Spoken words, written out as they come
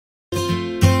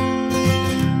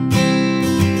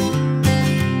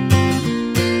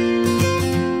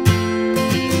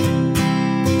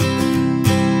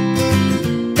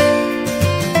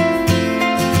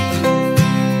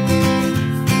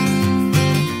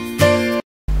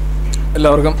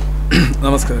എല്ലാവർക്കും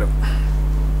നമസ്കാരം.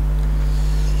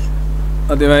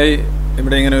 ആദ്യമായി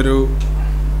ഇവിടെ ഇങ്ങനെ ഒരു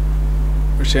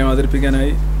വിഷയം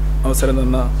അവതരിപ്പിക്കാനായി അവസരം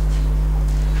തന്ന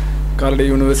കാലടി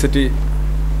യൂണിവേഴ്സിറ്റി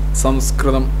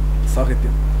സംസ്കൃതം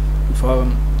സാഹിത്യം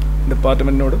വിഭാഗം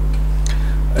ഡിപ്പാർട്ട്മെൻറ്റിനോട്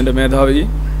എൻ്റെ മേധാവി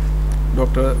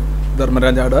ഡോക്ടർ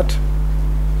ധർമ്മരാജ് ആടാറ്റ്,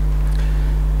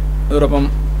 അതോടൊപ്പം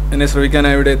എന്നെ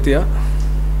ശ്രവിക്കാനായി ഇവിടെ എത്തിയ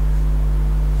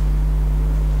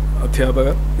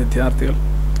അധ്യാപകർ, വിദ്യാർത്ഥികൾ,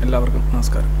 എല്ലാവർക്കും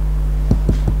നമസ്കാരം.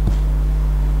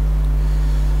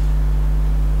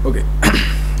 ഓക്കെ,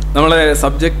 നമ്മളെ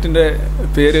സബ്ജക്റ്റിൻ്റെ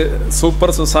പേര് സൂപ്പർ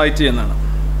സൊസൈറ്റി എന്നാണ്.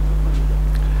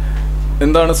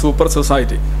 എന്താണ് സൂപ്പർ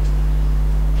സൊസൈറ്റി?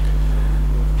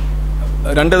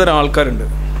 രണ്ട് തരം ആൾക്കാരുണ്ട്.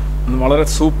 വളരെ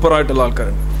സൂപ്പറായിട്ടുള്ള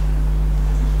ആൾക്കാരുണ്ട്,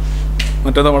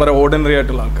 മറ്റേത് വളരെ ഓർഡിനറി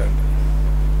ആയിട്ടുള്ള ആൾക്കാരുണ്ട്.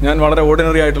 ഞാൻ വളരെ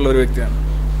ഓർഡിനറി ആയിട്ടുള്ള ഒരു വ്യക്തിയാണ്.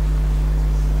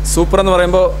 സൂപ്പർ എന്ന്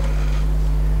പറയുമ്പോൾ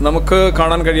നമുക്ക്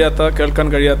കാണാൻ കഴിയാത്ത, കേൾക്കാൻ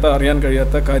കഴിയാത്ത, അറിയാൻ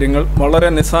കഴിയാത്ത കാര്യങ്ങൾ വളരെ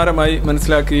നിസ്സാരമായി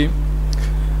മനസ്സിലാക്കുകയും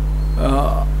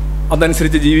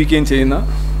അതനുസരിച്ച് ജീവിക്കുകയും ചെയ്യുന്ന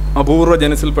അപൂർവ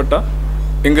ജനസിൽപ്പെട്ട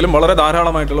എങ്കിലും വളരെ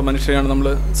ധാരാളമായിട്ടുള്ള മനുഷ്യരെയാണ് നമ്മൾ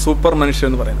സൂപ്പർ മനുഷ്യർ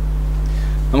എന്ന് പറയുന്നത്.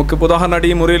 നമുക്കിപ്പോൾ ഉദാഹരണമായിട്ട്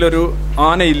ഈ മുറിയിലൊരു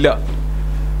ആനയില്ല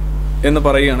എന്ന്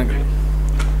പറയുകയാണെങ്കിൽ,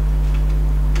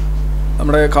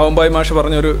 നമ്മുടെ കാവുമ്പായി മാഷ്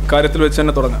പറഞ്ഞൊരു കാര്യത്തിൽ വെച്ച്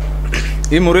തന്നെ തുടങ്ങാം.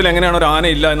 ഈ മുറിയിൽ എങ്ങനെയാണ് ഒരു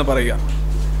ആനയില്ല എന്ന് പറയുക?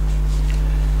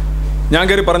 ഞാൻ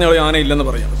കയറി പറഞ്ഞോളൂ ആനയില്ലെന്ന്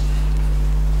പറയാം,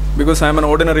 because I am N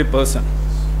ordinary person.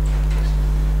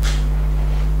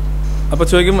 അപ്പോൾ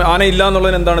ചോദിക്കും ആനയില്ല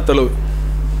എന്നുള്ളതിന് എന്താണ് തെളിവ്?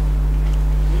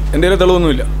 എൻ്റെ കയ്യിൽ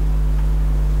തെളിവൊന്നുമില്ല.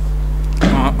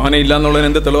 ആനയില്ല എന്നുള്ളതിന്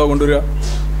എന്ത് തെളിവാണ് കൊണ്ടുവരിക?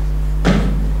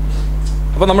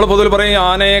 അപ്പോൾ നമ്മൾ പൊതുവിൽ പറയും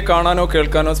ആനയെ കാണാനോ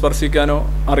കേൾക്കാനോ സ്പർശിക്കാനോ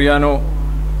അറിയാനോ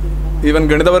ഈവൻ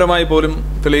ഗണിതപരമായി പോലും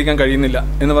തെളിയിക്കാൻ കഴിയുന്നില്ല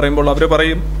എന്ന് പറയുമ്പോൾ അവർ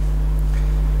പറയും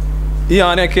ഈ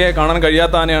ആനയൊക്കെ കാണാൻ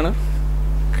കഴിയാത്ത ആനയാണ്,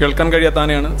 കേൾക്കാൻ കഴിയാത്ത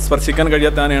ആനയാണ്, സ്പർശിക്കാൻ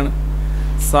കഴിയാത്ത ആനയാണ്,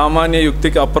 സാമാന്യ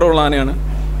യുക്തിക്ക് അപ്പുറമുള്ള ആനയാണ്,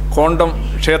 ക്വാണ്ടം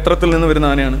ക്ഷേത്രത്തിൽ നിന്ന് വരുന്ന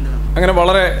ആനയാണ്. അങ്ങനെ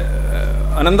വളരെ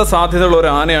അനന്ത സാധ്യതയുള്ള ഒരു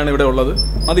ആനയാണ് ഇവിടെ ഉള്ളത്.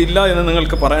 അതില്ല എന്ന്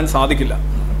നിങ്ങൾക്ക് പറയാൻ സാധിക്കില്ല.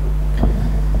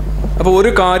 അപ്പോൾ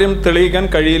ഒരു കാര്യം തെളിയിക്കാൻ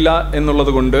കഴിയില്ല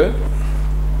എന്നുള്ളത് കൊണ്ട്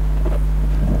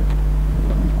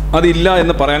അതില്ല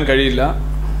എന്ന് പറയാൻ കഴിയില്ല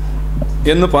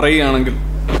എന്ന് പറയുകയാണെങ്കിൽ,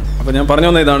 അപ്പോൾ ഞാൻ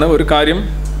പറഞ്ഞു വന്ന ഇതാണ്, ഒരു കാര്യം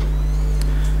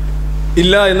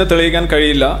ഇല്ല എന്ന് തെളിയിക്കാൻ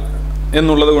കഴിയില്ല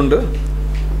എന്നുള്ളത് കൊണ്ട്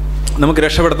നമുക്ക്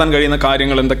രക്ഷപ്പെടുത്താൻ കഴിയുന്ന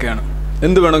കാര്യങ്ങൾ എന്തൊക്കെയാണ്?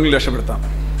 എന്ത് വേണമെങ്കിലും രക്ഷപ്പെടുത്താം.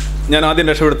 ഞാൻ ആദ്യം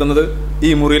രക്ഷപ്പെടുത്തുന്നത് ഈ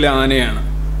മുറിയിലെ ആനയാണ്.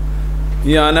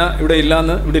 ഈ ആന ഇവിടെ ഇല്ല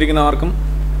എന്ന് ഇവിടെ ഇരിക്കുന്ന ആർക്കും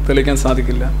തെളിയിക്കാൻ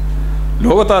സാധിക്കില്ല,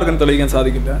 ലോകത്താർക്കും തെളിയിക്കാൻ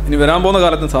സാധിക്കില്ല, ഇനി വരാൻ പോകുന്ന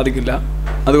കാലത്തും സാധിക്കില്ല.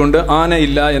 അതുകൊണ്ട് ആന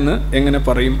ഇല്ല എന്ന് എങ്ങനെ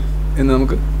പറയും എന്ന്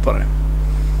നമുക്ക് പറയാം.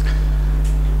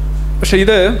 പക്ഷെ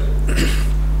ഇത്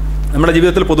നമ്മുടെ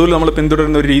ജീവിതത്തിൽ പൊതുവിൽ നമ്മൾ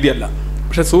പിന്തുടരുന്ന ഒരു രീതിയല്ല.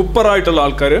 പക്ഷെ സൂപ്പറായിട്ടുള്ള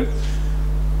ആൾക്കാർ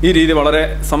ഈ രീതി വളരെ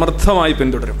സമർത്ഥമായി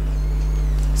പിന്തുടരും.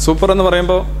 സൂപ്പർ എന്ന്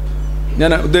പറയുമ്പോൾ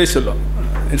ഞാൻ ഉദ്ദേശിച്ചല്ലോ,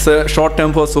 it's A short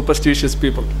term four superstitious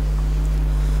people.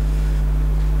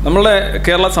 നമ്മളുടെ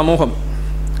കേരള സമൂഹം,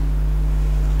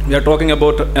 V are talking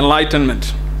about enlightenment,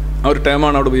 ആ ഒരു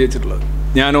ടേമാണ് അവിടെ ഉപയോഗിച്ചിട്ടുള്ളത്.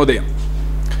 ജ്ഞാനോദയം.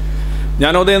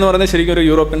 ജ്ഞാനോദയം എന്ന് പറയുന്നത് ശരിക്കും ഒരു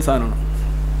യൂറോപ്യൻ സാധനമാണ്.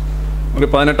 ഒരു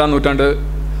 17ാം നൂറ്റാണ്ട്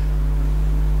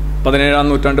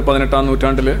 18ാം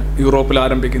നൂറ്റാണ്ടിൽ യൂറോപ്പിൽ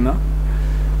ആരംഭിക്കുന്ന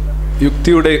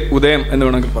യുക്തിയുടെ ഉദയം എന്ന്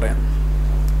വേണമെങ്കിൽ പറയാം.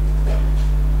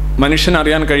 മനുഷ്യൻ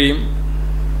അറിയാൻ കഴിയും,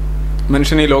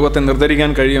 മനുഷ്യന് ഈ ലോകത്തെ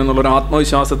നിർദ്ധരിക്കാൻ കഴിയും എന്നുള്ളൊരു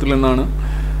ആത്മവിശ്വാസത്തിൽ നിന്നാണ്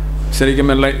ശരിക്കും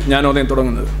ജ്ഞാനോദയം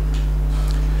തുടങ്ങുന്നത്.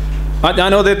 ആ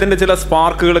ജ്ഞാനോദയത്തിൻ്റെ ചില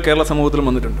സ്പാർക്കുകൾ കേരള സമൂഹത്തിൽ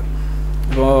വന്നിട്ടുണ്ട്.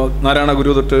 ഇപ്പോൾ നാരായണ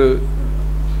ഗുരു തൊട്ട്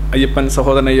അയ്യപ്പൻ,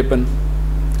 സഹോദരൻ അയ്യപ്പൻ,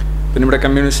 പിന്നെ ഇവിടെ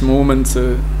കമ്മ്യൂണിസ്റ്റ് മൂവ്മെൻറ്റ്സ്,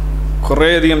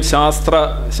 കുറേയധികം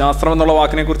ശാസ്ത്രം എന്നുള്ള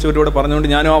വാക്കിനെക്കുറിച്ച് ഒരുപാട് പറഞ്ഞുകൊണ്ട്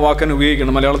ഞാനും ആ വാക്കിനെ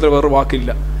ഉപയോഗിക്കണം. മലയാളത്തിൽ വേറൊരു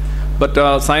വാക്കില്ല. But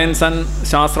science and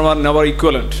Shastram are never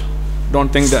equivalent.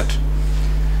 Don't think that.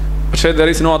 പക്ഷേ there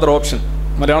is no other option.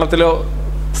 മലയാളത്തിലോ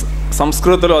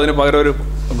സംസ്കൃതത്തിലോ അതിന് പകരം ഒരു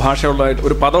ഭാഷയുള്ളതായിട്ട്,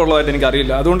 ഒരു പദമുള്ളതായിട്ട്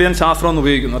എനിക്കറിയില്ല. അതുകൊണ്ട് ഞാൻ ശാസ്ത്രം എന്ന്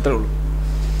ഉപയോഗിക്കുന്നു, അത്രേ ഉള്ളൂ.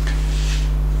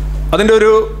 അതിൻ്റെ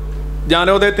ഒരു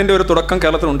ജ്ഞാനോദയത്തിൻ്റെ ഒരു തുടക്കം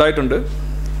കേരളത്തിൽ ഉണ്ടായിട്ടുണ്ട്.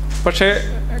 പക്ഷേ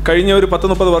കഴിഞ്ഞ ഒരു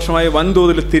 10-30 വർഷമായി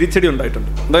വൻതോതിൽ തിരിച്ചടി ഉണ്ടായിട്ടുണ്ട്.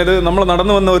 അതായത് നമ്മൾ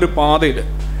നടന്നു വന്ന ഒരു പാതയിൽ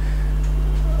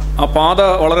ആ പാത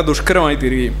വളരെ ദുഷ്കരമായി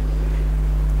തീരുകയും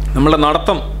നമ്മളുടെ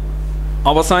നടത്തം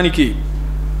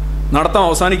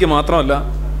അവസാനിക്കുക മാത്രമല്ല,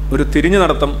 ഒരു തിരിഞ്ഞു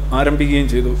നടത്തം ആരംഭിക്കുകയും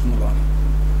ചെയ്തു എന്നുള്ളതാണ്.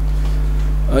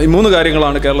 ഈ 3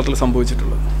 കാര്യങ്ങളാണ് കേരളത്തിൽ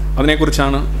സംഭവിച്ചിട്ടുള്ളത്.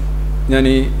 അതിനെക്കുറിച്ചാണ് ഞാൻ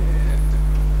ഈ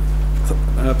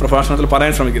പ്രഭാഷണത്തിൽ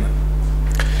പറയാൻ ശ്രമിക്കുന്നത്.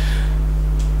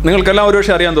 നിങ്ങൾക്കെല്ലാം ഒരു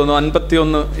പക്ഷേ അറിയാൻ തോന്നുന്നു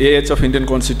 51 AH ഓഫ് ഇന്ത്യൻ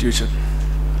കോൺസ്റ്റിറ്റ്യൂഷൻ.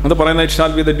 അത് പറയുന്നത് it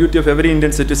shall be the duty of every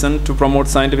Indian citizen to promote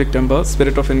scientific temper,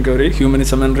 spirit of enquiry,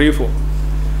 humanism and reform.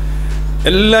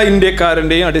 എല്ലാ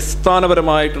ഇന്ത്യക്കാരൻ്റെയും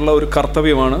അടിസ്ഥാനപരമായിട്ടുള്ള ഒരു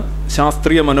കർത്തവ്യമാണ്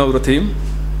ശാസ്ത്രീയ മനോവൃത്തിയും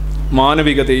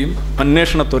മാനവികതയും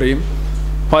അന്വേഷണത്വരയും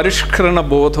പരിഷ്കരണ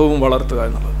ബോധവും വളർത്തുക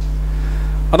എന്നുള്ളത്.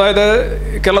 അതായത്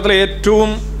കേരളത്തിലെ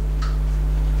ഏറ്റവും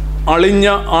അളിഞ്ഞ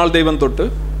ആൾ ദൈവം തൊട്ട്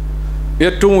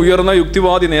ഏറ്റവും ഉയർന്ന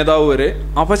യുക്തിവാദി നേതാവ് വരെ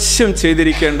അവശ്യം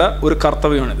ചെയ്തിരിക്കേണ്ട ഒരു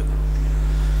കർത്തവ്യമാണിത്.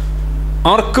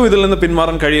 ആർക്കും ഇതിൽ നിന്ന്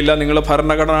പിന്മാറാൻ കഴിയില്ല. നിങ്ങൾ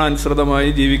ഭരണഘടന അനുസൃതമായി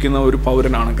ജീവിക്കുന്ന ഒരു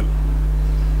പൗരനാണെങ്കിൽ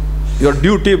your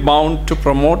duty bound to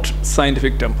promote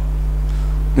scientific temper.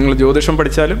 നിങ്ങൾ ജ്യോതിഷം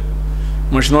പഠിച്ചാലും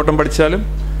മഷിനോട്ടം പഠിച്ചാലും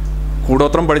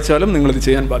കൂടോത്രം പഠിച്ചാലും നിങ്ങളിത്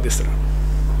ചെയ്യാൻ ബാധ്യസ്ഥരാണ്.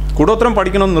 കൂടോത്രം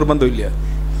പഠിക്കണമെന്ന് നിർബന്ധമില്ല,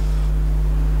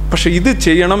 പക്ഷെ ഇത്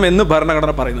ചെയ്യണം എന്ന്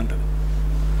ഭരണഘടന പറയുന്നുണ്ട്.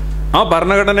 ആ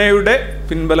ഭരണഘടനയുടെ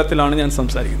പിൻബലത്തിലാണ് ഞാൻ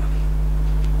സംസാരിക്കുന്നത്.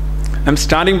 I M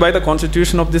standing by the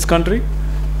constitution of this country.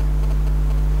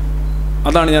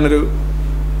 അതാണ് ഞാനൊരു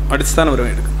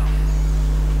അടിസ്ഥാനപരമായി എടുക്കുന്നത്.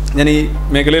 ഞാൻ ഈ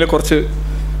മേഖലയിൽ കുറച്ച്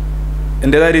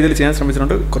എൻ്റേതായ രീതിയിൽ ചെയ്യാൻ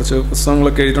ശ്രമിച്ചിട്ടുണ്ട്. കുറച്ച്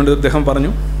പുസ്തകങ്ങളൊക്കെ എഴുതിയിട്ടുണ്ട്. അദ്ദേഹം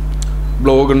പറഞ്ഞു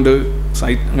ബ്ലോഗുണ്ട്,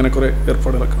 സൈറ്റ്, അങ്ങനെ കുറേ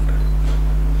ഏർപ്പാടുകളൊക്കെ ഉണ്ട്.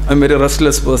 I am very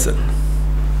restless person.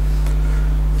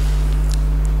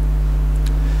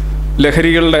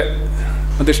 ലഹരികളുടെ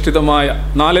അധിഷ്ഠിതമായ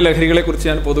 4 ലഹരികളെക്കുറിച്ച്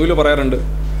ഞാൻ പൊതുവിൽ പറയാറുണ്ട്.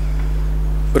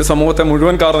 ഒരു സമൂഹത്തെ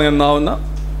മുഴുവൻ കാർന്നു എന്നാവുന്ന,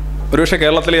 ഒരുപക്ഷെ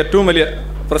കേരളത്തിലെ ഏറ്റവും വലിയ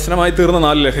പ്രശ്നമായി തീർന്ന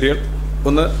 4 ലഹരികൾ.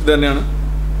 ഒന്ന് ഇത് തന്നെയാണ്,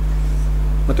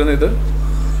 മറ്റൊന്ന് ഇത്,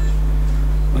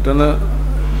 മറ്റൊന്ന്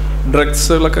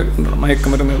ഡ്രഗ്സുകളൊക്കെ,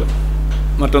 മയക്കുമരുന്നുകൾ,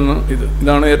 മറ്റൊന്ന് ഇത്.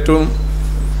 ഇതാണ് ഏറ്റവും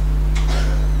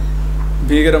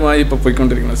ഭീകരമായി ഇപ്പോൾ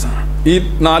പോയിക്കൊണ്ടിരിക്കുന്ന സാധനം. ഈ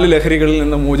 4 ലഹരികളിൽ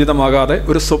നിന്ന് മോചിതമാകാതെ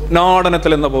ഒരു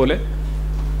സ്വപ്നാടനത്തിൽ എന്ന പോലെ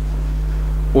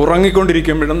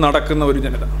ഉറങ്ങിക്കൊണ്ടിരിക്കുമ്പോഴും നടക്കുന്ന ഒരു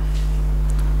ജനത.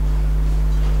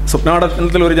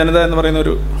 സ്വപ്നാടനത്തിൽ ഒരു ജനത എന്ന് പറയുന്ന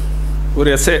ഒരു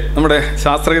എസ്സേ നമ്മുടെ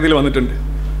ശാസ്ത്രഗതിയിൽ വന്നിട്ടുണ്ട്.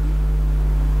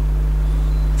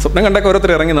 സ്വപ്നം കണ്ടൊക്കെ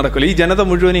ഓരോരുത്തർ ഇറങ്ങി നടക്കില്ല. ഈ ജനത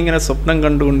മുഴുവൻ ഇങ്ങനെ സ്വപ്നം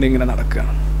കണ്ടുകൊണ്ട് ഇങ്ങനെ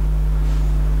നടക്കുകയാണ്.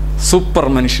 സൂപ്പർ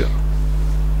മനുഷ്യർ.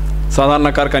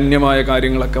 സാധാരണക്കാർക്ക് അന്യമായ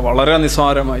കാര്യങ്ങളൊക്കെ വളരെ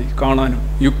നിസ്സാരമായി കാണാനും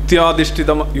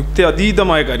യുക്തി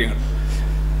അതീതമായ കാര്യങ്ങൾ.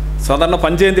 സാധാരണ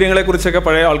പഞ്ചേന്ദ്രിയങ്ങളെക്കുറിച്ചൊക്കെ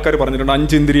പഴയ ആൾക്കാർ പറഞ്ഞിട്ടുണ്ട്.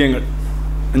 5 ഇന്ദ്രിയങ്ങൾ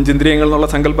എന്നുള്ള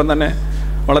സങ്കല്പം തന്നെ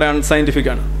വളരെ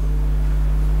അൺസയൻറ്റിഫിക്കാണ്.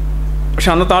 പക്ഷെ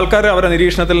അന്നത്തെ ആൾക്കാർ അവരുടെ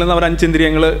നിരീക്ഷണത്തിൽ നിന്ന് അവർ 5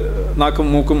 ഇന്ദ്രിയങ്ങൾ, നാക്കും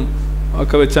മൂക്കും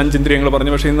ഒക്കെ വെച്ച് 5 ഇന്ദ്രിയങ്ങൾ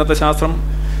പറഞ്ഞു. പക്ഷേ ഇന്നത്തെ ശാസ്ത്രം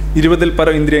 20-ൽ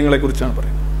പരം ഇന്ദ്രിയങ്ങളെക്കുറിച്ചാണ്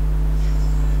പറയുന്നത്.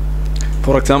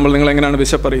 ഫോർ എക്സാമ്പിൾ, നിങ്ങൾ എങ്ങനെയാണ്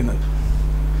വിശപ്പറിയുന്നത്?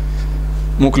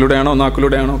 മൂക്കിലൂടെയാണോ,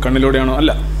 നാക്കിലൂടെയാണോ, കണ്ണിലൂടെയാണോ?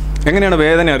 അല്ല. എങ്ങനെയാണ്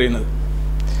വേദന അറിയുന്നത്?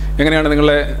 എങ്ങനെയാണ്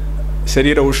നിങ്ങളുടെ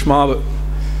ശരീര ഊഷ്മാവ്?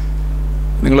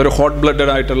 നിങ്ങളൊരു ഹോട്ട്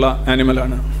ബ്ലഡഡ് ആയിട്ടുള്ള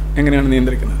ആനിമലാണ്, എങ്ങനെയാണ്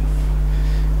നിയന്ത്രിക്കുന്നത്?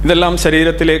 ഇതെല്ലാം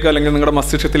ശരീരത്തിലേക്ക് അല്ലെങ്കിൽ നിങ്ങളുടെ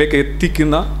മസ്തിഷ്കത്തിലേക്ക്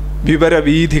എത്തിക്കുന്ന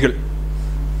വിവരവീഥികൾ.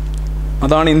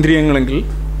 അതാണ് ഇന്ദ്രിയങ്ങളെങ്കിൽ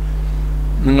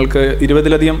നിങ്ങൾക്ക്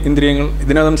 20-ലധികം ഇന്ദ്രിയങ്ങൾ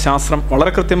ഇതിനകം ശാസ്ത്രം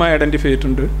വളരെ കൃത്യമായി ഐഡൻറ്റിഫൈ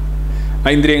ചെയ്തിട്ടുണ്ട്. ആ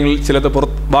ഇന്ദ്രിയങ്ങളിൽ ചിലത്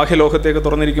ബാഹ്യലോകത്തേക്ക്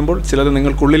തുറന്നിരിക്കുമ്പോൾ ചിലത്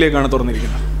നിങ്ങൾക്കുള്ളിലേക്കാണ്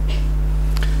തുറന്നിരിക്കുന്നത്.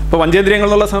 ഇപ്പോൾ പഞ്ചേന്ദ്രിയങ്ങൾ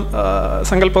എന്നുള്ള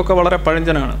സങ്കല്പമൊക്കെ വളരെ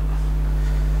പഴഞ്ചനാണ്.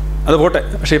 അത് പോട്ടെ.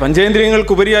 പക്ഷേ ഈ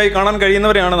പഞ്ചേന്ദ്രിയങ്ങൾക്കുപരിയായി കാണാൻ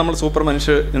കഴിയുന്നവരെയാണ് നമ്മൾ സൂപ്പർ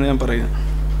മനുഷ്യർ എന്ന് ഞാൻ പറയുന്നത്.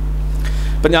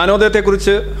 ഇപ്പം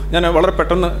ജ്ഞാനോദയത്തെക്കുറിച്ച് ഞാൻ വളരെ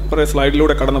പെട്ടെന്ന് കുറേ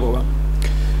സ്ലൈഡിലൂടെ കടന്നു പോകാം.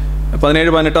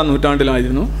 17-18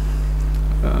 നൂറ്റാണ്ടിലായിരുന്നു.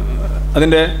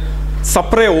 അതിൻ്റെ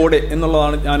സപ്രേ ഓടെ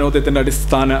എന്നുള്ളതാണ് ജ്ഞാനോദയത്തിൻ്റെ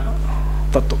അടിസ്ഥാന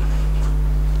തത്വം.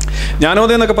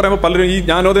 ജ്ഞാനോദയം എന്നൊക്കെ പറയുമ്പോൾ പലരും ഈ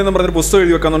ജ്ഞാനോദയം എന്ന് പറഞ്ഞൊരു പുസ്തകം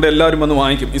എഴുതി വെക്കാന്നുണ്ട് എല്ലാവരും വന്ന്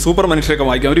വാങ്ങിക്കും. ഈ സൂപ്പർ മനുഷ്യരൊക്കെ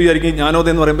വായിക്കും. അവർ വിചാരിക്കും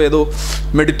ജ്ഞാനോദയം എന്ന് പറയുമ്പോൾ ഏതോ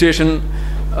മെഡിറ്റേഷൻ,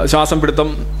 ശ്വാസം പിടുത്തം,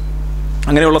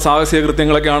 അങ്ങനെയുള്ള സാഹസിക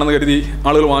കൃത്യങ്ങളൊക്കെ ആണെന്ന് കരുതി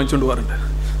ആളുകൾ വാങ്ങിച്ചുകൊണ്ട് പോകാറുണ്ട്.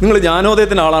 നിങ്ങൾ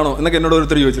ജ്ഞാനോദയത്തിൻ്റെ ആളാണോ എന്നൊക്കെ എന്നോട്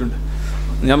ഓരോരുത്തർ ചോദിച്ചിട്ടുണ്ട്.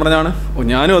 ഞാൻ പറഞ്ഞാണ്,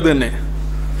 ഞാനും അത് തന്നെ.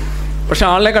 പക്ഷെ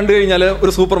ആളിനെ കണ്ടു കഴിഞ്ഞാൽ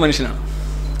ഒരു സൂപ്പർ മനുഷ്യനാണ്,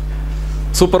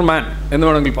 സൂപ്പർമാൻ എന്ന്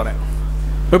വേണമെങ്കിൽ പറയാം.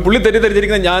 അപ്പോൾ പുള്ളി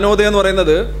തെറ്റിദ്ധരിച്ചിരിക്കുന്ന ജ്ഞാനോദയം എന്ന്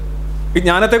പറയുന്നത് ഈ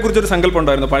ജ്ഞാനത്തെക്കുറിച്ചൊരു സങ്കല്പം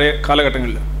ഉണ്ടായിരുന്നു പഴയ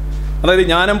കാലഘട്ടങ്ങളിൽ. അതായത്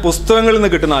ജ്ഞാനം പുസ്തകങ്ങളിൽ നിന്ന്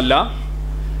കിട്ടുന്നതല്ല,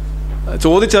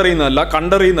 ചോദിച്ചറിയുന്നതല്ല,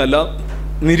 കണ്ടറിയുന്നതല്ല,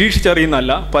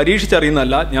 നിരീക്ഷിച്ചറിയുന്നതല്ല,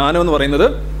 പരീക്ഷിച്ചറിയുന്നതല്ല. ജ്ഞാനം എന്ന് പറയുന്നത്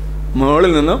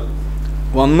മുകളിൽ നിന്ന്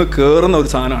വന്ന് കയറുന്ന ഒരു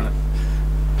സാധനമാണ്.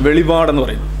 വെളിപാടെന്ന്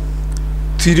പറയുന്നത്,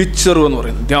 തിരിച്ചറിവെന്ന്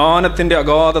പറയുന്നത്, ധ്യാനത്തിൻ്റെ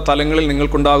അഗാധ തലങ്ങളിൽ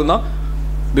നിങ്ങൾക്കുണ്ടാകുന്ന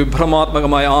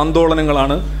വിഭ്രമാത്മകമായ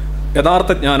ആന്തോളനങ്ങളാണ്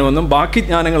യഥാർത്ഥ ജ്ഞാനമെന്നും ബാക്കി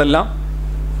ജ്ഞാനങ്ങളെല്ലാം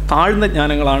താഴ്ന്ന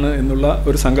ജ്ഞാനങ്ങളാണ് എന്നുള്ള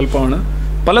ഒരു സങ്കല്പമാണ്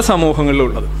പല സമൂഹങ്ങളിലും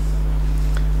ഉള്ളത്.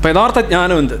 അപ്പം യഥാർത്ഥ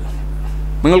ജ്ഞാനം എന്ത്?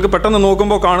 നിങ്ങൾക്ക് പെട്ടെന്ന്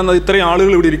നോക്കുമ്പോൾ കാണുന്നത് ഇത്രയും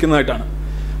ആളുകൾ ഇവിടെ ഇരിക്കുന്നതായിട്ടാണ്.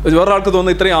 വേറൊരാൾക്ക്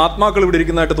തോന്നുന്നത് ഇത്രയും ആത്മാക്കൾ ഇവിടെ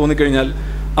ഇരിക്കുന്നതായിട്ട് തോന്നിക്കഴിഞ്ഞാൽ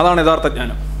അതാണ് യഥാർത്ഥ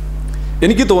ജ്ഞാനം.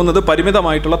 എനിക്ക് തോന്നുന്നത്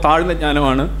പരിമിതമായിട്ടുള്ള താഴ്ന്ന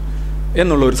ജ്ഞാനമാണ്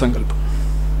എന്നുള്ളൊരു സങ്കല്പം.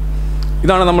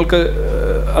 ഇതാണ്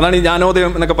അതാണ് ഈ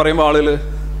ജ്ഞാനോദയം എന്നൊക്കെ പറയുമ്പോൾ ആളുകൾ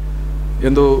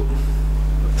എന്തോ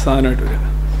സാധനമായിട്ട് വരിക.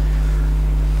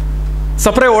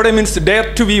 സപ്രേ ഓടെ means dare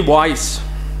to B vice.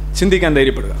 ചിന്തിക്കാൻ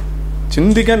ധൈര്യപ്പെടുക.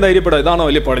 ഇതാണോ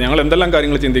വലിയ പാട്? ഞങ്ങൾ എന്തെല്ലാം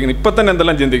കാര്യങ്ങൾ ചിന്തിക്കുന്നു, ഇപ്പം തന്നെ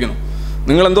എന്തെല്ലാം ചിന്തിക്കുന്നു.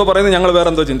 നിങ്ങളെന്തോ പറയുന്നത്, ഞങ്ങൾ വേറെ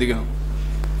എന്തോ ചിന്തിക്കുന്നു.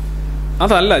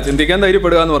 അതല്ല ചിന്തിക്കാൻ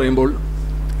ധൈര്യപ്പെടുക എന്ന് പറയുമ്പോൾ.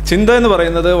 ചിന്ത എന്ന്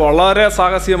പറയുന്നത് വളരെ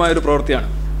സാഹസികമായൊരു പ്രവൃത്തിയാണ്.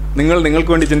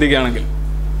 നിങ്ങൾക്ക് വേണ്ടി ചിന്തിക്കുകയാണെങ്കിൽ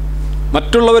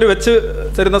മറ്റുള്ളവർ വെച്ച്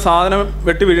തരുന്ന സാധനം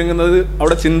വെട്ടി വിഴുങ്ങുന്നത്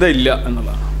അവിടെ ചിന്തയില്ല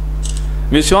എന്നുള്ളതാണ്.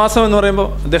 വിശ്വാസം എന്ന് പറയുമ്പോൾ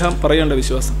അദ്ദേഹം പറയേണ്ട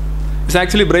വിശ്വാസം ഇറ്റ്സ്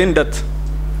ആക്ച്വലി ബ്രെയിൻ ഡെത്ത്.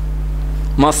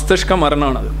 മസ്തിഷ്ക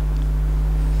മരണമാണത്.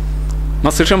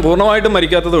 മസ്തിഷ്കം പൂർണ്ണമായിട്ടും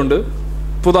മരിക്കാത്തതുകൊണ്ട്,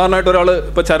 ഇപ്പോൾ ഉദാഹരണമായിട്ട് ഒരാൾ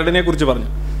ഇപ്പോൾ ചരടിനെ കുറിച്ച് പറഞ്ഞു.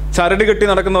 ചരട് കെട്ടി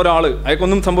നടക്കുന്ന ഒരാൾ,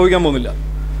 അയാൾക്കൊന്നും സംഭവിക്കാൻ പോകുന്നില്ല.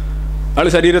 അയാൾ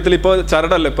ശരീരത്തിൽ ഇപ്പോൾ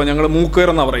ചരടല്ല, ഇപ്പോൾ ഞങ്ങൾ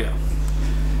മൂക്കേറെന്നാണ് പറയുക.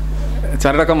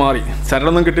 ചരടൊക്കെ മാറി,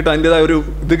 ചരടൊന്നും കിട്ടിയിട്ട് അതിൻ്റെതായ ഒരു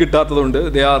ഇത് കിട്ടാത്തതുകൊണ്ട്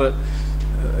ദേ ആർ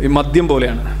ഈ മദ്യം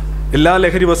പോലെയാണ്. എല്ലാ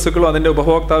ലഹരി വസ്തുക്കളും അതിൻ്റെ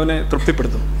ഉപഭോക്താവിനെ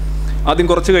തൃപ്തിപ്പെടുത്തും. ആദ്യം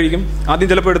കുറച്ച് കഴിക്കും, ആദ്യം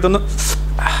ചിലപ്പോൾ എടുത്തുനിന്ന്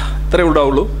ഇത്രയേ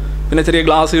ഉണ്ടാവുള്ളൂ. പിന്നെ ചെറിയ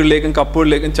ഗ്ലാസ്സുകളിലേക്കും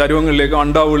കപ്പുകളിലേക്കും ചരുവങ്ങളിലേക്കും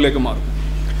അണ്ടാവുകളിലേക്കും മാറും.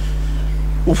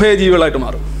 ഉഭയജീവികളായിട്ട്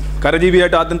മാറും.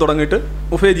 കരജീവിയായിട്ട് ആദ്യം തുടങ്ങിയിട്ട്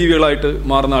ഉഭയജീവികളായിട്ട്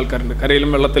മാറുന്ന ആൾക്കാരുണ്ട്, കരയിലും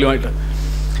വെള്ളത്തിലുമായിട്ട്.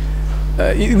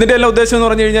 ഇതിൻ്റെ എല്ലാ ഉദ്ദേശം എന്ന്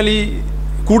പറഞ്ഞു കഴിഞ്ഞാൽ ഈ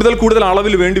കൂടുതൽ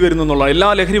അളവിൽ വേണ്ടി വരുന്നു എന്നുള്ള, എല്ലാ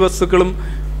ലഹരി വസ്തുക്കളും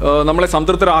നമ്മളെ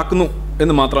സംതൃപ്തരാക്കുന്നു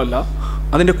എന്ന് മാത്രമല്ല,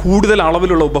 അതിൻ്റെ കൂടുതൽ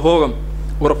അളവിലുള്ള ഉപഭോഗം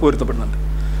ഉറപ്പുവരുത്തപ്പെടുന്നുണ്ട്.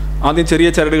 ആദ്യം ചെറിയ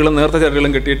ചരടുകളും നേർത്ത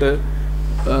ചരടുകളും കെട്ടിയിട്ട്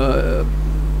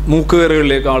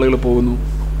മൂക്കുകയറുകളിലേക്ക് ആളുകൾ പോകുന്നു.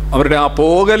 അവരുടെ ആ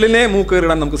പോകലിനെ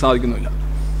മൂക്കുകയറിടാൻ നമുക്ക് സാധിക്കുന്നില്ല.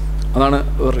 അതാണ്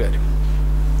വേറൊരു കാര്യം.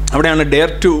 അവിടെയാണ്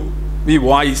ഡെയർ ടു ബി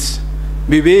വൈസ്,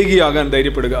 വിവേകിയാകാൻ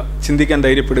ധൈര്യപ്പെടുക, ചിന്തിക്കാൻ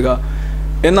ധൈര്യപ്പെടുക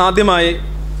എന്നാദ്യമായി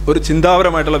ഒരു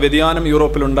ചിന്താപരമായിട്ടുള്ള വ്യതിയാനം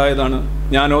യൂറോപ്പിലുണ്ടായതാണ്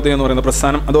ജ്ഞാനോദയം എന്ന് പറയുന്ന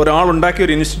പ്രസ്ഥാനം. അത് ഒരാളുണ്ടാക്കിയ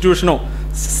ഒരു ഇൻസ്റ്റിറ്റ്യൂഷനോ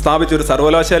സ്ഥാപിച്ചൊരു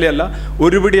സർവകലാശാലയല്ല.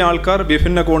 ഒരുപിടി ആൾക്കാർ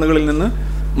വിഭിന്ന കോണുകളിൽ നിന്ന്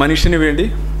മനുഷ്യന് വേണ്ടി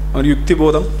ഒരു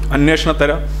യുക്തിബോധം,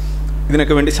 അന്വേഷണത്തര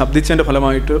ഇതിനൊക്കെ വേണ്ടി ശബ്ദിച്ചതിൻ്റെ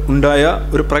ഫലമായിട്ട് ഉണ്ടായ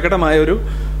ഒരു പ്രകടമായ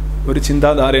ഒരു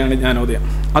ചിന്താധാരയാണ് ജ്ഞാനോദയം.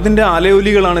 അതിൻ്റെ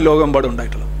അലയൊലികളാണ് ലോകമെമ്പാടും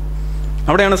ഉണ്ടായിട്ടുള്ളത്.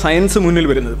 അവിടെയാണ് സയൻസ് മുന്നിൽ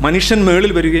വരുന്നത്. മനുഷ്യൻ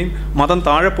മേളിൽ വരികയും മതം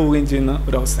താഴെ പോവുകയും ചെയ്യുന്ന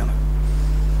ഒരവസ്ഥയാണ്.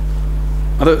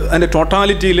 അത് അതിൻ്റെ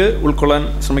ടോട്ടാലിറ്റിയിൽ ഉൾക്കൊള്ളാൻ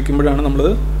ശ്രമിക്കുമ്പോഴാണ്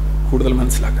നമ്മളത് കൂടുതൽ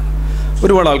മനസ്സിലാക്കുന്നത്.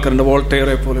 ഒരുപാട് ആൾക്കാരുണ്ട്,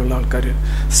 വോൾട്ടയറെ പോലെയുള്ള ആൾക്കാർ,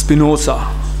 Spinoza,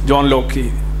 John Lockie,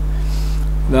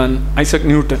 Isaac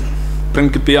Newton,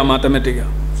 Principia Mathematica,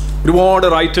 ഒരുപാട്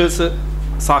റൈറ്റേഴ്സ്,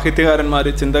 സാഹിത്യകാരന്മാർ,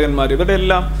 ചിന്തകന്മാർ, ഇവരുടെ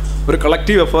എല്ലാം ഒരു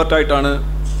കളക്റ്റീവ് എഫേർട്ടായിട്ടാണ്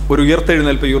ഒരു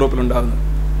ഉയർത്തെഴുന്നേൽപ്പ് യൂറോപ്പിലുണ്ടാകുന്നത്.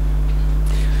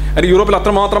 അത് യൂറോപ്പിൽ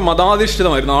അത്രമാത്രം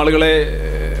മതാധിഷ്ഠിതമായിരുന്നു. ആളുകളെ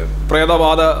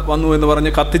പ്രേതബാധ വന്നു എന്ന്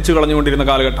പറഞ്ഞ് കത്തിച്ചു കളഞ്ഞുകൊണ്ടിരുന്ന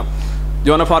കാലഘട്ടം.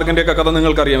 ജോൺ എഫ് ആർക്കിൻ്റെയൊക്കെ കഥ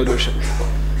നിങ്ങൾക്കറിയാം ഒരു പക്ഷേ.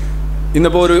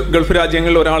 ഇന്നിപ്പോൾ ഒരു ഗൾഫ്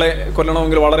രാജ്യങ്ങളിൽ ഒരാളെ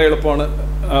കൊല്ലണമെങ്കിൽ വളരെ എളുപ്പമാണ്.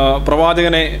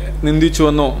 പ്രവാചകനെ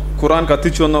നിന്ദിച്ചുവെന്നോ ഖുറാൻ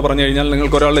കത്തിച്ചുവെന്നോ പറഞ്ഞു കഴിഞ്ഞാൽ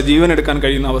നിങ്ങൾക്ക് ഒരാളുടെ ജീവൻ എടുക്കാൻ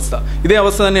കഴിയുന്ന അവസ്ഥ. ഇതേ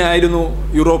അവസ്ഥ തന്നെയായിരുന്നു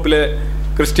യൂറോപ്പിലെ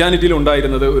ക്രിസ്ത്യാനിറ്റിയിൽ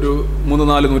ഉണ്ടായിരുന്നത് ഒരു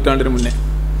 3-4 നൂറ്റാണ്ടിന് മുന്നേ.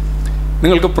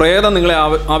 നിങ്ങൾക്ക് പ്രേതം നിങ്ങളെ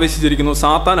ആവേശിച്ചിരിക്കുന്നു,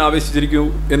 സാത്താൻ ആവേശിച്ചിരിക്കൂ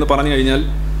എന്ന് പറഞ്ഞു കഴിഞ്ഞാൽ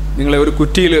നിങ്ങളെ ഒരു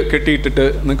കുറ്റിയിൽ കെട്ടിയിട്ടിട്ട്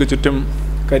നിങ്ങൾക്ക് ചുറ്റും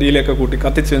കരിയിലൊക്കെ കൂട്ടി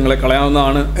കത്തിച്ച് നിങ്ങളെ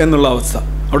കളയാവുന്നതാണ് എന്നുള്ള അവസ്ഥ.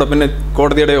 അവിടെ പിന്നെ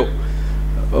കോടതിയുടെയോ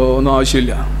ഒന്നും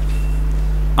ആവശ്യമില്ല.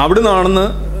 അവിടെ നിന്നാണെന്ന്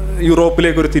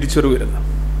യൂറോപ്പിലേക്കൊരു തിരിച്ചറിവ് വരുന്നത്.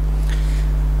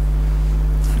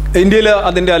 ഇന്ത്യയിൽ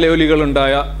അതിൻ്റെ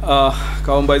അലയൊലികളുണ്ടായ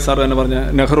കാവുംബായി സാർ തന്നെ പറഞ്ഞ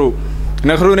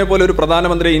നെഹ്റുവിനെ പോലെ ഒരു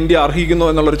പ്രധാനമന്ത്രി ഇന്ത്യ അർഹിക്കുന്നു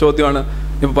എന്നുള്ളൊരു ചോദ്യമാണ്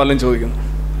ഇപ്പോൾ പലരും ചോദിക്കുന്നത്.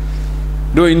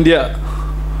 Do India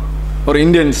or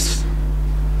Indians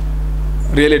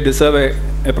really deserve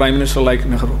A prime minister like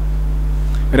Nehru?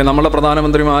 പിന്നെ നമ്മളെ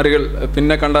പ്രധാനമന്ത്രിമാരുകൾ,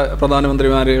 പിന്നെ കണ്ട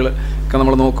പ്രധാനമന്ത്രിമാരുകൾ ഒക്കെ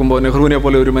നമ്മൾ നോക്കുമ്പോൾ നെഹ്റുവിനെ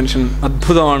പോലെ ഒരു മനുഷ്യൻ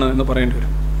അത്ഭുതമാണ് എന്ന് പറയേണ്ടി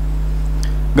വരും.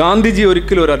 ഗാന്ധിജി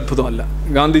ഒരിക്കലും ഒരു അത്ഭുതമല്ല.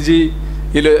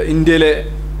 ഗാന്ധിജിയിൽ ഇന്ത്യയിലെ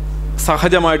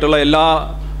സഹജമായിട്ടുള്ള എല്ലാ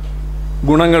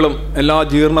ഗുണങ്ങളും എല്ലാ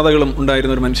ജീർണതകളും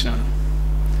ഉണ്ടായിരുന്ന ഒരു മനുഷ്യനാണ്.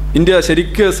 ഇന്ത്യ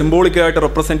ശരിക്ക് സിംബോളിക്കായിട്ട്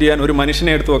റെപ്രസെൻ്റ് ചെയ്യാൻ ഒരു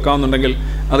മനുഷ്യനെ എടുത്ത് വെക്കാമെന്നുണ്ടെങ്കിൽ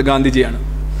അത് ഗാന്ധിജിയാണ്.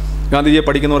 ഗാന്ധിജിയെ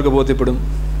പഠിക്കുന്നവർക്ക് ബോധ്യപ്പെടും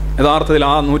യഥാർത്ഥത്തിൽ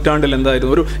ആ നൂറ്റാണ്ടിൽ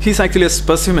എന്തായിരുന്നു. He's actually A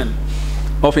specimen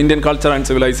of Indian culture and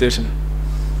civilisation.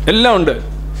 എല്ലാം ഉണ്ട്.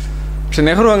 പക്ഷെ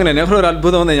നെഹ്റു നെഹ്റു ഒരു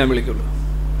അത്ഭുതമെന്നേ ഞാൻ വിളിക്കുള്ളൂ.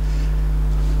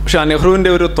 പക്ഷെ ആ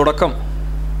നെഹ്റുവിൻ്റെ ഒരു തുടക്കം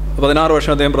 16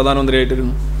 വർഷം അദ്ദേഹം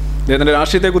പ്രധാനമന്ത്രിയായിട്ടിരുന്നു. അദ്ദേഹത്തിൻ്റെ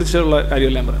രാഷ്ട്രീയത്തെക്കുറിച്ചുള്ള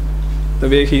കാര്യമല്ല ഞാൻ പറയാം.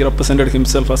 The way he represented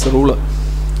himself as A ruler,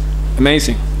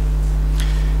 amazing.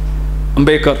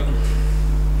 Ambedkar,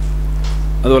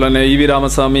 അതുപോലെ തന്നെ ഇ.വി.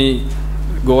 രാമസ്വാമി,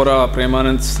 ഗോറ,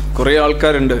 പ്രേമാനന്ദ്, കുറേ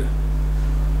ആൾക്കാരുണ്ട്.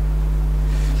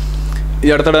 ഈ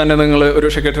അടുത്തിടെ തന്നെ നിങ്ങൾ ഒരു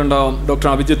പക്ഷേ കേട്ടിട്ടുണ്ടാവും, ഡോക്ടർ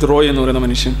അഭിജിത്ത് റോയ് എന്ന് പറയുന്ന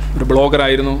മനുഷ്യൻ ഒരു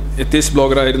ബ്ലോഗറായിരുന്നു, എത്തീസ്റ്റ്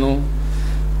ബ്ലോഗറായിരുന്നു.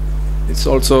 ഇറ്റ്സ്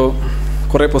ഓൾസോ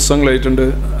കുറേ പുസ്തകങ്ങൾ എഴുതിയിട്ടുണ്ട്.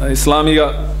 ഇസ്ലാമിക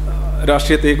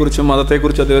രാഷ്ട്രീയത്തെക്കുറിച്ചും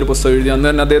മതത്തെക്കുറിച്ചും അദ്ദേഹം ഒരു പുസ്തകം എഴുതി. അന്ന്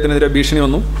തന്നെ അദ്ദേഹത്തിനെതിരെ ഭീഷണി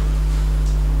വന്നു.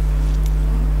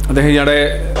 അദ്ദേഹം ഈയിടെ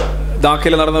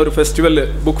ധാക്കയിൽ നടന്ന ഒരു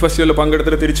ബുക്ക് ഫെസ്റ്റിവലിൽ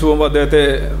പങ്കെടുത്തിട്ട് തിരിച്ചു പോകുമ്പോൾ അദ്ദേഹത്തെ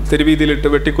തെരുവീതിയിലിട്ട്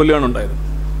വെട്ടിക്കൊല്ലുകയാണ് ഉണ്ടായത്.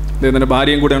 അദ്ദേഹത്തിൻ്റെ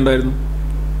ഭാര്യയും കൂടെ ഉണ്ടായിരുന്നു.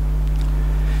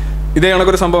 ഇതേ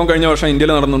കണക്കൊരു സംഭവം കഴിഞ്ഞ വർഷം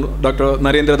ഇന്ത്യയിൽ നടന്നു. ഡോക്ടർ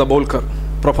നരേന്ദ്ര ദബോൽക്കർ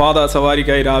പ്രഭാത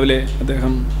സവാരിക്കായി രാവിലെ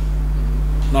അദ്ദേഹം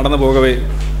നടന്നു പോകവേ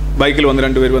ബൈക്കിൽ വന്ന്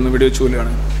 2 പേര് വന്ന് വെടിവെച്ചു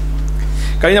കൊല്ലുകയാണ്.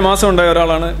 കഴിഞ്ഞ മാസം ഉണ്ടായ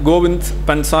ഒരാളാണ് ഗോവിന്ദ്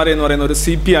പൻസാരെ എന്ന് പറയുന്ന ഒരു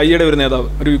CPIയുടെ ഒരു നേതാവ്,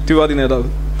 ഒരു യുക്തിവാദി നേതാവ്.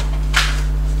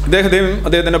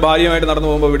 അദ്ദേഹത്തിൻ്റെ ഭാര്യയുമായിട്ട് നടന്നു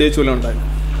പോകുമ്പോൾ വെടിവെച്ചു കൊല്ലുകയുണ്ടായിരുന്നു.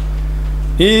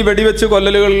 ഈ വെടിവെച്ച്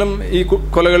കൊല്ലലുകളിലും ഈ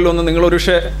കൊലകളിലൊന്നും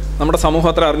നിങ്ങളൊരുപക്ഷെ നമ്മുടെ സമൂഹം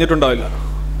അത്ര അറിഞ്ഞിട്ടുണ്ടാവില്ല.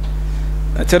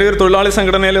 ചെറിയൊരു തൊഴിലാളി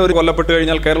സംഘടനയിൽ ഒരു കൊല്ലപ്പെട്ട്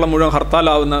കഴിഞ്ഞാൽ കേരളം മുഴുവൻ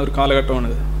ഹർത്താലാവുന്ന ഒരു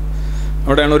കാലഘട്ടമാണിത്.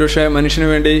 അവിടെയാണ് ഒരുപക്ഷെ മനുഷ്യന്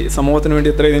വേണ്ടി, സമൂഹത്തിന് വേണ്ടി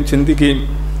ഇത്രയധികം ചിന്തിക്കുകയും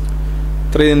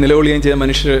ഇത്രയധികം നിലവിളിക്കുകയും ചെയ്ത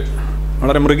മനുഷ്യർ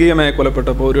വളരെ മൃഗീയമായി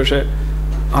കൊലപ്പെട്ടപ്പോൾ ഒരുപക്ഷെ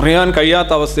അറിയാൻ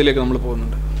കഴിയാത്ത അവസ്ഥയിലേക്ക് നമ്മൾ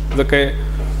പോകുന്നുണ്ട്. ഇതൊക്കെ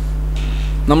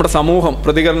നമ്മുടെ സമൂഹം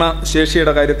പ്രതികരണ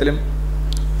ശേഷിയുടെ കാര്യത്തിലും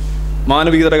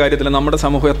മാനവികതയുടെ കാര്യത്തിലും നമ്മുടെ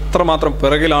സമൂഹം എത്രമാത്രം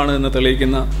പിറകിലാണ് എന്ന്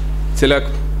തെളിയിക്കുന്ന ചില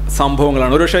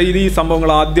സംഭവങ്ങളാണ്. ഒരുപക്ഷെ ഈ സംഭവങ്ങൾ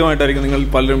ആദ്യമായിട്ടായിരിക്കും നിങ്ങൾ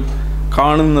പലരും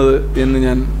കാണുന്നത് എന്ന്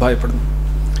ഞാൻ ഭയപ്പെടുന്നു.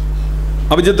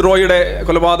 അഭിജിത് റോയിയുടെ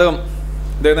കൊലപാതകം,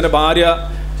 അദ്ദേഹത്തിൻ്റെ ഭാര്യ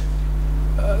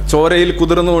ചോരയിൽ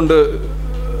കുതിർന്നുകൊണ്ട്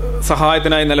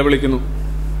സഹായത്തിനായി നിലവിളിക്കുന്നു.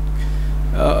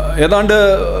 ഏതാണ്ട്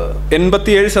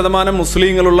 87%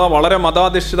 മുസ്ലിങ്ങളുള്ള വളരെ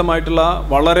മതാധിഷ്ഠിതമായിട്ടുള്ള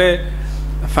വളരെ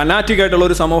ഫനാറ്റിക്കായിട്ടുള്ള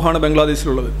ഒരു സമൂഹമാണ്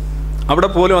ബംഗ്ലാദേശിലുള്ളത്. അവിടെ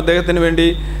പോലും അദ്ദേഹത്തിന് വേണ്ടി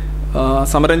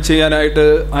സമരം ചെയ്യാനായിട്ട്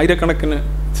ആയിരക്കണക്കിന്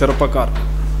ചെറുപ്പക്കാർ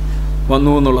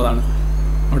വന്നു എന്നുള്ളതാണ്.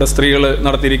 അവിടെ സ്ത്രീകൾ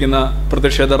നടത്തിയിരിക്കുന്ന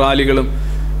പ്രതിഷേധ റാലികളും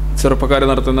ചെറുപ്പക്കാർ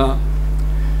നടത്തുന്ന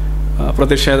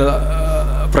പ്രതിഷേധ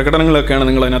പ്രകടനങ്ങളൊക്കെയാണ്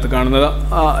നിങ്ങൾ അതിനകത്ത് കാണുന്നത്.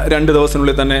 2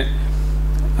 ദിവസത്തിനുള്ളിൽ തന്നെ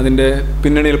അതിൻ്റെ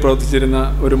പിന്നണിയിൽ പ്രവർത്തിച്ചിരുന്ന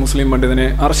ഒരു മുസ്ലിം പണ്ഡിതനെ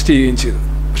അറസ്റ്റ് ചെയ്യുകയും ചെയ്തു.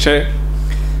 പക്ഷേ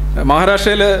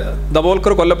മഹാരാഷ്ട്രയിൽ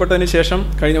ദബോൽക്കർ കൊല്ലപ്പെട്ടതിന് ശേഷം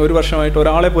കഴിഞ്ഞ 1 വർഷമായിട്ട്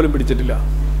ഒരാളെ പോലും പിടിച്ചിട്ടില്ല.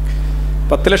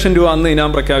 10 ലക്ഷം രൂപ അന്ന്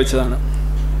ഇനാം പ്രഖ്യാപിച്ചതാണ്.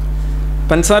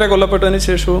 പൻസാര കൊല്ലപ്പെട്ടതിന്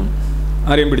ശേഷവും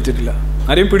ആരെയും പിടിച്ചിട്ടില്ല.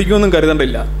 ആരെയും പിടിക്കുമെന്നും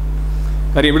കരുതണ്ടില്ല.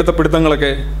 കാര്യം ഇവിടുത്തെ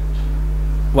പിടുത്തങ്ങളൊക്കെ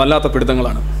വല്ലാത്ത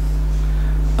പിടുത്തങ്ങളാണ്.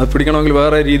 അത് പിടിക്കണമെങ്കിൽ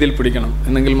വേറെ രീതിയിൽ പിടിക്കണം,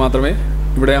 എന്നെങ്കിൽ മാത്രമേ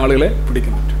ഇവിടെ ആളുകളെ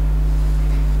പിടിക്കാൻ പറ്റൂ.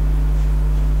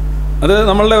 അത്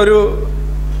നമ്മളുടെ ഒരു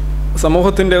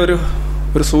സമൂഹത്തിൻ്റെ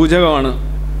ഒരു സൂചകമാണ്.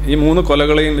 ഈ 3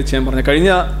 കൊലകളെയും വെച്ച് ഞാൻ പറഞ്ഞു, കഴിഞ്ഞ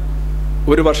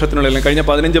 1 വർഷത്തിനുള്ളിൽ, കഴിഞ്ഞ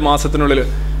 15 മാസത്തിനുള്ളിൽ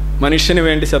മനുഷ്യന്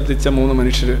വേണ്ടി ശബ്ദിച്ച 3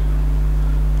 മനുഷ്യർ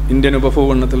ഇന്ത്യൻ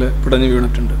ഉപഭൂഖണ്ഡത്തിൽ പിടഞ്ഞു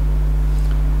വീണിട്ടുണ്ട്.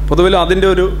 പൊതുവിൽ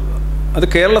അത്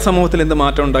കേരള സമൂഹത്തിൽ എന്ത്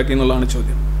മാറ്റം ഉണ്ടാക്കി എന്നുള്ളതാണ്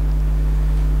ചോദ്യം.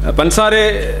 പൻസാരെ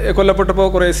കൊല്ലപ്പെട്ടപ്പോൾ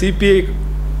കുറേ CPI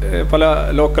പല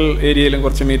ലോക്കൽ ഏരിയയിലും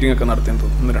കുറച്ച് മീറ്റിംഗ് ഒക്കെ നടത്തിയെന്ന്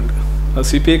തോന്നുന്നു, 1-2. അത്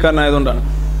CPI കാരനായതുകൊണ്ടാണ്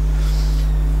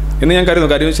എന്ന് ഞാൻ കരുതുന്നു.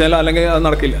 കാര്യം വെച്ചാൽ അല്ലെങ്കിൽ അത്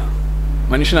നടക്കില്ല.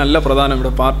 മനുഷ്യനല്ല പ്രധാനം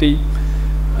ഇവിടെ, പാർട്ടി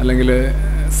അല്ലെങ്കിൽ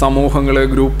സമൂഹങ്ങൾ,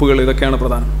 ഗ്രൂപ്പുകൾ, ഇതൊക്കെയാണ്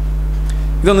പ്രധാനം.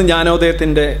 ഇതൊന്നും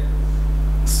ജ്ഞാനോദയത്തിൻ്റെ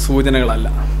സൂചനകളല്ല.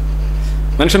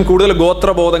 മനുഷ്യൻ കൂടുതൽ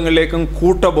ഗോത്രബോധങ്ങളിലേക്കും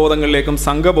കൂട്ടബോധങ്ങളിലേക്കും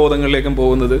സംഘബോധങ്ങളിലേക്കും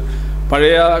പോകുന്നത്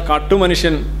പഴയ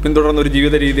കാട്ടുമനുഷ്യൻ പിന്തുടർന്ന ഒരു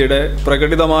ജീവിത രീതിയുടെ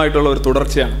പ്രകടിതമായിട്ടുള്ള ഒരു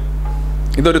തുടർച്ചയാണ്.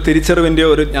 ഇതൊരു തിരിച്ചറിവിൻ്റെയോ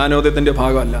ഒരു ജ്ഞാനോദയത്തിൻ്റെ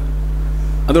ഭാഗമല്ല.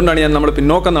 അതുകൊണ്ടാണ് നമ്മൾ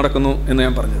പിന്നോക്കം നടക്കുന്നു എന്ന്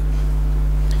ഞാൻ പറഞ്ഞത്.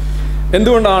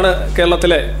 എന്തുകൊണ്ടാണ്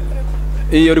കേരളത്തിലെ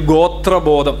ഈ ഒരു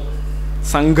ഗോത്രബോധം,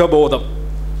 സംഘബോധം?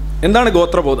 എന്താണ്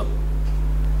ഗോത്രബോധം?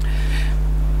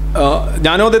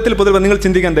 ജ്ഞാനോദയത്തിൽ പൊതുവെ നിങ്ങൾ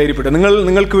ചിന്തിക്കാൻ ധൈര്യപ്പെട്ടു.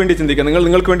 നിങ്ങൾക്ക് വേണ്ടി ചിന്തിക്കുക.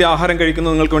 നിങ്ങൾക്ക് വേണ്ടി ആഹാരം കഴിക്കുന്നു,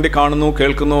 നിങ്ങൾക്ക് വേണ്ടി കാണുന്നു,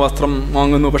 കേൾക്കുന്നു, വസ്ത്രം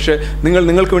വാങ്ങുന്നു. പക്ഷേ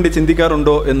നിങ്ങൾക്ക് വേണ്ടി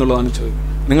ചിന്തിക്കാറുണ്ടോ എന്നുള്ളതാണ് ചോദ്യം.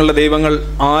 നിങ്ങളുടെ ദൈവങ്ങൾ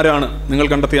ആരാണ്? നിങ്ങൾ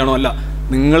കണ്ടെത്തിയാണോ? അല്ല.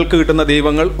 നിങ്ങൾക്ക് കിട്ടുന്ന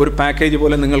ദൈവങ്ങൾ ഒരു പാക്കേജ്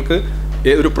പോലെ നിങ്ങൾക്ക്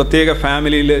ഒരു പ്രത്യേക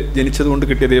ഫാമിലിയിൽ ജനിച്ചതുകൊണ്ട്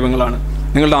കിട്ടിയ ദൈവങ്ങളാണ്.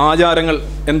 നിങ്ങളുടെ ആചാരങ്ങൾ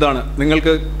എന്താണ്?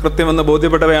 നിങ്ങൾക്ക് കൃത്യമെന്ന്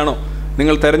ബോധ്യപ്പെട്ടവയാണോ?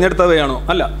 നിങ്ങൾ തിരഞ്ഞെടുത്തവയാണോ?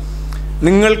 അല്ല,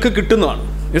 നിങ്ങൾക്ക് കിട്ടുന്നതാണ്.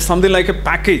 It's something like A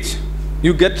package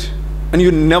you get and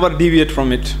you never deviate from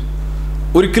it.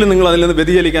 ഒരിക്കലും നിങ്ങൾ അതിൽ നിന്ന്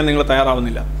വ്യതിചലിക്കാൻ നിങ്ങൾ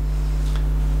തയ്യാറാവുന്നില്ല.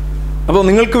 അപ്പോൾ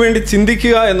നിങ്ങൾക്ക് വേണ്ടി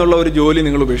ചിന്തിക്കുക എന്നുള്ള ഒരു ജോലി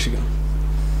നിങ്ങൾ ഉപേക്ഷിക്കണം.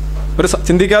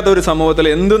 ചിന്തിക്കാത്ത ഒരു സമൂഹത്തിൽ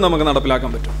എന്തും നമുക്ക്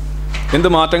നടപ്പിലാക്കാൻ പറ്റും. എന്ത്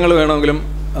മാറ്റങ്ങൾ വേണമെങ്കിലും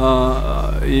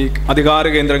ഈ അധികാര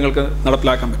കേന്ദ്രങ്ങൾക്ക്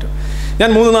നടപ്പിലാക്കാൻ പറ്റും. ഞാൻ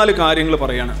 3-4 കാര്യങ്ങൾ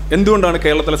പറയുകയാണ്. എന്തുകൊണ്ടാണ്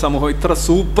കേരളത്തിലെ സമൂഹം ഇത്ര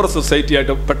സൂപ്പർ സൊസൈറ്റി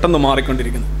ആയിട്ട് പെട്ടെന്ന്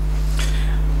മാറിക്കൊണ്ടിരിക്കുന്നത്?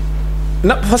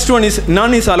 First one is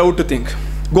none is allowed to think.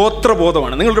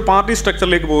 ഗോത്രബോധമാണ്. നിങ്ങളൊരു പാർട്ടി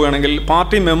സ്ട്രക്ചറിലേക്ക് പോവുകയാണെങ്കിൽ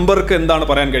പാർട്ടി മെമ്പർക്ക് എന്താണ്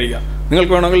പറയാൻ കഴിയുക?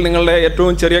 നിങ്ങൾക്ക് വേണമെങ്കിൽ നിങ്ങളുടെ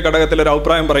ഏറ്റവും ചെറിയ ഘടകത്തിൽ ഒരു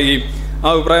അഭിപ്രായം പറയുകയും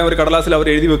ആ അഭിപ്രായം ഒരു കടലാസിൽ അവർ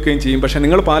എഴുതി വെക്കുകയും ചെയ്യും. പക്ഷേ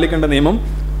നിങ്ങൾ പാലിക്കേണ്ട നിയമം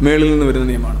മേളിൽ നിന്ന് വരുന്ന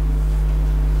നിയമമാണ്.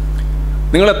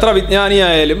 നിങ്ങൾ എത്ര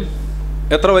വിജ്ഞാനിയായാലും,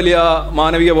 എത്ര വലിയ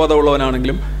മാനവിക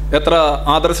ബോധമുള്ളവനാണെങ്കിലും, എത്ര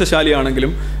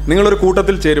ആദർശശാലിയാണെങ്കിലും, നിങ്ങളൊരു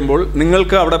കൂട്ടത്തിൽ ചേരുമ്പോൾ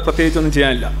നിങ്ങൾക്ക് അവിടെ പ്രത്യേകിച്ചൊന്നും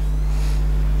ചെയ്യാനില്ല.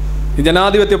 ഈ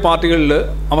ജനാധിപത്യ പാർട്ടികളിൽ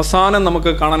അവസാനം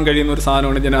നമുക്ക് കാണാൻ കഴിയുന്ന ഒരു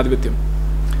സാധനമാണ് ജനാധിപത്യം.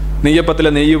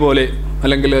 നെയ്യപ്പത്തിലെ നെയ്യ് പോലെ,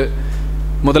 അല്ലെങ്കിൽ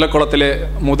മുതലക്കുളത്തിലെ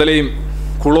മുതലയും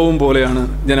കുളവും പോലെയാണ്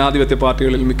ജനാധിപത്യ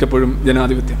പാർട്ടികളിൽ മിക്കപ്പോഴും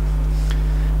ജനാധിപത്യം.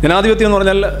 ജനാധിപത്യം എന്ന്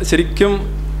പറഞ്ഞാൽ ശരിക്കും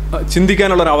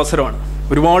ചിന്തിക്കാനുള്ളൊരു അവസരമാണ്.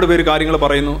 ഒരുപാട് പേര് കാര്യങ്ങൾ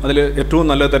പറയുന്നു, അതിൽ ഏറ്റവും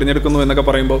നല്ലത് തിരഞ്ഞെടുക്കുന്നു എന്നൊക്കെ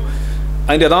പറയുമ്പോൾ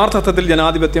അതിൻ്റെ യഥാർത്ഥത്തിൽ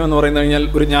ജനാധിപത്യം എന്ന് പറയുന്നത് കഴിഞ്ഞാൽ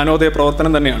ഒരു ജ്ഞാനോദയ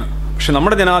പ്രവർത്തനം തന്നെയാണ്. പക്ഷെ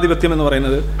നമ്മുടെ ജനാധിപത്യം എന്ന്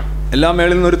പറയുന്നത് എല്ലാം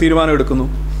മേളിൽ നിന്നൊരു തീരുമാനം എടുക്കുന്നു.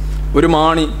 ഒരു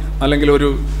മാണി അല്ലെങ്കിൽ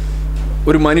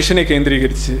ഒരു മനുഷ്യനെ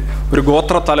കേന്ദ്രീകരിച്ച്, ഒരു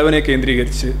ഗോത്ര തലവനെ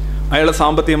കേന്ദ്രീകരിച്ച് അയാൾ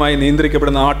സാമ്പത്തികമായി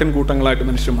നിയന്ത്രിക്കപ്പെടുന്ന ആട്ടിൻകൂട്ടങ്ങളായിട്ട്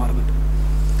മനുഷ്യർ മാറുന്നുണ്ട്.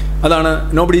 അതാണ്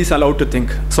nobody is allowed to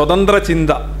think. സ്വതന്ത്ര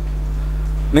ചിന്ത.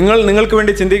 നിങ്ങൾക്ക്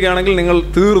വേണ്ടി ചിന്തിക്കുകയാണെങ്കിൽ നിങ്ങൾ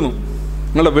തീർന്നു,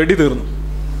 നിങ്ങളുടെ വെടി തീർന്നു.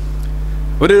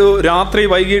 ഒരു രാത്രി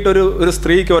വൈകിട്ട് ഒരു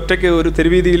സ്ത്രീക്ക് ഒറ്റയ്ക്ക് ഒരു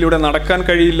തെരുവീതിയിലൂടെ നടക്കാൻ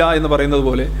കഴിയില്ല എന്ന് പറയുന്നത്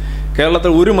പോലെ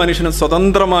കേരളത്തിൽ ഒരു മനുഷ്യനും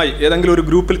സ്വതന്ത്രമായി ഏതെങ്കിലും ഒരു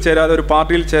ഗ്രൂപ്പിൽ ചേരാതെ, ഒരു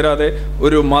പാർട്ടിയിൽ ചേരാതെ,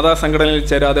 ഒരു മതസംഘടനയിൽ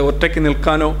ചേരാതെ ഒറ്റയ്ക്ക്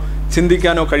നിൽക്കാനോ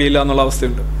ചിന്തിക്കാനോ കഴിയില്ല എന്നുള്ള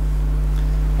അവസ്ഥയുണ്ട്.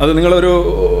 അത് നിങ്ങളൊരു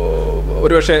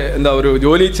ഒരു പക്ഷേ ഒരു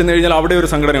ജോലി ചെന്ന് കഴിഞ്ഞാൽ അവിടെ ഒരു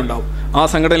സംഘടന ഉണ്ടാവും. ആ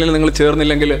സംഘടനയിൽ നിങ്ങൾ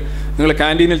ചേർന്നില്ലെങ്കിൽ നിങ്ങൾ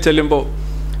ക്യാൻറ്റീനിൽ ചെല്ലുമ്പോൾ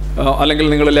അല്ലെങ്കിൽ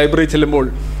നിങ്ങൾ ലൈബ്രറി ചെല്ലുമ്പോൾ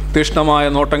തീക്ഷ്ണമായ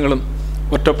നോട്ടങ്ങളും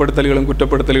ഒറ്റപ്പെടുത്തലുകളും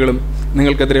കുറ്റപ്പെടുത്തലുകളും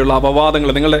നിങ്ങൾക്കെതിരെയുള്ള അപവാദങ്ങൾ,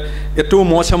 നിങ്ങളുടെ ഏറ്റവും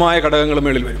മോശമായ ഘടകങ്ങൾ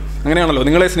മേളിൽ വരും. അങ്ങനെയാണല്ലോ,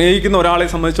 നിങ്ങളെ സ്നേഹിക്കുന്ന ഒരാളെ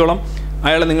സംബന്ധിച്ചോളം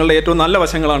അയാൾ നിങ്ങളുടെ ഏറ്റവും നല്ല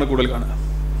വശങ്ങളാണ് കൂടുതൽ കാണുക.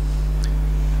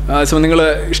 നിങ്ങൾ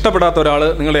ഇഷ്ടപ്പെടാത്ത ഒരാൾ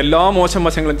നിങ്ങളുടെ എല്ലാ മോശം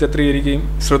വശങ്ങളും ചിത്രീകരിക്കുകയും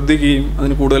ശ്രദ്ധിക്കുകയും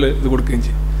അതിന് കൂടുതൽ ഇത് കൊടുക്കുകയും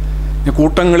ചെയ്യും.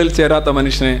 കൂട്ടങ്ങളിൽ ചേരാത്ത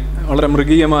മനുഷ്യനെ വളരെ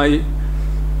മൃഗീയമായി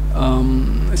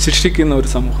ശിക്ഷിക്കുന്ന ഒരു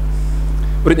സമൂഹം,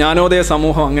 ഒരു ജ്ഞാനോദയ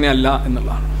സമൂഹം അങ്ങനെയല്ല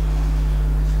എന്നുള്ളതാണ്.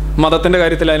 മതത്തിൻ്റെ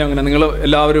കാര്യത്തിലായാലും അങ്ങനെ. നിങ്ങൾ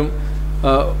എല്ലാവരും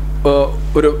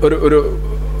ഒരു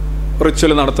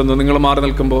റിച്വൽ നടത്തുന്നു, നിങ്ങൾ മാറി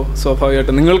നിൽക്കുമ്പോൾ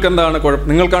സ്വാഭാവികമായിട്ട്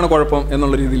നിങ്ങൾക്കാണ് കുഴപ്പം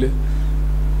എന്നുള്ള രീതിയിൽ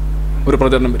ഒരു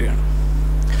പ്രചരണം വരികയാണ്.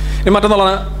 ഇനി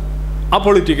മറ്റൊന്നുള്ളതാണ്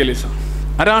അപൊളിറ്റിക്കലിസം,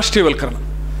 അരാഷ്ട്രീയവൽക്കരണം.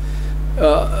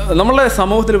 നമ്മളുടെ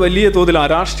സമൂഹത്തിൽ വലിയ തോതിൽ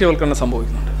അരാഷ്ട്രീയവൽക്കരണം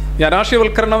സംഭവിക്കുന്നുണ്ട്. ഈ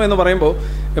അരാഷ്ട്രീയവൽക്കരണം എന്ന് പറയുമ്പോൾ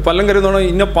പലരും കരുതുന്നത്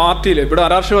ഇന്ന പാർട്ടിയിൽ, ഇവിടെ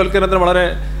അരാഷ്ട്രീയവൽക്കരണത്തിന് വളരെ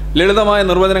ലളിതമായ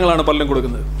നിർവചനങ്ങളാണ് പലരും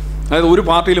കൊടുക്കുന്നത്. അതായത് ഒരു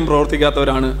പാർട്ടിയിലും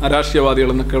പ്രവർത്തിക്കാത്തവരാണ് അരാഷ്ട്രീയവാദികൾ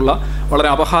എന്നൊക്കെയുള്ള വളരെ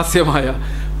അപഹാസ്യമായ,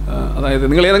 അതായത്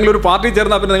നിങ്ങൾ ഏതെങ്കിലും ഒരു പാർട്ടി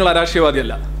ചേർന്നാൽ പിന്നെ നിങ്ങൾ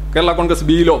അരാഷ്ട്രീയവാദിയല്ല. കേരള കോൺഗ്രസ്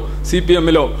ബിയിലോ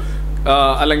CPM-ലോ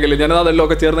അല്ലെങ്കിൽ ജനതാദളിലോ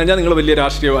ഒക്കെ ചേർന്ന് കഴിഞ്ഞാൽ നിങ്ങൾ വലിയ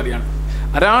രാഷ്ട്രീയവാദിയാണ്.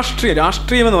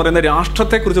 രാഷ്ട്രീയം എന്ന് പറയുന്നത്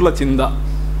രാഷ്ട്രത്തെക്കുറിച്ചുള്ള ചിന്ത,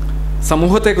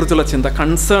 സമൂഹത്തെക്കുറിച്ചുള്ള ചിന്ത,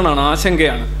 കൺസേൺ ആണ്,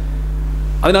 ആശങ്കയാണ്.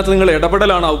 അതിനകത്ത് നിങ്ങൾ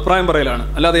ഇടപെടലാണ്, അഭിപ്രായം പറയലാണ്.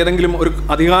 അല്ലാതെ ഏതെങ്കിലും ഒരു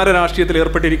അധികാര രാഷ്ട്രീയത്തിൽ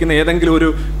ഏർപ്പെട്ടിരിക്കുന്ന ഏതെങ്കിലും ഒരു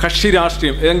കക്ഷി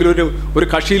രാഷ്ട്രീയം, ഏതെങ്കിലും ഒരു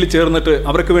കക്ഷിയിൽ ചേർന്നിട്ട്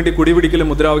അവർക്ക് വേണ്ടി കുടിപിടിക്കലും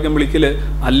മുദ്രാവാക്യം വിളിക്കൽ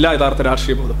അല്ല യഥാർത്ഥ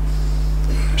രാഷ്ട്രീയ ബോധം.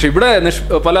 പക്ഷെ ഇവിടെ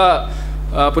പല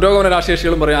പുരോഗമന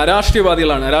രാഷ്ട്രീയകളും പറയും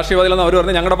അരാഷ്ട്രീയവാദികളാണ്. അരാഷ്ട്രീയവാദികളെന്ന് അവർ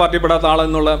പറഞ്ഞാൽ ഞങ്ങളുടെ പാർട്ടി പെടാത്ത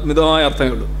ആളെന്നുള്ള മിതമായ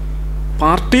അർത്ഥമേ ഉള്ളൂ.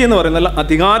 പാർട്ടി എന്ന് പറയുന്നത്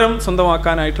അധികാരം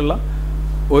സ്വന്തമാക്കാനായിട്ടുള്ള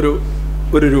ഒരു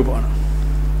രൂപമാണ്,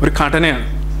 ഒരു ഘടനയാണ്.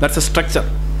 That's A structure.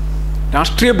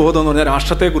 രാഷ്ട്രീയ ബോധം എന്ന് പറഞ്ഞാൽ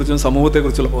രാഷ്ട്രത്തെക്കുറിച്ചും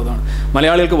സമൂഹത്തെക്കുറിച്ചുള്ള ബോധമാണ്.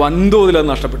 മലയാളികൾക്ക് വൻതോതിൽ അത്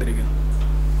നഷ്ടപ്പെട്ടിരിക്കുന്നു.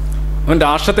 അവൻ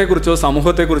രാഷ്ട്രത്തെക്കുറിച്ചോ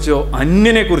സമൂഹത്തെക്കുറിച്ചോ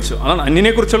അന്യനെക്കുറിച്ചോ, അതാണ്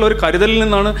അന്യനെക്കുറിച്ചുള്ള ഒരു കരുതലിൽ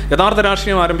നിന്നാണ് യഥാർത്ഥ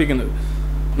രാഷ്ട്രീയം ആരംഭിക്കുന്നത്.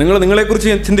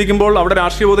 നിങ്ങളെക്കുറിച്ച് ചിന്തിക്കുമ്പോൾ അവിടെ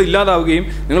രാഷ്ട്രീയ ബോധം ഇല്ലാതാവുകയും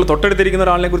നിങ്ങൾ തൊട്ടടുത്തിരിക്കുന്ന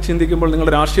ഒരാളിനെക്കുറിച്ച് ചിന്തിക്കുമ്പോൾ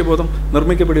നിങ്ങളുടെ രാഷ്ട്രീയ ബോധം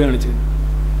നിർമ്മിക്കപ്പെടുകയാണ് ചെയ്യുന്നത്.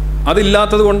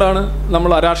 അതില്ലാത്തത് കൊണ്ടാണ്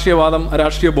നമ്മൾ അരാഷ്ട്രീയവാദം,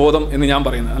 അരാഷ്ട്രീയ ബോധം എന്ന് ഞാൻ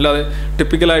പറയുന്നത്. അല്ലാതെ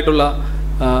ടിപ്പിക്കലായിട്ടുള്ള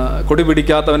കൊടി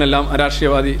പിടിക്കാത്തവനെല്ലാം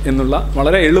അരാഷ്ട്രീയവാദി എന്നുള്ള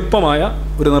വളരെ എളുപ്പമായ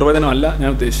ഒരു നിർവചനമല്ല ഞാൻ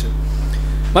ഉദ്ദേശിച്ചത്.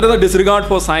 മറ്റൊന്ന് ഡിസ്റിഗാർഡ്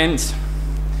ഫോർ സയൻസ്.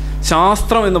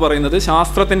 ശാസ്ത്രം എന്ന് പറയുന്നത്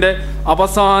ശാസ്ത്രത്തിൻ്റെ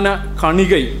അവസാന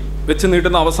കണികയും വെച്ച്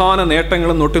നീട്ടുന്ന അവസാന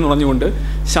നേട്ടങ്ങളും നൊട്ടി നുണഞ്ഞുകൊണ്ട്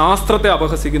ശാസ്ത്രത്തെ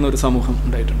അപഹസിക്കുന്ന ഒരു സമൂഹം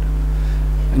ഉണ്ടായിട്ടുണ്ട്.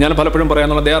 ഞാൻ പലപ്പോഴും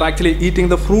പറയാനുള്ള they are actually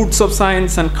eating the fruits of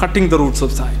science and cutting the Roots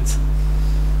of science.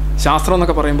 ശാസ്ത്രം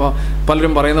എന്നൊക്കെ പറയുമ്പോൾ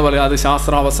പലരും പറയുന്ന പോലെ അത്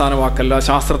ശാസ്ത്രം അവസാന വാക്കല്ല,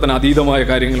 ശാസ്ത്രത്തിന് അതീതമായ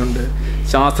കാര്യങ്ങളുണ്ട്,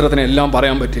 ശാസ്ത്രത്തിന് എല്ലാം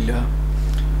പറയാൻ പറ്റില്ല.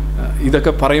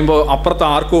 ഇതൊക്കെ പറയുമ്പോൾ അപ്പുറത്ത്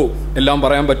ആർക്കോ എല്ലാം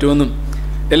പറയാൻ പറ്റുമെന്നും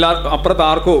അപ്പുറത്ത്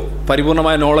ആർക്കോ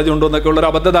പരിപൂർണമായ നോളജ് ഉണ്ടോ എന്നൊക്കെ ഉള്ളൊരു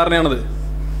അബദ്ധധാരണയാണത്.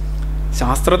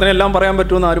 ശാസ്ത്രത്തിനെല്ലാം പറയാൻ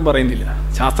പറ്റുമെന്ന് ആരും പറയുന്നില്ല.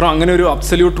 ശാസ്ത്രം അങ്ങനെ ഒരു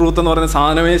അബ്സല്യൂട്ട് ട്രൂത്ത് എന്ന് പറയുന്ന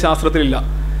സാധനമേ ശാസ്ത്രത്തിലില്ല.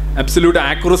 അബ്സല്യൂട്ട്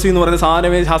ആക്യുറസി എന്ന് പറയുന്ന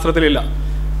സാധനമേ ശാസ്ത്രത്തിലില്ല.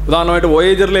 ഉദാഹരണമായിട്ട്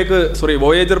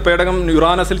വോയേജർ പേടകം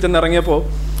യുറാനസിൽ ചെന്നിറങ്ങിയപ്പോൾ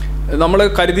നമ്മൾ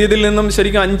കരുതിയതിൽ നിന്നും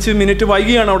ശരിക്കും 5 മിനിറ്റ്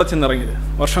വൈകിയാണ് അവിടെ ചെന്നിറങ്ങിയത്.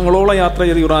 വർഷങ്ങളോളം യാത്ര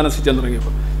ചെയ്ത് യുറാനസിൽ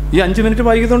ചെന്നിറങ്ങിയപ്പോൾ ഈ 5 മിനിറ്റ്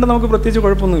വൈകിയതുകൊണ്ട് നമുക്ക് പ്രത്യേകിച്ച്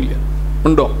കുഴപ്പമൊന്നുമില്ല.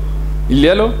 ഉണ്ടോ?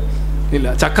 ഇല്ലല്ലോ, ഇല്ല.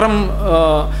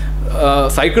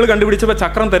 സൈക്കിൾ കണ്ടുപിടിച്ചപ്പോൾ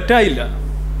ചക്രം തെറ്റായില്ല,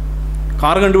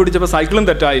 കാർ കണ്ടുപിടിച്ചപ്പോൾ സൈക്കിളും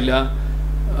തെറ്റായില്ല,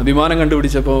 വിമാനം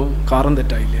കണ്ടുപിടിച്ചപ്പോൾ കാറും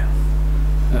തെറ്റായില്ല.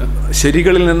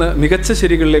 ശരികളിൽ നിന്ന് മികച്ച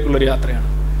ശരികളിലേക്കുള്ളൊരു യാത്രയാണ്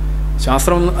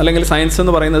ശാസ്ത്രം അല്ലെങ്കിൽ സയൻസ്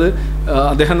എന്ന് പറയുന്നത്.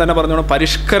 അദ്ദേഹം തന്നെ പറഞ്ഞോണം,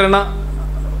 പരിഷ്കരണ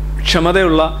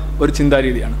ക്ഷമതയുള്ള ഒരു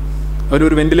ചിന്താരീതിയാണ്.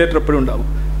 ഒരു വെന്റിലേറ്റർ എപ്പോഴും ഉണ്ടാവും,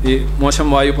 ഈ മോശം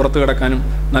വായു പുറത്ത് കിടക്കാനും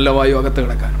നല്ല വായു അകത്ത്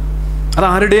കിടക്കാനും. അത്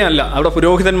ആരുടെയും അല്ല. അവിടെ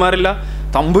പുരോഹിതന്മാരില്ല,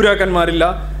 തമ്പുരാക്കന്മാരില്ല,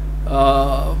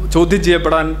 ചോദ്യം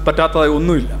ചെയ്യപ്പെടാൻ പറ്റാത്തതായി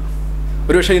ഒന്നുമില്ല.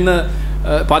 ഒരുപക്ഷെ ഇന്ന്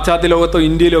പാശ്ചാത്യ ലോകത്തോ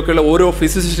ഇന്ത്യയിലോ ഒക്കെയുള്ള ഓരോ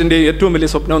ഫിസിസിസ്റ്റിൻ്റെയും ഏറ്റവും വലിയ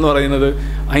സ്വപ്നം എന്ന് പറയുന്നത്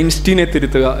ഐൻസ്റ്റീനെ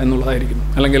തിരുത്തുക എന്നുള്ളതായിരിക്കും,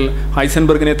 അല്ലെങ്കിൽ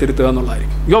ഹൈസൻബർഗിനെ തിരുത്തുക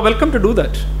എന്നുള്ളതായിരിക്കും. You are welcome to do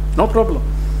that, no problem.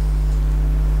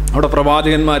 അവിടെ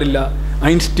പ്രവാചകന്മാരില്ല,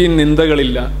 ഐൻസ്റ്റീൻ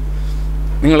നിന്ദകളില്ല,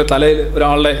 നിങ്ങൾ തലയിൽ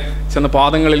ഒരാളുടെ ചെന്ന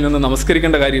പാദങ്ങളിൽ നിന്ന്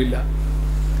നമസ്കരിക്കേണ്ട കാര്യമില്ല,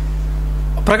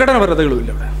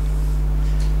 പ്രകടനപരതകളുമില്ല. ഇവിടെ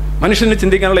മനുഷ്യന്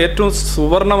ചിന്തിക്കാനുള്ള ഏറ്റവും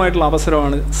സുവർണമായിട്ടുള്ള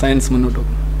അവസരമാണ് സയൻസ് മുന്നോട്ട്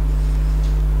പോകുന്നത്.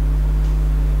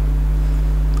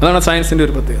 അതാണ് സയൻസിൻ്റെ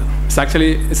ഒരു പ്രത്യേകത.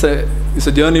 ഇറ്റ്സ്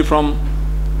എ ജേർണി ഫ്രോം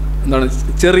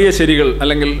ചെറിയ ശരികൾ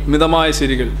അല്ലെങ്കിൽ മിതമായ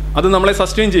ശരികൾ. അത് നമ്മളെ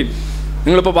സസ്റ്റെയിൻ ചെയ്യും.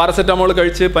 നിങ്ങളിപ്പോൾ പാരസെറ്റാമോൾ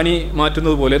കഴിച്ച് പനി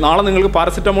മാറ്റുന്നത് പോലെ നാളെ നിങ്ങൾക്ക്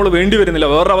പാരസെറ്റാമോൾ വേണ്ടി വരുന്നില്ല.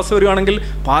 വേറൊരു അവസ്ഥ വരികയാണെങ്കിൽ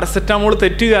പാരസെറ്റാമോൾ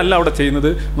തെറ്റുകയല്ല അവിടെ ചെയ്യുന്നത്,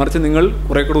 മറിച്ച് നിങ്ങൾ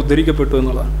കുറേ കൂടെ ഉദ്ധരിക്കപ്പെട്ടു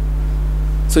എന്നുള്ളതാണ്.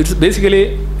 So it's basically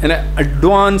N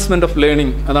advancement of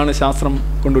learning. അതാണ് ശാസ്ത്രം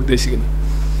കൊണ്ട് ഉദ്ദേശിക്കുന്നത്.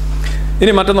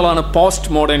 ഇനി മറ്റൊന്നുള്ളതാണ്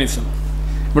പോസ്റ്റ് മോഡേണിസം.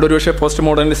 ഇവിടെ ഒരു പക്ഷേ പോസ്റ്റ്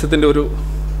മോഡേണിസത്തിൻ്റെ ഒരു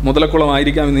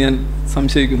മുതലക്കുളമായിരിക്കാമെന്ന് ഞാൻ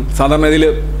സംശയിക്കുന്നു. സാധാരണ ഇതിൽ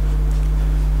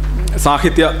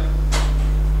സാഹിത്യ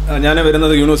ഞാൻ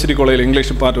വരുന്നത് യൂണിവേഴ്സിറ്റി കോളേജിൽ ഇംഗ്ലീഷ്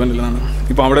ഡിപ്പാർട്ട്മെൻറ്റിലാണ്.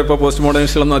 ഇപ്പോൾ അവിടെ ഇപ്പോൾ പോസ്റ്റ്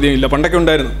മോഡേണിസ്റ്റുകളൊന്നും അധികം ഇല്ല, പണ്ടൊക്കെ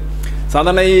ഉണ്ടായിരുന്നു.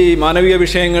 സാധാരണ ഈ മാനവിക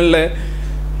വിഷയങ്ങളിലെ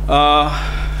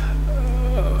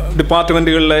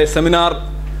ഡിപ്പാർട്ട്മെൻറ്റുകളിലെ സെമിനാർ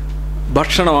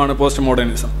ഭക്ഷണമാണ് പോസ്റ്റ്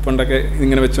മോഡേണിസം. പണ്ടൊക്കെ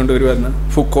ഇങ്ങനെ വെച്ചുകൊണ്ട് വരുമായിരുന്നു.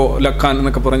 ഫുക്കോ, ലക്കാൻ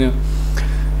എന്നൊക്കെ പറഞ്ഞ്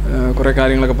കുറേ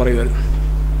കാര്യങ്ങളൊക്കെ പറയുമായിരുന്നു.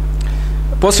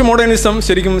 പോസ്റ്റ് മോഡേണിസം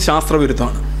ശരിക്കും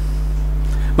ശാസ്ത്രവിരുദ്ധമാണ്.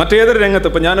 മറ്റേതൊരു രംഗത്ത്,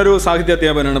 ഇപ്പോൾ ഞാനൊരു സാഹിത്യ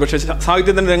അധ്യാപകനാണ്, പക്ഷേ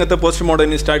സാഹിത്യത്തിൻ്റെ രംഗത്ത് പോസ്റ്റ്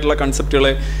മോഡേണിസ്റ്റ് ആയിട്ടുള്ള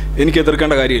കൺസെപ്റ്റുകളെ എനിക്ക്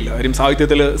എതിർക്കേണ്ട കാര്യമില്ല. കാര്യം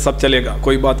സാഹിത്യത്തിൽ സബ് ചലേഗ,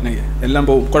 കോയ് ബാത് നഹീ, എല്ലാം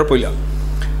പോവും, കുഴപ്പമില്ല.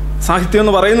 സാഹിത്യം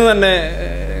എന്ന് പറയുന്നത് തന്നെ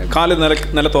കാല്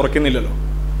നിലത്തുറക്കുന്നില്ലല്ലോ,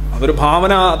 അതൊരു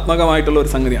ഭാവനാത്മകമായിട്ടുള്ള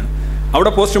ഒരു സംഗതിയാണ്.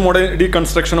 അവിടെ പോസ്റ്റ് മോഡേൺ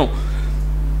ഡീകൺസ്ട്രക്ഷനോ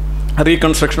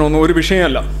റീകൺസ്ട്രക്ഷനോ ഒന്നും ഒരു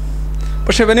വിഷയമല്ല.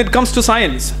 പക്ഷേ when it comes two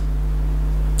science,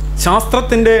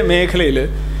 ശാസ്ത്രത്തിൻ്റെ മേഖലയിൽ,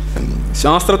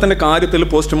 ശാസ്ത്രത്തിൻ്റെ കാര്യത്തിൽ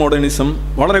പോസ്റ്റ് മോഡേണിസം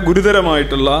വളരെ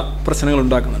ഗുരുതരമായിട്ടുള്ള പ്രശ്നങ്ങൾ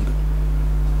ഉണ്ടാക്കുന്നുണ്ട്.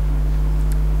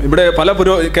 ഇവിടെ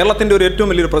കേരളത്തിൻ്റെ ഒരു ഏറ്റവും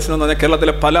വലിയൊരു പ്രശ്നം എന്ന് പറഞ്ഞാൽ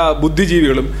കേരളത്തിലെ പല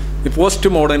ബുദ്ധിജീവികളും ഈ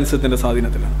പോസ്റ്റ് മോഡേണിസത്തിൻ്റെ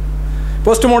സ്വാധീനത്തിലാണ്.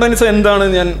 പോസ്റ്റ് മോഡേണിസം എന്താണ്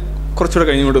ഞാൻ കുറച്ചുകൂടെ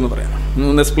കഴിഞ്ഞുകൊണ്ടെന്ന് പറയാം,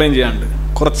 ഒന്ന് എക്സ്പ്ലെയിൻ ചെയ്യാനുണ്ട്.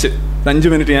 കുറച്ച് 5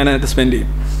 മിനിറ്റ് ഞാനായിട്ട് സ്പെൻഡ്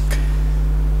ചെയ്യും.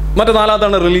 മറ്റു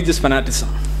നാലാമതാണ് റിലീജിയസ് ഫനാറ്റിസം,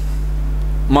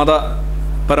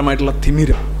 മതപരമായിട്ടുള്ള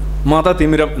തിമിരം,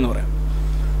 മതതിമിരം എന്ന് പറയാം.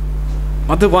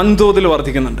 അത് വൻതോതിൽ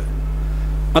വർദ്ധിക്കുന്നുണ്ട്.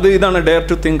 ഇതാണ് ഡെയർ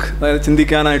ടു തിങ്ക്, അതായത്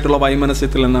ചിന്തിക്കാനായിട്ടുള്ള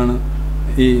വൈമനസ്യത്തിൽ നിന്നാണ്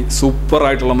ഈ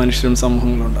സൂപ്പറായിട്ടുള്ള മനുഷ്യരും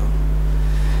സമൂഹങ്ങളും ഉണ്ടാകും.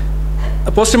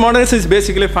 Post modernism is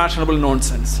basically fashionable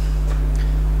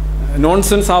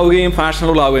nonsense ആവുകയും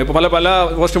ഫാഷനബിൾ ആവുകയും. ഇപ്പോൾ പല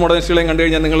പോസ്റ്റ് മോഡേണിസ്റ്റുകളെയും കണ്ടു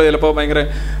കഴിഞ്ഞാൽ നിങ്ങൾ ചിലപ്പോൾ ഭയങ്കര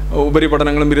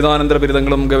ഉപരിപഠനങ്ങളും ബിരുദാനന്തര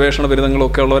ബിരുദങ്ങളും ഗവേഷണ ബിരുദങ്ങളും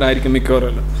ഒക്കെ ഉള്ളവരായിരിക്കും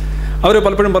മിക്കവരല്ല. അവർ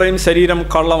പലപ്പോഴും പറയും ശരീരം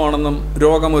കള്ളമാണെന്നും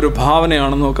രോഗം ഒരു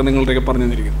ഭാവനയാണെന്നും ഒക്കെ നിങ്ങളുടെയൊക്കെ പറഞ്ഞു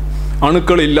തന്നിരിക്കും.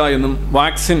 അണുക്കളില്ല എന്നും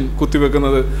വാക്സിൻ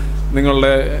കുത്തിവെക്കുന്നത്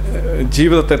നിങ്ങളുടെ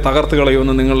ജീവിതത്തെ തകർത്ത്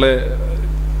കളയുമെന്നും നിങ്ങളുടെ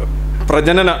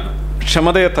പ്രജനന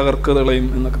ക്ഷമതയെ തകർത്ത് കളയും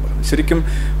എന്നൊക്കെ പറയും. ശരിക്കും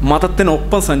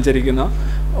മതത്തിനൊപ്പം സഞ്ചരിക്കുന്ന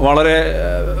വളരെ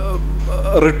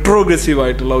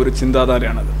റിട്രോഗ്രസീവായിട്ടുള്ള ഒരു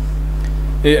ചിന്താധാരയാണത്.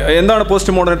 എന്താണ്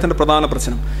പോസ്റ്റ് മോഡേണിസത്തിൻ്റെ പ്രധാന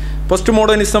പ്രശ്നം? പോസ്റ്റ്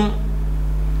മോഡേണിസം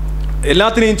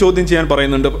എല്ലാത്തിനെയും ചോദ്യം ചെയ്യാൻ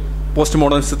പറയുന്നുണ്ട്, പോസ്റ്റ്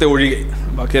മോഡേണിസത്തെ ഒഴികെ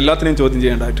ബാക്കി എല്ലാത്തിനെയും ചോദ്യം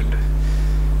ചെയ്യേണ്ടതായിട്ടുണ്ട്.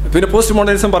 പിന്നെ പോസ്റ്റ്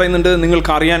മോഡേണിസം പറയുന്നുണ്ട്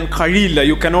നിങ്ങൾക്ക് അറിയാൻ കഴിയില്ല,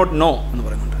 യു കനോട്ട് നോ എന്ന്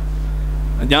പറയുന്നുണ്ട്.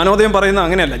 ജ്ഞാനോദയം പറയുന്നത്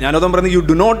അങ്ങനെയല്ല. ജ്ഞാനോദയം പറയുന്നത് you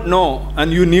do not know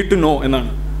and you need to know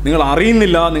എന്നാണ്. നിങ്ങൾ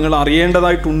അറിയുന്നില്ല, നിങ്ങൾ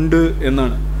അറിയേണ്ടതായിട്ടുണ്ട്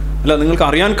എന്നാണ്. അല്ല, നിങ്ങൾക്ക്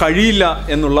അറിയാൻ കഴിയില്ല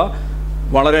എന്നുള്ള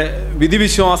വളരെ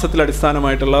വിധിവിശ്വാസത്തിൽ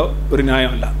അടിസ്ഥാനമായിട്ടുള്ള ഒരു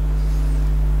ന്യായമല്ല.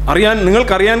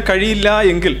 നിങ്ങൾക്കറിയാൻ കഴിയില്ല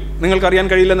എങ്കിൽ നിങ്ങൾക്കറിയാൻ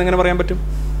കഴിയില്ലെന്ന് എങ്ങനെ പറയാൻ പറ്റും?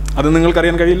 അത്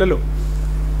നിങ്ങൾക്കറിയാൻ കഴിയില്ലല്ലോ.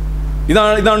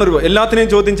 ഇതാണ് ഒരു എല്ലാത്തിനെയും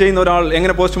ചോദ്യം ചെയ്യുന്ന ഒരാൾ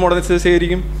എങ്ങനെ പോസ്റ്റ് മോഡേണിസം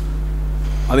സ്വീകരിക്കും?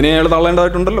 അതിനെ അയാൾ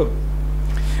തള്ളേണ്ടതായിട്ടുണ്ടല്ലോ.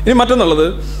 ഇനി മറ്റൊന്നുള്ളത്,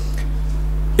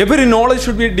 എവറി നോളജ്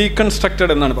ഷുഡ് ബി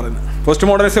ഡീകൺസ്ട്രക്റ്റഡ് എന്നാണ് പറയുന്നത്. പോസ്റ്റ്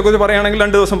മോഡേണിസത്തെ കുറിച്ച് പറയുകയാണെങ്കിൽ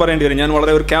 2 ദിവസം പറയേണ്ടി വരും. ഞാൻ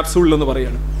വളരെ ഒരു ക്യാപ്സൂളിലൊന്ന്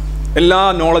പറയുകയാണ്. എല്ലാ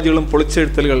നോളജുകളും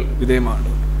പൊളിച്ചെഴുത്തലുകൾ വിധേയമാണ്,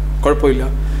 കുഴപ്പമില്ല.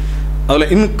 അതുപോലെ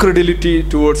incredulity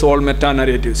towards all meta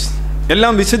narratives,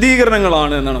 എല്ലാം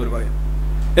വിശദീകരണങ്ങളാണ് എന്നാണ് അവർ പറയുന്നത്.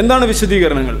 എന്താണ്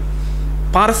വിശദീകരണങ്ങൾ?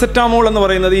 പാരസെറ്റാമോൾ എന്ന്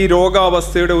പറയുന്നത് ഈ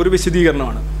രോഗാവസ്ഥയുടെ ഒരു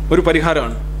വിശദീകരണമാണ്, ഒരു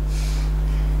പരിഹാരമാണ്.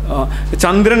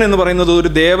 ചന്ദ്രൻ എന്ന് പറയുന്നത് ഒരു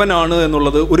ദേവനാണ്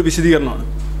എന്നുള്ളത് ഒരു വിശദീകരണമാണ്.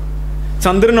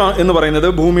 ചന്ദ്രൻ എന്ന് പറയുന്നത്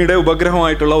ഭൂമിയുടെ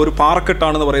ഉപഗ്രഹമായിട്ടുള്ള ഒരു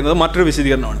പാറക്കെട്ടാണെന്ന് പറയുന്നത് മറ്റൊരു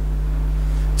വിശദീകരണമാണ്.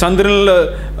 ചന്ദ്രനിൽ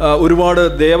ഒരുപാട്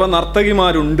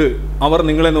ദേവനർത്തകിമാരുണ്ട്, അവർ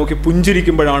നിങ്ങളെ നോക്കി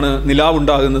പുഞ്ചിരിക്കുമ്പോഴാണ്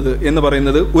നിലാവുണ്ടാകുന്നത് എന്ന്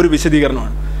പറയുന്നത് ഒരു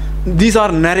വിശദീകരണമാണ്. These are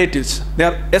നാരേറ്റീവ്സ്, they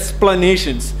are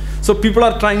explanations. So people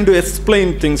are trying to explain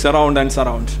things around and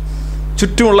surround.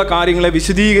 ചുറ്റുമുള്ള കാര്യങ്ങളെ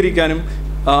വിശദീകരിക്കാനും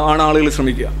ആണ് ആളുകൾ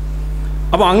ശ്രമിക്കുക.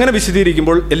 അപ്പോൾ അങ്ങനെ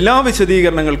വിശദീകരിക്കുമ്പോൾ എല്ലാ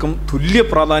വിശദീകരണങ്ങൾക്കും തുല്യ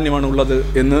പ്രാധാന്യമാണ് ഉള്ളത്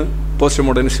എന്ന് പോസ്റ്റ്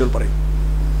മോഡേണിസ്റ്റുകൾ പറയും.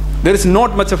 There is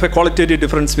not much of A qualitative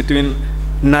difference between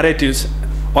narratives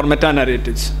or meta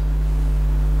narratives.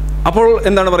 അപ്പോൾ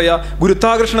എന്താണ് പറയുക,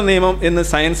 ഗുരുത്വാകർഷണ നിയമം എന്ന്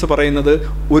സയൻസ് പറയുന്നത്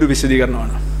ഒരു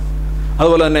വിശദീകരണമാണ്.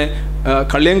 അതുപോലെ തന്നെ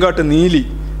കള്ളിയങ്കാട്ട് നീലി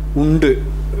ഉണ്ട്,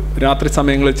 രാത്രി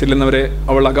സമയങ്ങളിൽ ചെല്ലുന്നവരെ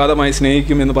അവൾ അഗാധമായി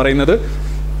സ്നേഹിക്കും എന്ന് പറയുന്നത്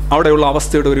അവിടെയുള്ള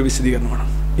അവസ്ഥയുടെ ഒരു വിശദീകരണമാണ്.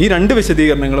 ഈ 2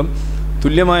 വിശദീകരണങ്ങളും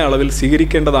തുല്യമായ അളവിൽ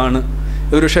സ്വീകരിക്കേണ്ടതാണ്.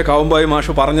 ഒരുപക്ഷെ കാവുമ്പായി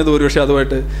മാഷ് പറഞ്ഞത് ഒരുപക്ഷെ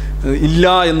അതുമായിട്ട് ഇല്ല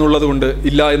എന്നുള്ളത് കൊണ്ട്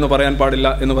ഇല്ല എന്ന് പറയാൻ പാടില്ല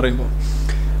എന്ന് പറയുമ്പോൾ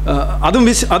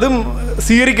അതും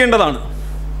സ്വീകരിക്കേണ്ടതാണ്.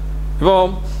 ഇപ്പോൾ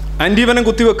ആൻറ്റിവനം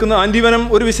കുത്തിവെക്കുന്ന ആൻറ്റിവനം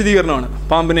ഒരു വിശദീകരണമാണ്.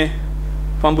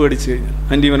 പാമ്പ് കടിച്ചു കഴിഞ്ഞാൽ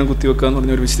ആൻറ്റിവനം കുത്തിവെക്കുക എന്ന്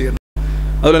പറഞ്ഞൊരു വിശദീകരണം.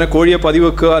 അതുപോലെ തന്നെ കോഴിയെ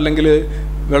പതിവെക്കുക, അല്ലെങ്കിൽ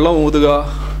വെള്ളം ഊതുക,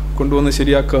 കൊണ്ടുവന്ന്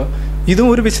ശരിയാക്കുക, ഇതും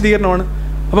ഒരു വിശദീകരണമാണ്.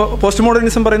 അപ്പോൾ പോസ്റ്റ്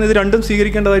മോഡേണിസം പറയുന്നത് ഇത് 2ഉം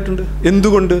സ്വീകരിക്കേണ്ടതായിട്ടുണ്ട്.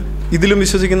 എന്തുകൊണ്ട്? ഇതിലും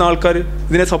വിശ്വസിക്കുന്ന ആൾക്കാർ,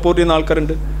 ഇതിനെ സപ്പോർട്ട് ചെയ്യുന്ന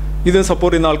ആൾക്കാരുണ്ട്, ഇതിനെ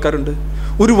സപ്പോർട്ട് ചെയ്യുന്ന ആൾക്കാരുണ്ട്.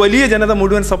 ഒരു വലിയ ജനത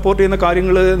മുഴുവൻ സപ്പോർട്ട് ചെയ്യുന്ന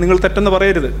കാര്യങ്ങൾ നിങ്ങൾ തെറ്റെന്ന്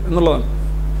പറയരുത് എന്നുള്ളതാണ്.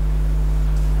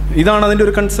 ഇതാണ് അതിൻ്റെ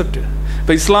ഒരു കൺസെപ്റ്റ്.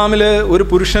 ഇപ്പോൾ ഇസ്ലാമിൽ ഒരു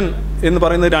പുരുഷൻ എന്ന്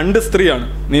പറയുന്നത് 2 സ്ത്രീയാണ്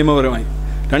നിയമപരമായി.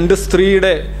 2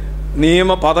 സ്ത്രീയുടെ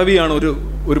നിയമ പദവിയാണ്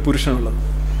ഒരു പുരുഷനുള്ളത്.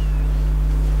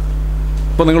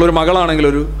 അപ്പോൾ നിങ്ങളൊരു മകളാണെങ്കിൽ,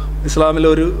 ഒരു ഇസ്ലാമിലെ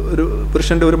ഒരു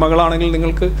പുരുഷൻ്റെ ഒരു മകളാണെങ്കിൽ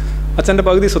നിങ്ങൾക്ക് അച്ഛൻ്റെ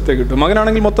പകുതി സ്വത്തേ കിട്ടും.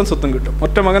 മകനാണെങ്കിൽ മൊത്തം സ്വത്തും കിട്ടും.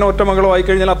 ഒറ്റ മകനോ ഒറ്റ മകളോ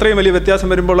ആയിക്കഴിഞ്ഞാൽ അത്രയും വലിയ വ്യത്യാസം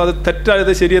വരുമ്പോൾ അത്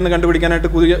തെറ്റായത് ശരിയെന്ന് കണ്ടുപിടിക്കാനായിട്ട്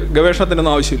പുതിയ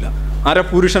ഗവേഷണത്തിനൊന്നും ആവശ്യമില്ല.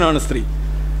 അരപുരുഷനാണ് സ്ത്രീ.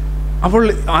 അപ്പോൾ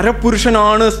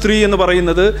അരപുരുഷനാണ് സ്ത്രീ എന്ന്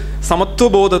പറയുന്നത്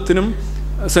സമത്വബോധത്തിനും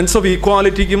സെൻസ് ഓഫ്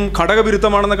ഈക്വാലിറ്റിക്കും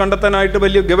ഘടകവിരുദ്ധമാണെന്ന് കണ്ടെത്താനായിട്ട്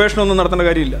വലിയ ഗവേഷണമൊന്നും നടത്തേണ്ട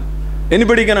കാര്യമില്ല.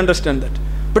 Anybody can understand that.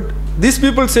 But these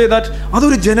people say that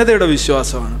അതൊരു ജനതയുടെ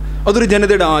വിശ്വാസമാണ്, അതൊരു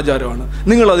ജനതയുടെ ആചാരമാണ്,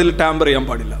 നിങ്ങൾ അതിൽ ടാമ്പർ ചെയ്യാൻ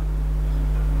പാടില്ല.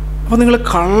 അപ്പോൾ നിങ്ങൾ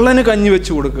കള്ളന് കഞ്ഞി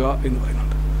വെച്ച് കൊടുക്കുക എന്ന്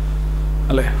പറയുന്നുണ്ട്,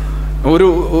 അല്ലേ?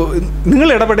 നിങ്ങൾ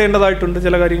ഇടപെടേണ്ടതായിട്ടുണ്ട്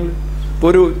ചില കാര്യങ്ങൾ.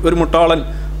 ഇപ്പോൾ ഒരു മുട്ടാളൻ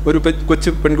ഒരു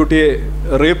കൊച്ചു പെൺകുട്ടിയെ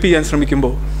റേപ്പ് ചെയ്യാൻ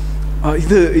ശ്രമിക്കുമ്പോൾ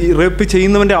ഈ റേപ്പ്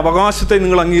ചെയ്യുന്നവൻ്റെ അവകാശത്തെ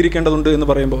നിങ്ങൾ അംഗീകരിക്കേണ്ടതുണ്ട് എന്ന്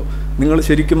പറയുമ്പോൾ നിങ്ങൾ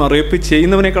ശരിക്കും ആ റേപ്പ്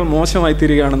ചെയ്യുന്നവനേക്കാൾ മോശമായി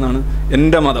തീരുകയാണെന്നാണ്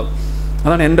എൻ്റെ മതം.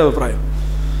 അതാണ് എൻ്റെ അഭിപ്രായം.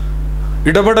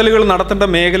 ഇടപെടലുകൾ നടത്തേണ്ട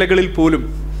മേഖലകളിൽ പോലും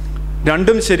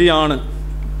രണ്ടും ശരിയാണ്,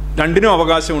 രണ്ടിനും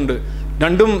അവകാശമുണ്ട്,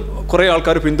 രണ്ടും കുറേ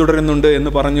ആൾക്കാർ പിന്തുടരുന്നുണ്ട്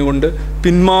എന്ന് പറഞ്ഞുകൊണ്ട്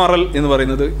പിന്മാറൽ എന്ന്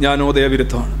പറയുന്നത് ജ്ഞാനോദയ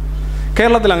വിരുദ്ധമാണ്.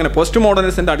 കേരളത്തിൽ അങ്ങനെ പോസ്റ്റ്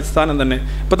മോഡേണിസത്തിൻ്റെ അടിസ്ഥാനം തന്നെ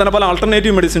ഇപ്പോൾ തന്നെ പല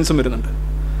ആൾട്ടർനേറ്റീവ് മെഡിസിൻസും വരുന്നുണ്ട്.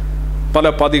 പല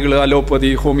പതികൾ, അലോപ്പതി,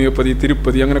 ഹോമിയോപ്പതി,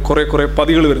 തിരുപ്പതി, അങ്ങനെ കുറേ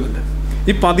പതികൾ വരുന്നുണ്ട്.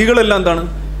 ഈ പതികളെല്ലാം എന്താണ്?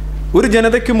 ഒരു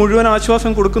ജനതയ്ക്ക് മുഴുവൻ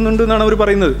ആശ്വാസം കൊടുക്കുന്നുണ്ട് എന്നാണ് അവർ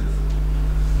പറയുന്നത്.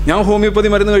 ഞാൻ ഹോമിയോപ്പതി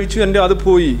മരുന്ന് കഴിച്ചു, അത്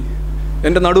പോയി,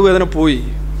 എൻ്റെ നടുവേദന പോയി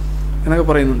എന്നൊക്കെ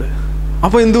പറയുന്നുണ്ട്.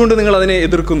 അപ്പോൾ എന്തുകൊണ്ട് നിങ്ങൾ അതിനെ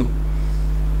എതിർക്കുന്നു?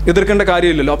 എതിർക്കേണ്ട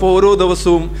കാര്യമില്ലല്ലോ. അപ്പോൾ ഓരോ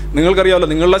ദിവസവും നിങ്ങൾക്കറിയാമല്ലോ,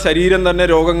 നിങ്ങളുടെ ശരീരം തന്നെ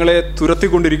രോഗങ്ങളെ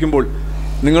തുരത്തിക്കൊണ്ടിരിക്കുമ്പോൾ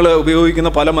നിങ്ങൾ ഉപയോഗിക്കുന്ന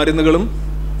പല മരുന്നുകളും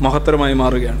മഹത്തരമായി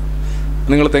മാറുകയാണ്.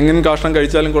 നിങ്ങൾ തെങ്ങിൻ കാഷ്ണം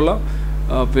കഴിച്ചാലും കൊള്ളാം,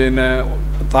 പിന്നെ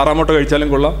താറാമുട്ട കഴിച്ചാലും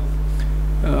കൊള്ളാം.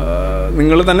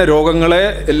 നിങ്ങൾ തന്നെ രോഗങ്ങളെ,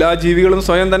 എല്ലാ ജീവികളും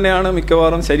സ്വയം തന്നെയാണ്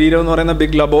മിക്കവാറും ശരീരം എന്ന് പറയുന്ന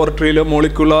ബിഗ് ലബോറട്ടറിയിൽ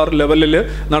മോളിക്കുലാർ ലെവലിൽ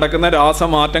നടക്കുന്ന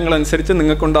രാസമാറ്റങ്ങൾ അനുസരിച്ച്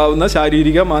നിങ്ങൾക്കുണ്ടാവുന്ന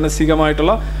ശാരീരിക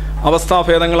മാനസികമായിട്ടുള്ള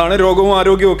അവസ്ഥാഭേദങ്ങളാണ് രോഗവും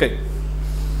ആരോഗ്യവും ഒക്കെ.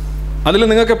 അതിൽ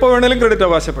നിങ്ങൾക്ക് എപ്പോൾ വേണേലും ക്രെഡിറ്റ്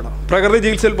അവകാശപ്പെടാം. പ്രകൃതി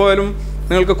ചികിത്സയിൽ പോയാലും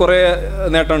നിങ്ങൾക്ക് കുറേ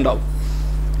നേട്ടം ഉണ്ടാവും.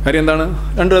 കാര്യം എന്താണ്?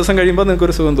 2 ദിവസം കഴിയുമ്പോൾ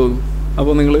നിങ്ങൾക്കൊരു സുഖം തോന്നും.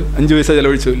 അപ്പോൾ നിങ്ങൾ 5 പൈസ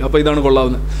ചിലവഴിച്ചില്ല. അപ്പോൾ ഇതാണ്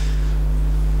കൊള്ളാവുന്നത്.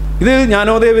 ഇത്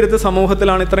ജ്ഞാനോദയ വിരുദ്ധ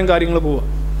സമൂഹത്തിലാണ് ഇത്തരം കാര്യങ്ങൾ പോവുക.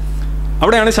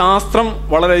 അവിടെയാണ് ശാസ്ത്രം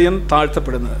വളരെയധികം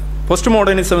താഴ്ത്തപ്പെടുന്നത്. പോസ്റ്റ്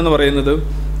മോഡേണിസം എന്ന് പറയുന്നത്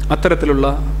അത്തരത്തിലുള്ള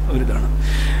ഒരിതാണ്.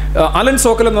 അലൻ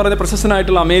സോക്കൽ എന്ന് പറയുന്ന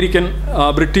പ്രശസ്തനായിട്ടുള്ള അമേരിക്കൻ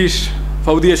ബ്രിട്ടീഷ്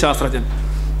ഭൗതിക ശാസ്ത്രജ്ഞൻ,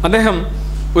 അദ്ദേഹം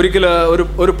ഒരിക്കൽ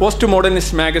ഒരു പോസ്റ്റ്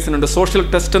മോഡേണിസ്റ്റ് മാഗസിൻ ഉണ്ട്, സോഷ്യൽ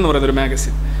ടെസ്റ്റ് എന്ന് പറയുന്നൊരു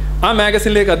മാഗസിൻ. ആ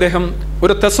മാഗസിനിലേക്ക് അദ്ദേഹം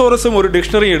ഒരു തെസോറസും ഒരു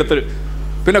ഡിക്ഷണറി എടുത്ത്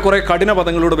പിന്നെ കുറേ കഠിന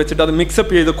പദങ്ങളോട് വെച്ചിട്ട് അത്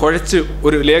മിക്സപ്പ് ചെയ്ത് കുഴച്ച്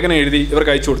ഒരു ലേഖനം എഴുതി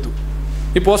ഇവർക്ക് അയച്ചു കൊടുത്തു.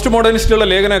 ഈ പോസ്റ്റ് മോഡേണിസ്റ്റുള്ള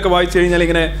ലേഖനമൊക്കെ വായിച്ചു കഴിഞ്ഞാൽ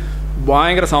ഇങ്ങനെ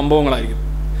ഭയങ്കര സംഭവങ്ങളായിരിക്കും.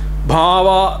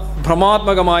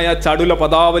 ഭ്രമാത്മകമായ ചടുല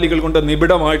പദാവലികൾ കൊണ്ട്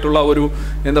നിബിഡമായിട്ടുള്ള ഒരു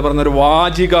ഒരു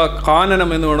വാചിക കാനനം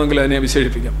എന്ന് വേണമെങ്കിൽ അതിനെ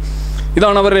വിശേഷിപ്പിക്കാം.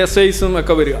 ഇതാണ് അവരുടെ എസ്സേയ്സും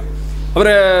ഒക്കെ വരിക.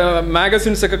 അവരെ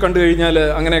മാഗസിൻസൊക്കെ കണ്ടു കഴിഞ്ഞാൽ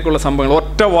അങ്ങനെയൊക്കെയുള്ള സംഭവങ്ങൾ.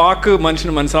 ഒറ്റ വാക്ക്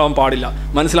മനുഷ്യന് മനസ്സിലാവാൻ പാടില്ല.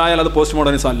 മനസ്സിലായാൽ അത് പോസ്റ്റ്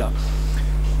മോഡേണിസം അല്ല.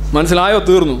 മനസ്സിലായോ?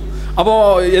 തീർന്നു. അപ്പോൾ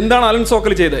എന്താണ് അലൻ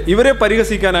സോക്കൽ ചെയ്തത്? ഇവരെ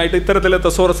പരിഹസിക്കാനായിട്ട് ഇത്തരത്തിലെ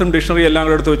തെസോറസും ഡിക്ഷണറി എല്ലാം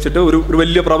കൂടെ എടുത്ത് വെച്ചിട്ട് ഒരു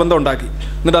വലിയ പ്രബന്ധം ഉണ്ടാക്കി.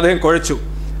 എന്നിട്ട് അദ്ദേഹം കുഴച്ചു.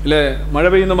 അല്ലേ, മഴ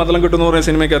പെയ്യുന്ന മതലം കിട്ടുന്ന പറയുന്ന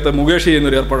സിനിമയ്ക്കകത്ത് മുകേഷ്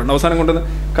ചെയ്യുന്നൊരു ഏർപ്പാടുണ്ട്. അവസാനം കൊണ്ടുവന്ന്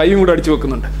കൈയും കൂടെ അടിച്ചു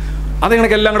വെക്കുന്നുണ്ട്.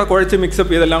 അതങ്ങനെയൊക്കെ എല്ലാം കൂടെ കുഴച്ച്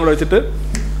മിക്സപ്പ് ചെയ്ത് എല്ലാം കൂടെ വെച്ചിട്ട്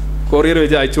കൊറിയർ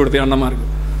വെച്ച് അയച്ചു കൊടുത്തി അണ്ണന്മാർക്ക്.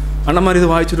 അണ്ണന്മാർ ഇത്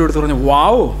വായിച്ചിട്ട് കൊടുത്ത് പറഞ്ഞു,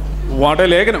 വാവോ വാട്ടേ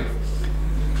ലേഖനം.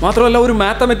 മാത്രമല്ല, ഒരു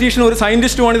മാത്തമെറ്റീഷ്യനും ഒരു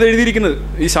സയൻറ്റിസ്റ്റുമാണ് ഇത് എഴുതിയിരിക്കുന്നത്.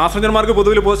 ഈ ശാസ്ത്രജ്ഞന്മാർക്ക്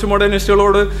പൊതുവിൽ പോസ്റ്റ്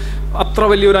മോഡേണിസ്റ്റുകളോട് അത്ര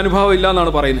വലിയൊരു അനുഭവം ഇല്ല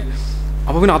എന്നാണ് പറയുന്നത്.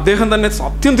 അപ്പോൾ പിന്നെ അദ്ദേഹം തന്നെ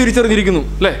സത്യം തിരിച്ചറിഞ്ഞിരിക്കുന്നു.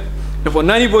 അല്ലേ,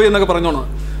 പൊന്നാനി പോയി എന്നൊക്കെ പറഞ്ഞോണം.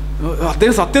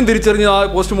 അദ്ദേഹം സത്യം തിരിച്ചറിഞ്ഞ് ആ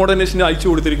പോസ്റ്റ് മോഡേണിസ്റ്റിനെ അയച്ചു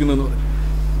കൊടുത്തിരിക്കുന്നു എന്ന് പറയും.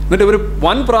 എന്നിട്ട് ഇവർ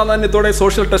വൻ പ്രാധാന്യത്തോടെ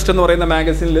സോഷ്യൽ ടെസ്റ്റ് എന്ന് പറയുന്ന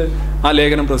മാഗസിനിൽ ആ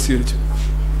ലേഖനം പ്രസിദ്ധീകരിച്ചു.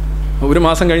 1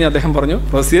 മാസം കഴിഞ്ഞ് അദ്ദേഹം പറഞ്ഞു,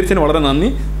 പ്രസിദ്ധീകരിച്ചതിന് വളരെ നന്ദി,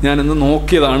 ഞാനിന്ന്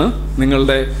നോക്കിയതാണ്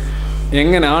നിങ്ങളുടെ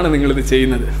എങ്ങനെയാണ് നിങ്ങളിത്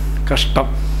ചെയ്യുന്നത്, കഷ്ടം.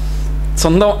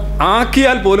 സ്വന്തം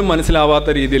ആക്കിയാൽ പോലും മനസ്സിലാവാത്ത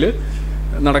രീതിയിൽ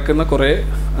നടക്കുന്ന കുറേ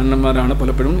അണ്ണന്മാരാണ്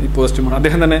പലപ്പോഴും ഈ പോസ്റ്റ് മോഡേൺ.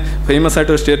 അദ്ദേഹം തന്നെ ഫേമസ്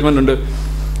ആയിട്ടൊരു സ്റ്റേറ്റ്മെൻ്റ് ഉണ്ട്,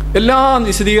 എല്ലാ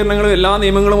വിശദീകരണങ്ങളും എല്ലാ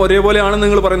നിയമങ്ങളും ഒരേപോലെയാണെന്ന്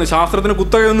നിങ്ങൾ പറയുന്നത്. ശാസ്ത്രത്തിന്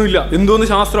കുത്തകയൊന്നുമില്ല. എന്തോന്ന്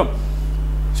ശാസ്ത്രം?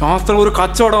 ശാസ്ത്രം ഒരു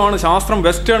കച്ചവടമാണ്. ശാസ്ത്രം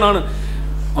വെസ്റ്റേൺ ആണ്.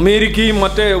 അമേരിക്കയും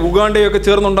മറ്റേ ഉഗാണ്ടയും ഒക്കെ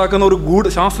ചേർന്നുണ്ടാക്കുന്ന ഒരു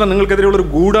ശാസ്ത്രം നിങ്ങൾക്കെതിരെയുള്ളൊരു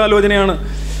ഗൂഢാലോചനയാണ്.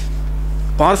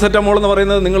 പാരസെറ്റമോൾ എന്ന്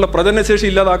പറയുന്നത് നിങ്ങളുടെ പ്രജനനശേഷി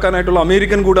ഇല്ലാതാക്കാനായിട്ടുള്ള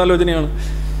അമേരിക്കൻ ഗൂഢാലോചനയാണ്.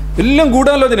 എല്ലാം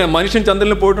ഗൂഢാലോചനയാണ്. മനുഷ്യൻ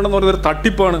ചന്ദ്രനിൽ പോയിട്ടുണ്ടെന്ന് പറയുന്നൊരു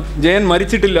തട്ടിപ്പാണ്. ജയൻ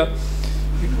മരിച്ചിട്ടില്ല.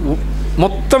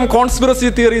 മൊത്തം കോൺസ്പിറസി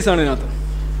തിയറീസാണ് ഇതിനകത്ത്.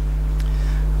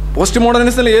 പോസ്റ്റ്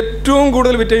മോഡേണിസത്തിൽ ഏറ്റവും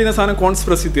കൂടുതൽ വിറ്റ് ചെയ്യുന്ന സാധനം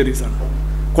കോൺസ്പിറസി തിയറീസാണ്.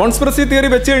 കോൺസ്പിറസി തിയറി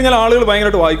വെച്ച് കഴിഞ്ഞാൽ ആളുകൾ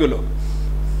ഭയങ്കരമായിട്ട് വായിക്കുമല്ലോ.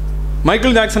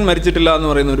 മൈക്കിൾ ജാക്സൺ മരിച്ചിട്ടില്ല എന്ന്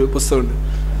പറയുന്ന ഒരു പുസ്തകമുണ്ട്.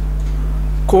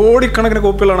 കോടിക്കണക്കിന്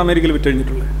കോപ്പികളാണ് അമേരിക്കയിൽ വിറ്റ്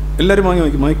കഴിഞ്ഞിട്ടുള്ളത്. എല്ലാവരും വാങ്ങി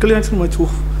വായിക്കും. മൈക്കിൾ ജാക്സൺ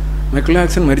മൈക്കിൾ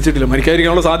ജാക്സൺ മരിച്ചിട്ടില്ല,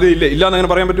 മരിക്കാതിരിക്കാനുള്ള സാധ്യതയില്ല. ഇല്ല എന്ന്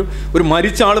എങ്ങനെ പറയാൻ പറ്റും? ഒരു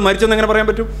മരിച്ച ആൾ മരിച്ചെന്ന് എങ്ങനെ പറയാൻ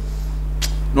പറ്റും?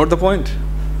 Not the point.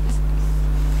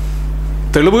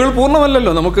 തെളിവുകൾ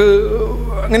പൂർണ്ണമല്ലല്ലോ. നമുക്ക്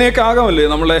അങ്ങനെയൊക്കെ ആകാമല്ലേ.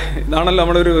 ഇതാണല്ലോ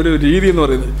നമ്മുടെ ഒരു രീതി എന്ന്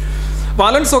പറയുന്നത്.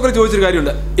 അലൻ സോക്രട്ടീസ് ചോദിച്ചൊരു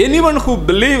കാര്യമുണ്ട്. Anyone who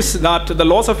believes that the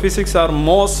loss of physics are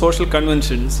more social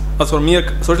conventions mere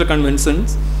social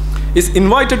conventions is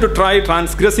invited to try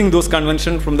transgressing those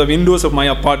conventions from the windows of my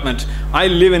apartment. I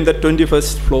live in the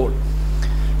 21st floor.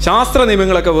 ശാസ്ത്ര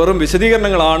നിയമങ്ങളൊക്കെ വെറും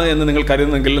വിശദീകരണങ്ങളാണ് എന്ന് നിങ്ങൾ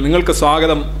കരുതുന്നെങ്കിൽ നിങ്ങൾക്ക്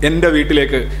സ്വാഗതം എൻ്റെ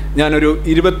വീട്ടിലേക്ക്. ഞാനൊരു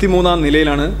 23-ാം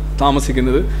നിലയിലാണ്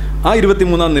താമസിക്കുന്നത്. ആ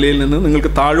 23-ാം നിലയിൽ നിന്ന്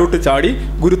നിങ്ങൾക്ക് താഴോട്ട് ചാടി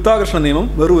ഗുരുത്വാകർഷണ നിയമം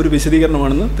വെറും ഒരു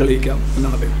വിശദീകരണമാണെന്ന് തെളിയിക്കാം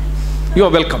എന്നാണ്. You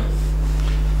are welcome.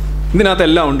 ഇതിനകത്ത്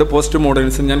എല്ലാം ഉണ്ട്. പോസ്റ്റ്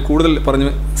മോഡേണിസം ഞാൻ കൂടുതൽ പറഞ്ഞ്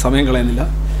സമയം കളയുന്നില്ല.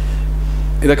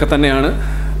 ഇതൊക്കെ തന്നെയാണ്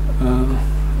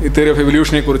ഈ തിയറി ഓഫ്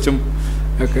എവല്യൂഷനെക്കുറിച്ചും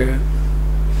ഒക്കെ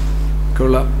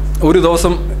ഉള്ള ഒരു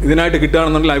ദിവസം ഇതിനായിട്ട്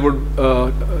കിട്ടുകയാണെന്നുണ്ടെങ്കിൽ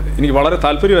എനിക്ക് വളരെ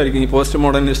താല്പര്യമായിരിക്കും ഈ പോസ്റ്റ്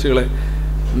മോഡേണിസ്റ്റുകളെ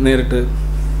നേരിട്ട്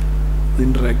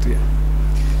ഇൻറ്ററാക്ട് ചെയ്യാൻ.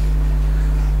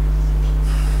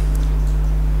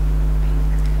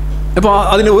 അപ്പോൾ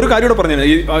അതിന് ഒരു കാര്യം കൂടെ പറഞ്ഞു.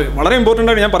 ഈ വളരെ ഇമ്പോർട്ടൻ്റ്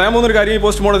ആയിട്ട് ഞാൻ പറയാൻ പോകുന്നൊരു കാര്യം ഈ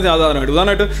പോസ്റ്റ് മോഡേൺ ആധാരമായിട്ട്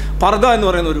ഉദാഹരണമായിട്ട് പർദ എന്ന്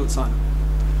പറയുന്ന ഒരു സാധനം,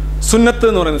 സുന്നത്ത്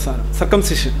എന്ന് പറയുന്ന സാധനം,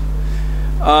 സർക്കംസിഷൻ,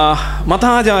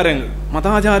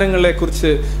 മതാചാരങ്ങളെക്കുറിച്ച്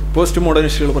പോസ്റ്റ്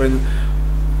മോഡേണിസ്റ്റുകൾ പറയുന്നു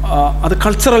അത്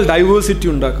കൾച്ചറൽ ഡൈവേഴ്സിറ്റി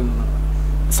ഉണ്ടാക്കുന്നതാണ്,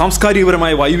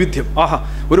 സാംസ്കാരികപരമായ വൈവിധ്യം.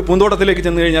 ഒരു പൂന്തോട്ടത്തിലേക്ക്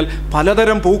ചെന്ന് കഴിഞ്ഞാൽ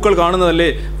പലതരം പൂക്കൾ കാണുന്നതല്ലേ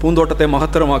പൂന്തോട്ടത്തെ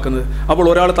മഹത്തരമാക്കുന്നത്. അപ്പോൾ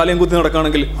ഒരാൾ തലയും കുത്തി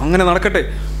നടക്കുകയാണെങ്കിൽ അങ്ങനെ നടക്കട്ടെ.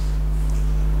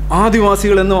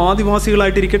 ആദിവാസികളെന്നോ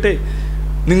ആദിവാസികളായിട്ടിരിക്കട്ടെ.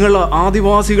 നിങ്ങൾ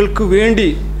ആദിവാസികൾക്ക് വേണ്ടി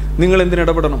നിങ്ങൾ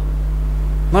എന്തിനിടപെടണം?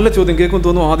 നല്ല ചോദ്യം. കേൾക്കും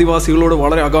തോന്നുന്നു ആദിവാസികളോട്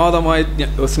വളരെ അഗാധമായ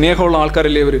സ്നേഹമുള്ള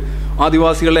ആൾക്കാരല്ലേ അവർ.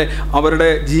 ആദിവാസികളെ അവരുടെ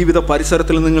ജീവിത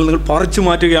പരിസരത്തിൽ നിങ്ങൾ പറിച്ചു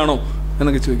മാറ്റുകയാണോ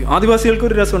എന്നൊക്കെ ചോദിക്കും.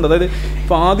 ആദിവാസികൾക്കൊരു രസമുണ്ട്. അതായത്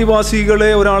ഇപ്പോൾ ആദിവാസികളെ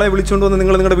ഒരാളെ വിളിച്ചുകൊണ്ട് വന്ന്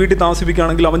നിങ്ങളുടെ വീട്ടിൽ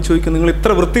താമസിപ്പിക്കുകയാണെങ്കിൽ അവൻ ചോദിക്കും നിങ്ങൾ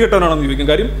ഇത്ര വൃത്തികെട്ടവനാണെന്ന് ചോദിക്കും.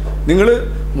 കാര്യം നിങ്ങൾ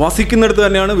വസിക്കുന്നിടത്ത്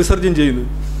തന്നെയാണ് വിസർജ്യം ചെയ്യുന്നത്.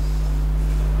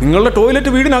 നിങ്ങളുടെ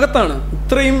ടോയ്ലറ്റ് വീടിനകത്താണ്.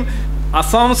 ഇത്രയും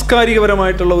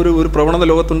അസാംസ്കാരികപരമായിട്ടുള്ള ഒരു പ്രവണത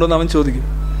ലോകത്തുണ്ടോ എന്ന് അവൻ ചോദിക്കും.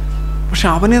 പക്ഷെ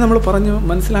അവനെ നമ്മൾ പറഞ്ഞ്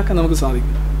മനസ്സിലാക്കാൻ നമുക്ക്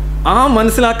സാധിക്കും. ആ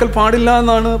മനസ്സിലാക്കൽ പാടില്ല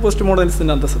എന്നാണ് പോസ്റ്റ്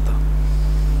മോഡേണിസത്തിൻ്റെ അന്തസത്ത.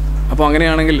 അപ്പോൾ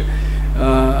അങ്ങനെയാണെങ്കിൽ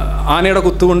ആനയുടെ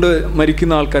കുത്തുകൊണ്ട്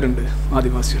മരിക്കുന്ന ആൾക്കാരുണ്ട്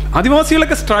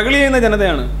ആദിവാസികളൊക്കെ സ്ട്രഗിൾ ചെയ്യുന്ന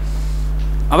ജനതയാണ്.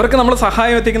 അവർക്ക് നമ്മൾ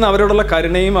സഹായം എത്തിക്കുന്ന അവരോടുള്ള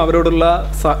കരുണയും അവരോടുള്ള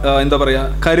എന്താ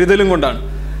പറയുക കരുതലും കൊണ്ടാണ്.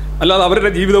 അല്ലാതെ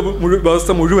അവരുടെ ജീവിത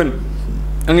വ്യവസ്ഥ മുഴുവൻ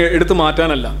അങ്ങ് എടുത്തു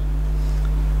മാറ്റാനല്ല.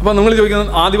 അപ്പോൾ നിങ്ങൾ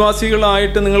ചോദിക്കുന്നത്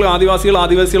ആദിവാസികളായിട്ട് നിങ്ങൾ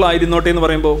ആദിവാസികളായിരുന്നോട്ടെ എന്ന്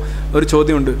പറയുമ്പോൾ ഒരു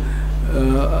ചോദ്യമുണ്ട്.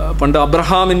 പണ്ട്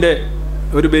അബ്രഹാമിൻ്റെ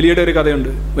ഒരു ബലിയുടെ ഒരു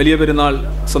കഥയുണ്ട്. വലിയ പെരുന്നാൾ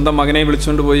സ്വന്തം മകനെ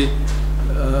വിളിച്ചുകൊണ്ട് പോയി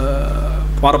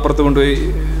പാറപ്പുറത്ത് കൊണ്ടുപോയി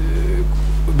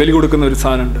ബലി കൊടുക്കുന്ന ഒരു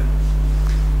സാധനമുണ്ട്.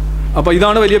 അപ്പോൾ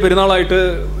ഇതാണ് വലിയ പെരുന്നാളായിട്ട്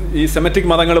ഈ സെമറ്റിക്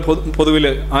മതങ്ങൾ പൊതുവിൽ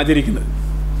ആചരിക്കുന്നത്.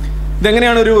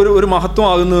 ഇതെങ്ങനെയാണ് ഒരു മഹത്വം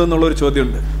ആകുന്നത് എന്നുള്ളൊരു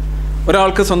ചോദ്യമുണ്ട്.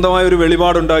 ഒരാൾക്ക് സ്വന്തമായ ഒരു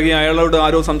വെളിപാടുണ്ടാകുകയും അയാളോട്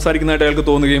ആരോ സംസാരിക്കുന്നതായിട്ട് അയാൾക്ക്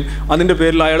തോന്നുകയും അതിൻ്റെ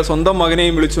പേരിൽ അയാൾ സ്വന്തം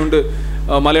മകനെയും വിളിച്ചുകൊണ്ട്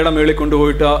മലയുടെ മേളിൽ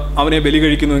കൊണ്ടുപോയിട്ട് അവനെ ബലി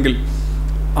കഴിക്കുന്നുവെങ്കിൽ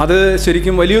അത്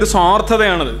ശരിക്കും വലിയൊരു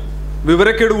സ്വാർത്ഥതയാണത്,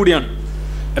 വിവരക്കേട് കൂടിയാണ്.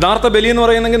 യഥാർത്ഥ ബലി എന്ന്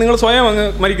പറയുന്നെങ്കിൽ നിങ്ങൾ സ്വയം അങ്ങ്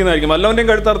മരിക്കുന്നതായിരിക്കും. വല്ലവൻ്റെയും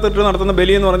കഴുത്തറുത്തിട്ട് നടത്തുന്ന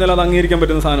ബലി എന്ന് പറഞ്ഞാൽ അത് അംഗീകരിക്കാൻ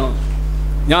പറ്റുന്ന സാധനമാണ്.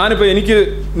 ഞാനിപ്പോൾ എനിക്ക്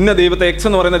ഇന്ന ദൈവത്തെ എക്സ്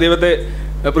എന്ന് പറയുന്ന ദൈവത്തെ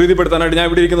പ്രീതിപ്പെടുത്താനായിട്ട് ഞാൻ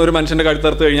ഇവിടെ ഇരിക്കുന്ന ഒരു മനുഷ്യൻ്റെ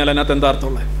കഴുത്തറുത്ത് കഴിഞ്ഞാൽ അതിനകത്ത് എന്താ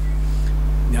അർത്ഥമുള്ളത്?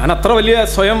 ഞാൻ അത്ര വലിയ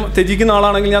സ്വയം ത്യജിക്കുന്ന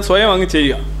ആളാണെങ്കിൽ ഞാൻ സ്വയം അങ്ങ്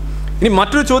ചെയ്യുക. ഇനി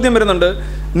മറ്റൊരു ചോദ്യം വരുന്നുണ്ട്.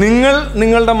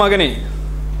 നിങ്ങളുടെ മകനെ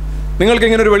നിങ്ങൾക്ക്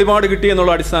ഇങ്ങനെ ഒരു വെളിപാട് കിട്ടി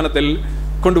എന്നുള്ള അടിസ്ഥാനത്തിൽ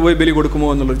കൊണ്ടുപോയി ബലി കൊടുക്കുമോ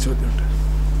എന്നുള്ളൊരു ചോദ്യമുണ്ട്.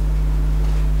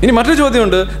 ഇനി മറ്റൊരു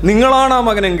ചോദ്യമുണ്ട്. നിങ്ങളാണ് ആ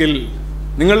മകനെങ്കിൽ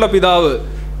നിങ്ങളുടെ പിതാവ്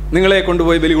നിങ്ങളെ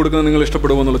കൊണ്ടുപോയി ബലി കൊടുക്കുന്നത് നിങ്ങൾ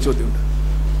ഇഷ്ടപ്പെടുമോ എന്നുള്ള ചോദ്യമുണ്ട്.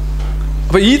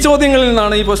 അപ്പോൾ ഈ ചോദ്യങ്ങളിൽ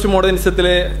നിന്നാണ് ഈ പോസ്റ്റ്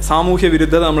മോഡേണിസത്തിലെ സാമൂഹ്യ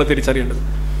വിരുദ്ധത നമ്മൾ തിരിച്ചറിയേണ്ടത്.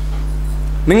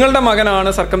 നിങ്ങളുടെ മകനാണ്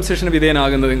സർക്കംസിഷന്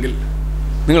വിധേയനാകുന്നതെങ്കിൽ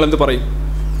നിങ്ങൾ എന്ത് പറയും?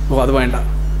 അത് വേണ്ട,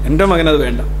 എൻ്റെ മകനത്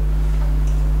വേണ്ട.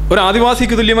 ഒരു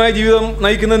ആദിവാസിക്ക് തുല്യമായ ജീവിതം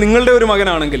നയിക്കുന്ന നിങ്ങളുടെ ഒരു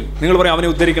മകനാണെങ്കിൽ നിങ്ങൾ പറയും അവനെ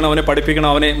ഉദ്ധരിക്കണം, അവനെ പഠിപ്പിക്കണം,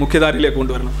 അവനെ മുഖ്യധാരയിലേക്ക്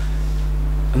കൊണ്ടുവരണം.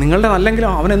 നിങ്ങളുടെ അല്ലെങ്കിലും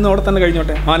അവനെന്നും അവിടെ തന്നെ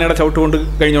കഴിഞ്ഞോട്ടെ, ആനയുടെ ചവിട്ട് കൊണ്ട്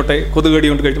കഴിഞ്ഞോട്ടെ, കൊതുകടി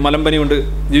കൊണ്ട് കഴിഞ്ഞു, മലമ്പനി കൊണ്ട്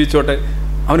ജീവിച്ചോട്ടെ,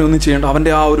 അവനൊന്നും ചെയ്യേണ്ട.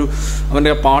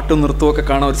 അവൻ്റെ പാട്ടും നൃത്തമൊക്കെ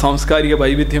കാണാൻ ഒരു സാംസ്കാരിക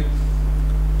വൈവിധ്യം.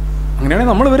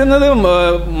 അങ്ങനെയാണെങ്കിൽ നമ്മൾ വരുന്നത്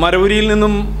മരവുരിയിൽ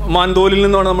നിന്നും മാൻതോലിൽ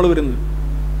നിന്നുമാണ് നമ്മൾ വരുന്നത്.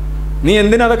 നീ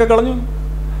എന്തിനാ അതൊക്കെ കളഞ്ഞു?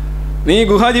 നീ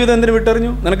ഗുഹാജീവിതം എന്തിനു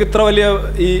വിട്ടെറിഞ്ഞു? നിനക്ക് ഇത്ര വലിയ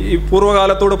ഈ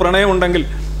പൂർവ്വകാലത്തോട് പ്രണയമുണ്ടെങ്കിൽ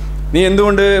നീ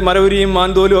എന്തുകൊണ്ട് മരവുരിയും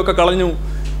മാൻതോലും ഒക്കെ കളഞ്ഞു?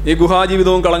 ഈ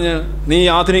ഗുഹാജീവിതവും കളഞ്ഞ് നീ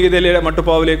ആധുനികതയിലെ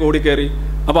മട്ടുപ്പാവിലേക്ക് ഓടിക്കയറി.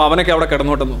 അപ്പോൾ അവനൊക്കെ അവിടെ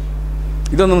കിടന്നോട്ടെന്നു.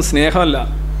 ഇതൊന്നും സ്നേഹമല്ല,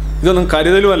 ഇതൊന്നും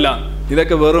കരുതലുമല്ല,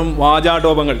 ഇതൊക്കെ വെറും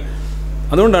വാചാടോപങ്ങൾ.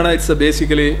 അതുകൊണ്ടാണ് ഇറ്റ്സ്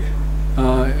ബേസിക്കലി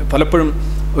പലപ്പോഴും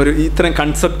ഇത്തരം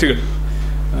കൺസെപ്റ്റുകൾ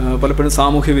പലപ്പോഴും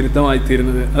സാമൂഹ്യ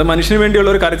വിരുദ്ധമായിത്തീരുന്നത്. അത് മനുഷ്യന് വേണ്ടിയുള്ള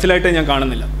ഒരു കരച്ചിലായിട്ട് ഞാൻ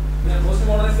കാണുന്നില്ല. പോസ്റ്റ്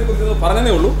മോഡേണിസത്തെ കുറിച്ച്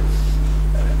പറഞ്ഞതേ ഉള്ളൂ.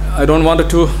 I don't want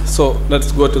to so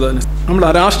let's go to the next. നമ്മൾ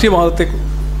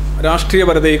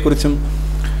രാഷ്ട്രീയപരതയെക്കുറിച്ചും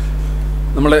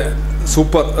നമ്മളെ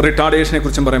സൂപ്പർ റിട്ടാർഡേഷനെ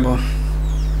കുറിച്ചും പറയുമ്പോൾ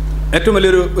ഏറ്റവും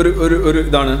വലിയൊരു ഒരു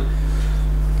ഇതാണ്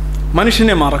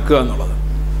മനുഷ്യനെ മറക്കുക എന്നുള്ളത്.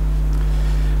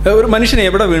 ഒരു മനുഷ്യനെ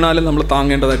എവിടെ വീണാലും നമ്മൾ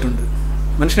താങ്ങേണ്ടതായിട്ടുണ്ട്.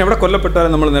 മനുഷ്യൻ എവിടെ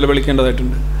കൊല്ലപ്പെട്ടാലും നമ്മൾ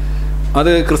നിലവിളിക്കേണ്ടതായിട്ടുണ്ട്.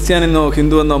 അത് ക്രിസ്ത്യാനെന്നോ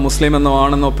ഹിന്ദുവെന്നോ മുസ്ലിമെന്നോ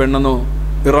ആണെന്നോ പെണ്ണെന്നോ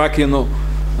ഇറാഖിയെന്നോ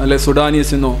അല്ലെ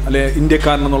സുഡാനീസെന്നോ അല്ലെ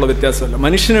ഇന്ത്യക്കാരനെന്നുള്ള വ്യത്യാസമല്ല.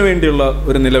 മനുഷ്യന് വേണ്ടിയുള്ള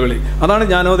ഒരു നിലവിളി. അതാണ്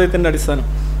ജ്ഞാനോദയത്തിൻ്റെ അടിസ്ഥാനം,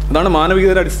 അതാണ്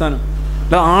മാനവികതയുടെ അടിസ്ഥാനം.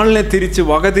 അല്ല ആളിനെ തിരിച്ച്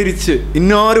വകതിരിച്ച്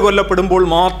ഇന്നാര് കൊല്ലപ്പെടുമ്പോൾ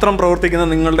മാത്രം പ്രവർത്തിക്കുന്ന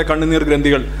നിങ്ങളുടെ കണ്ണുനീർ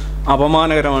ഗ്രന്ഥികൾ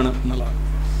അപമാനകരമാണ് എന്നുള്ളതാണ്.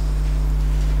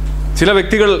 ചില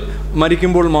വ്യക്തികൾ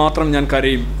മരിക്കുമ്പോൾ മാത്രം ഞാൻ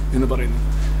കരയും എന്ന് പറയുന്നു.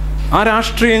 ആ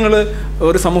രാഷ്ട്രീയങ്ങൾ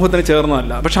ഒരു സമൂഹത്തിന്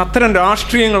ചേർന്നതല്ല. പക്ഷെ അത്തരം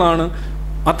രാഷ്ട്രീയങ്ങളാണ്,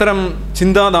 അത്തരം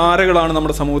ചിന്താധാരകളാണ്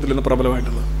നമ്മുടെ സമൂഹത്തിൽ ഇന്ന്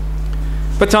പ്രബലമായിട്ടുള്ളത്.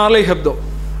 ഇപ്പം ചാർലി ഹെബ്ദോ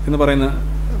എന്ന് പറയുന്ന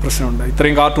പ്രശ്നമുണ്ട്.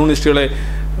 ഇത്രയും കാർട്ടൂണിസ്റ്റുകളെ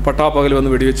പട്ടാപ്പകൽ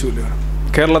വന്ന് വെടിവെച്ചില്ല.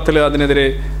 കേരളത്തിൽ അതിനെതിരെ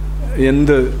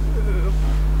എന്ത്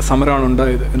സമരമാണ്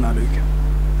ഉണ്ടായത് എന്നാലോചിക്കാം.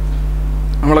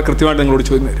 നമ്മളെ കൃത്യമായിട്ട് നിങ്ങളോട്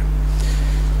ചോദ്യം തരും.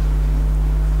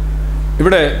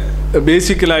 ഇവിടെ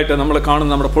ബേസിക്കലായിട്ട് നമ്മൾ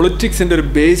കാണുന്ന നമ്മുടെ പൊളിറ്റിക്സിൻ്റെ ഒരു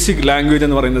ബേസിക് ലാംഗ്വേജ്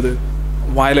എന്ന് പറയുന്നത്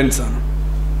വയലൻസാണ്.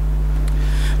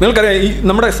 നിങ്ങൾക്കറിയാം, ഈ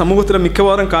നമ്മുടെ സമൂഹത്തിലെ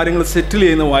മിക്കവാറും കാര്യങ്ങൾ സെറ്റിൽ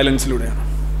ചെയ്യുന്ന വയലൻസിലൂടെയാണ്.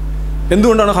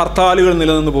 എന്തുകൊണ്ടാണ് ഹർത്താലുകൾ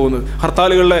നിലനിന്ന് പോകുന്നത്?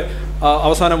 ഹർത്താലുകളിലെ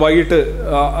അവസാനം വൈകിട്ട്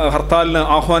ഹർത്താലിന്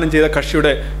ആഹ്വാനം ചെയ്ത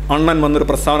കക്ഷിയുടെ അണ്ണൻ വന്നൊരു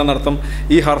പ്രസ്താവന നടത്തും.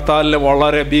 ഈ ഹർത്താലിൽ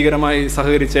വളരെ ഭീകരമായി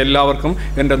സഹകരിച്ച എല്ലാവർക്കും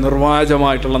എൻ്റെ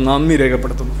നിർവാചമായിട്ടുള്ള നന്ദി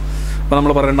രേഖപ്പെടുത്തുന്നു. അപ്പോൾ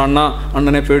നമ്മൾ പറയേണ്ട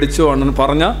അണ്ണനെ പേടിച്ചോ, അണ്ണൻ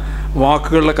പറഞ്ഞ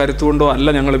വാക്കുകളുടെ കരുത്തുകൊണ്ടോ അല്ല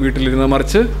ഞങ്ങൾ വീട്ടിലിരുന്ന്,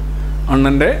 മറിച്ച്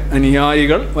അണ്ണൻ്റെ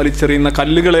അനുയായികൾ വലിച്ചെറിയുന്ന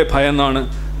കല്ലുകളെ ഭയന്നാണ്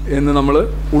എന്ന് നമ്മൾ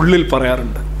ഉള്ളിൽ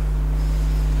പറയാറുണ്ട്.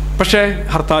 പക്ഷേ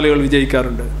ഹർത്താലുകൾ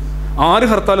വിജയിക്കാറുണ്ട്. ആര്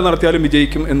ഹർത്താൽ നടത്തിയാലും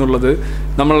വിജയിക്കും എന്നുള്ളത്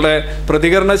നമ്മളുടെ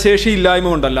പ്രതികരണശേഷി ഇല്ലായ്മ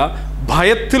കൊണ്ടല്ല,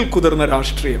 ഭയത്തിൽ കുതിർന്ന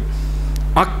രാഷ്ട്രീയം,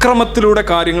 അക്രമത്തിലൂടെ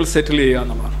കാര്യങ്ങൾ സെറ്റിൽ ചെയ്യുക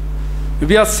എന്നുള്ളതാണ്.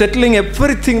 V R സെറ്റിലിങ്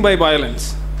everything by violence.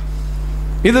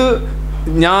 ഇത്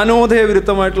ജ്ഞാനോദയ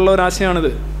വിരുദ്ധമായിട്ടുള്ള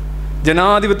ഒരാശയമാണിത്,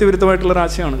 ജനാധിപത്യ വിരുദ്ധമായിട്ടുള്ള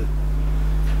ഒരാശയമാണിത്.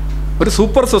 ഒരു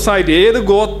സൂപ്പർ സൊസൈറ്റി, ഏത്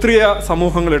ഗോത്രീയ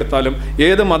സമൂഹങ്ങളെടുത്താലും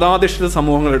ഏത് മതാധിഷ്ഠിത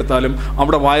സമൂഹങ്ങളെടുത്താലും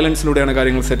അവിടെ വയലൻസിലൂടെയാണ്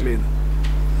കാര്യങ്ങൾ സെറ്റിൽ ചെയ്യുന്നത്.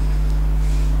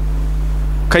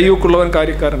 കയ്യൂക്കുള്ളവൻ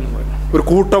കാര്യക്കാരൻ എന്ന് പറയുന്നത്. ഒരു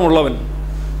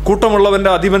കൂട്ടമുള്ളവൻ്റെ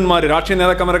അധിപന്മാർ, രാഷ്ട്രീയ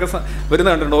നേതാക്കന്മാരൊക്കെ വരുന്ന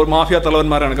കണ്ടിട്ടുണ്ടോ? ഒരു മാഫിയ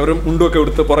തലവന്മാരാണ്. അവർ മുണ്ടുമൊക്കെ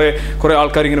എടുത്ത് കുറേ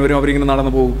ആൾക്കാരിങ്ങനെ വരും, അവരിങ്ങനെ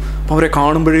നടന്നു പോകും. അപ്പോൾ അവരെ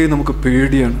കാണുമ്പോഴേ നമുക്ക്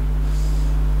പേടിയാണ്.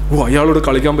 അയാളോട്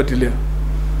കളിക്കാൻ പറ്റില്ല,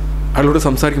 അയാളോട്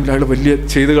സംസാരിക്കുമ്പോൾ അയാൾ വലിയ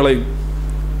ചെയ്ത് കളയും.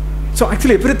 So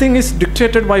actually everything is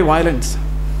dictated by violence.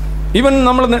 Even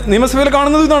നമ്മൾ നിയമസഭയിൽ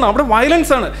കാണുന്നത് ഇതാണ്, അവിടെ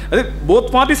വയലൻസ് ആണ്. അത്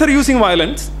both parties are using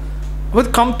violence, but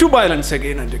come to violence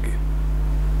again and again.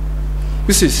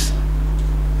 This is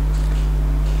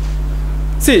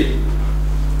C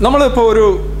നമ്മളിപ്പോൾ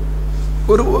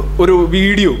ഒരു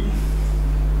വീഡിയോ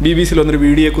BBC വന്നൊരു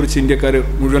വീഡിയോയെക്കുറിച്ച് ഇന്ത്യക്കാർ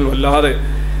മുഴുവൻ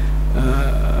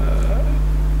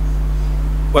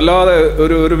വല്ലാതെ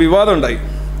ഒരു വിവാദം ഉണ്ടായി.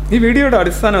 ഈ വീഡിയോയുടെ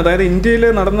അടിസ്ഥാനം, അതായത് ഇന്ത്യയിൽ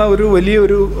നടന്ന ഒരു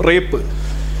വലിയൊരു റേപ്പ്,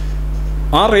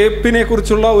 ആ റേപ്പിനെ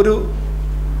കുറിച്ചുള്ള ഒരു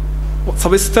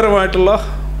സവിസ്തരമായിട്ടുള്ള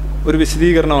ഒരു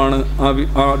വിശദീകരണമാണ്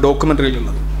ആ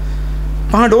ഡോക്യുമെൻ്ററിയിലുള്ളത്.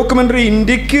 അപ്പോൾ ആ ഡോക്യുമെൻ്ററി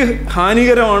ഇന്ത്യക്ക്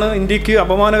ഹാനികരമാണ്, ഇന്ത്യക്ക്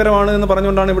അപമാനകരമാണ് എന്ന്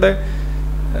പറഞ്ഞുകൊണ്ടാണ് ഇവിടെ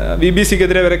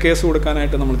BBC-ക്കെതിരെ വരെ കേസ്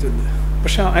കൊടുക്കാനായിട്ട് നമ്മൾ ചെന്നത്.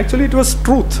 പക്ഷേ ആക്ച്വലി ഇറ്റ് വാസ്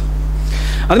ട്രൂത്ത്.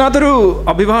 അതിനകത്തൊരു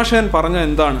അഭിഭാഷകൻ പറഞ്ഞ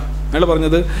എന്താണ് അയാൾ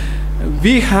പറഞ്ഞത്?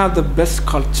 We have the best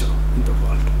culture in the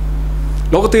world.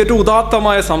 ലോകത്തെ ഏറ്റവും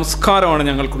ഉദാത്തമായ സംസ്കാരമാണ്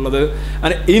ഞങ്ങൾക്കുള്ളത്.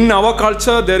 And in our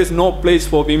culture there is no place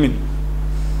for women.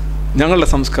 ഞങ്ങളുടെ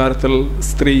സംസ്കാരത്തിൽ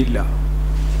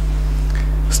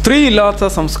സ്ത്രീയില്ലാത്ത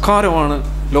സംസ്കാരമാണ്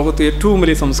ലോകത്തെ ഏറ്റവും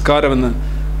വലിയ സംസ്കാരമെന്ന്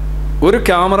ഒരു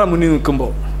ക്യാമറ മുന്നിൽ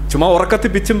നിൽക്കുമ്പോൾ, ചുമ്മാ ഉറക്കത്തിൽ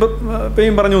പിച്ചും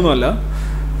പേയും പറഞ്ഞൊന്നുമല്ല,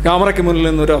 ക്യാമറയ്ക്ക് മുന്നിൽ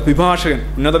നിന്നൊരു അഭിഭാഷകൻ,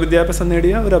 ഉന്നത വിദ്യാഭ്യാസം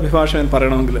നേടിയ ഒരു അഭിഭാഷകൻ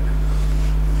പറയണമെങ്കിൽ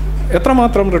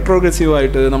എത്രമാത്രം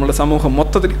റെട്രോഗ്രസീവായിട്ട് നമ്മുടെ സമൂഹം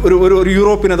മൊത്തത്തിൽ ഒരു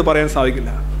യൂറോപ്പിന് അത് പറയാൻ സാധിക്കില്ല.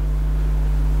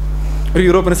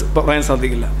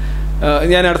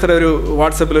 ഞാൻ അടുത്തിടെ ഒരു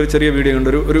വാട്സപ്പിൽ ഒരു ചെറിയ വീഡിയോ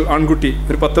കണ്ടു. ഒരു ആൺകുട്ടി,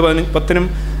 ഒരു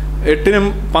 10-8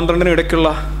 12 ഇടയ്ക്കുള്ള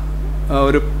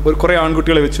ഒരു കുറേ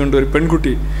ആൺകുട്ടികളെ വെച്ചുകൊണ്ട് ഒരു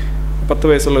പെൺകുട്ടി, 10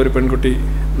 വയസ്സുള്ള ഒരു പെൺകുട്ടി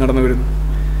നടന്നു വരുന്നു.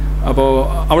 അപ്പോൾ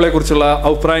അവളെക്കുറിച്ചുള്ള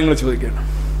അഭിപ്രായങ്ങൾ ചോദിക്കുകയാണ്.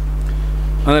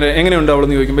 അന്നേരം എങ്ങനെയുണ്ട്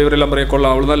അവളെന്ന് ചോദിക്കുമ്പോൾ ഇവരെല്ലാം പറയാം,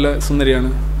 കൊള്ളാം, അവൾ നല്ല സുന്ദരിയാണ്,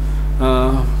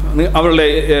 അവളുടെ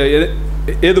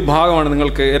ഏത് ഭാഗമാണ്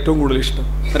നിങ്ങൾക്ക് ഏറ്റവും കൂടുതൽ ഇഷ്ടം?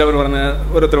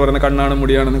 ഓരോരുത്തർ പറയുന്ന കണ്ണാണ്,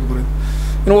 മുടിയാണെന്നൊക്കെ പറയുന്നു.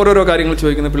 ഇങ്ങനെ ഓരോരോ കാര്യങ്ങൾ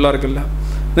ചോദിക്കുന്ന പിള്ളേർക്കല്ല.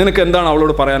 നിനക്ക് എന്താണ്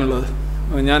അവളോട് പറയാനുള്ളത്?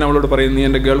 ഞാൻ അവളോട് പറയും, നീ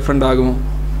എൻ്റെ ഗേൾ ഫ്രണ്ട് ആകുമോ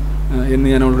എന്ന്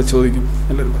ഞാൻ അവളോട് ചോദിക്കും.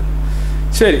 എല്ലാവരും പറയും,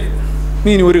 ശരി, നീ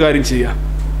ഇനി ഒരു കാര്യം ചെയ്യുക,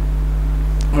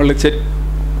 അവളുടെ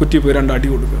കുറ്റി പോയി 2 അടി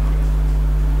കൊടുക്കുക.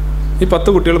 ഈ 10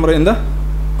 കുട്ടികളും പറയും, എന്താ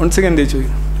വൺസ് അഗൈൻ എന്തേ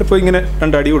ചോദിക്കും? ഇപ്പോൾ ഇങ്ങനെ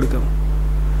 2 അടി കൊടുക്കാം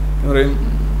പറയും.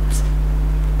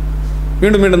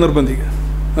 വീണ്ടും നിർബന്ധിക്കുക.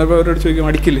 അപ്പോൾ അവരോട് ചോദിക്കും,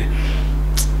 അടിക്കില്ലേ?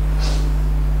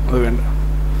 അത് വേണ്ട.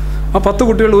 ആ 10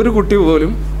 കുട്ടികൾ ഒരു കുട്ടി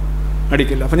പോലും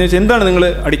അടിക്കില്ല. അപ്പം ഞാൻ ചോദിച്ചു, എന്താണ് നിങ്ങൾ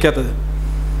അടിക്കാത്തത്?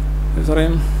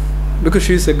 പറയും, because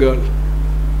she is A girl.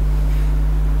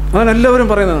 അതാണ് എല്ലാവരും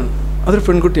പറയുന്നതാണ്, അതൊരു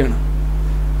പെൺകുട്ടിയാണ്.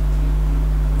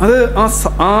 അത്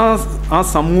ആ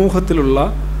സമൂഹത്തിലുള്ള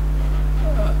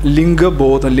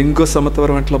ലിംഗബോധം,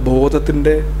 ലിംഗസമത്വപരമായിട്ടുള്ള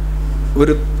ബോധത്തിൻ്റെ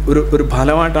ഒരു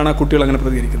ഫലമായിട്ടാണ് ആ കുട്ടികൾ അങ്ങനെ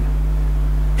പ്രതികരിക്കുന്നത്.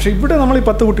 പക്ഷെ ഇവിടെ നമ്മൾ ഈ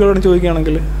 10 കുട്ടികളോട്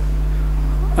ചോദിക്കുകയാണെങ്കിൽ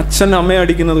അച്ഛൻ അമ്മയെ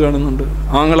അടിക്കുന്നത് കാണുന്നുണ്ട്,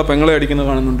 ആങ്ങളെ പെങ്ങളെ അടിക്കുന്നത്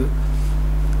കാണുന്നുണ്ട്,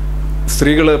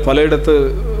 സ്ത്രീകൾ പലയിടത്ത്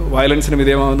വയലൻസിന്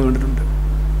വിധേയമാകുന്നത് കണ്ടിട്ടുണ്ട്.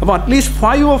 അപ്പോൾ അറ്റ്ലീസ്റ്റ്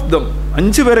 5 ഓഫ് ദം,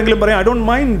 5 പേരെങ്കിലും പറയാം I don't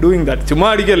mind doing that. ചുമ്മാ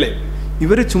അടിക്കല്ലേ.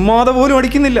 ഇവർ ചുമ്മാതെ പോലും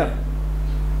അടിക്കുന്നില്ല.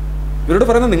 ഇവരോട്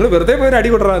പറയുന്നത് നിങ്ങൾ വെറുതെ പോയി അടി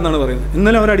കൊടറ എന്നാണ് പറയുന്നത്.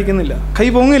 ഇന്നലെ അവരടിക്കുന്നില്ല, കൈ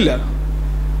പൊങ്ങില്ല.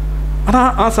 അതാ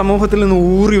ആ സമൂഹത്തിൽ നിന്ന്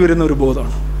ഊറി വരുന്ന ഒരു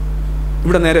ബോധമാണ്.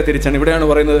 ഇവിടെ നേരെ തിരിച്ചാണ്. ഇവിടെയാണ്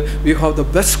പറയുന്നത് we have the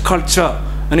best culture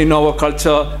and in our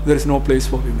culture there is no place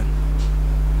for women.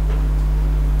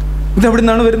 ഇതെവിടെ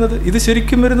നിന്നാണ് വരുന്നത്? ഇത്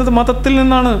ശരിക്കും വരുന്നത് മതത്തിൽ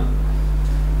നിന്നാണ്.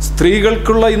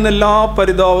 സ്ത്രീകൾക്കുള്ള ഇന്നെല്ലാ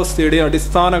പരിതാവസ്ഥയുടെയും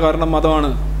അടിസ്ഥാന കാരണം മതമാണ്.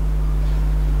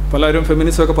 പലരും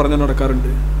ഫെമിനിസമൊക്കെ പറഞ്ഞു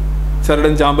നടക്കാറുണ്ട്.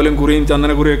 ചരടും ചാമ്പലും കുറിയും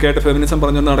ചന്ദനക്കുറിയും ഒക്കെ ആയിട്ട് ഫെമിനിസം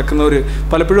പറഞ്ഞു നടക്കുന്നവർ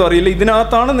പലപ്പോഴും അറിയില്ല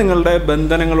ഇതിനകത്താണ് നിങ്ങളുടെ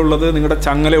ബന്ധനങ്ങളുള്ളത്, നിങ്ങളുടെ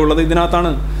ചങ്ങലയുള്ളത്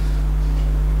ഇതിനകത്താണ്.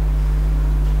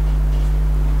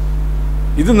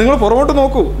 ഇത് നിങ്ങൾ പുറകോട്ട്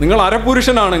നോക്കൂ. നിങ്ങൾ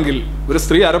അരപുരുഷനാണെങ്കിൽ, ഒരു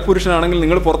സ്ത്രീ അരപുരുഷനാണെങ്കിൽ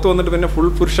നിങ്ങൾ പുറത്ത് വന്നിട്ട് പിന്നെ ഫുൾ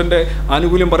പുരുഷൻ്റെ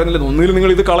ആനുകൂല്യം പറയുന്നില്ല. ഒന്നുകിൽ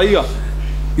നിങ്ങൾ ഇത് കളയുക,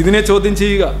 ഇതിനെ ചോദ്യം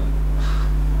ചെയ്യുക.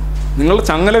 നിങ്ങളുടെ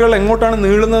ചങ്ങലകൾ എങ്ങോട്ടാണ്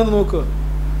നീളുന്നതെന്ന് നോക്കുക.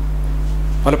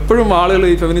 പലപ്പോഴും ആളുകൾ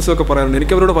ഈ ഫെമിനിസമൊക്കെ പറയാറുണ്ട്.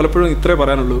 എനിക്ക് അവരോട് പലപ്പോഴും ഇത്രേ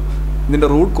പറയാനുള്ളൂ, ഇതിൻ്റെ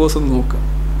റൂട്ട് കോസ് ഒന്ന് നോക്കുക.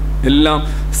 എല്ലാം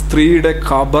സ്ത്രീയുടെ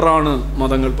ഖബറാണ്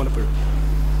മതങ്ങൾ പലപ്പോഴും.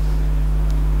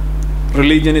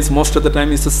 Religion is most of the time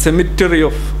is A cemetery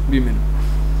of women.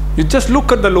 You just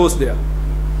look at the loss there.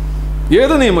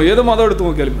 ഏത് നിയമം, ഏത് മതം എടുത്ത്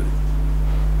നോക്കിയാലും മതി.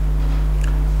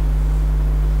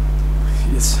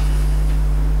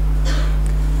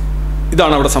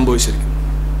 ഇതാണ് അവിടെ സംഭവിച്ചിരിക്കുന്നത്.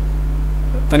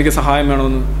 തനിക്ക് സഹായം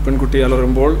വേണമെന്ന് പെൺകുട്ടി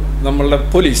അലറുമ്പോൾ നമ്മളുടെ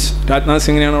പോലീസ്, രാജ്നാഥ്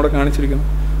സിംഗിനെയാണ് അവിടെ കാണിച്ചിരിക്കുന്നത്.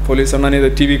 പോലീസ് എണ്ണാൻ ഇത്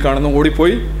TV കാണുന്നു,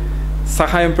 ഓടിപ്പോയി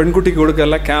സഹായം പെൺകുട്ടിക്ക്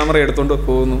കൊടുക്കുകയല്ല, ക്യാമറ എടുത്തുകൊണ്ട്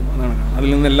പോകുന്നു. അതാണ് അതിൽ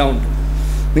നിന്നെല്ലാം ഉണ്ട്.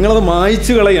 നിങ്ങളത്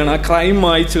മായ്ച്ചു കളയാണ്. ആ ക്രൈം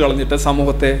മായ്ച്ചു കളഞ്ഞിട്ട്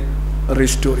സമൂഹത്തെ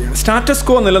റീസ്റ്റോർ ചെയ്യണം. സ്റ്റാറ്റസ്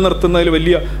കോ നിലനിർത്തുന്നതിൽ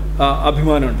വലിയ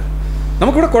അഭിമാനമുണ്ട്.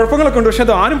 നമുക്കിവിടെ കുഴപ്പങ്ങളൊക്കെ ഉണ്ട്, പക്ഷെ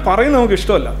അത് ആരും പറയുന്നത് നമുക്ക്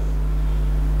ഇഷ്ടമല്ല.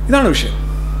 ഇതാണ് വിഷയം,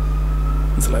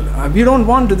 മനസ്സിലായില്ല. We don't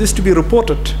want this to be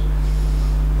reported.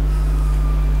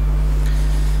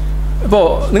 ഇപ്പോൾ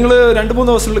നിങ്ങൾ 2-3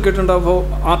 ദിവസങ്ങളിൽ കേട്ടിട്ടുണ്ടാകുമ്പോൾ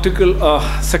ആർട്ടിക്കിൾ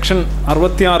സെക്ഷൻ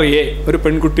 66A ഒരു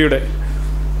പെൺകുട്ടിയുടെ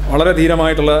വളരെ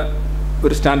ധീരമായിട്ടുള്ള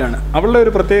ഒരു സ്റ്റാൻഡാണ്. അവളുടെ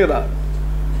ഒരു പ്രത്യേകത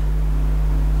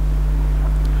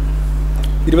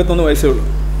 21 വയസ്സേ ഉള്ളൂ.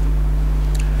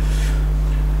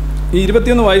 ഈ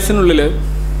 21 വയസ്സിനുള്ളിൽ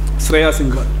ശ്രേയ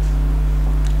സിംഗ്,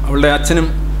 അവളുടെ അച്ഛനും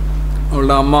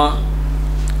അവളുടെ അമ്മ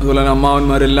അതുപോലെ തന്നെ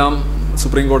അമ്മാവന്മാരെല്ലാം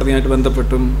സുപ്രീം കോടതിയായിട്ട്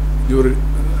ബന്ധപ്പെട്ടും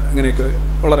അങ്ങനെയൊക്കെ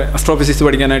വളരെ അസ്ട്രോഫിസിക്സ്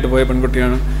പഠിക്കാനായിട്ട് പോയ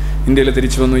പെൺകുട്ടിയാണ്. ഇന്ത്യയിൽ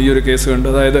തിരിച്ചു വന്നു. ഈ ഒരു കേസ് കണ്ട്,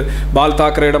 അതായത് ബാൽ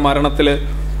താക്കറയുടെ മരണത്തിൽ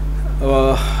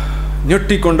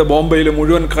ഞെട്ടിക്കൊണ്ട് ബോംബെയിൽ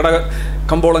മുഴുവൻ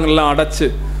കമ്പോളങ്ങളെല്ലാം അടച്ച്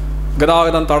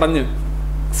ഗതാഗതം തടഞ്ഞ്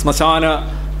ശ്മശാന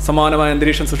സമാനമായ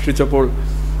അന്തരീക്ഷം സൃഷ്ടിച്ചപ്പോൾ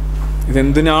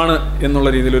ഇതെന്തിനാണ് എന്നുള്ള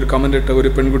രീതിയിൽ ഒരു കമൻ്റ് ഇട്ട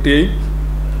ഒരു പെൺകുട്ടിയെയും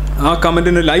ആ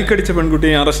കമൻറ്റിന് ലൈക്ക് അടിച്ച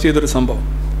പെൺകുട്ടിയെയും അറസ്റ്റ് ചെയ്തൊരു സംഭവം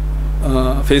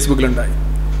ഫേസ്ബുക്കിലുണ്ടായി.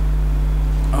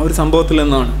 ആ ഒരു സംഭവത്തിൽ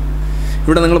നിന്നാണ്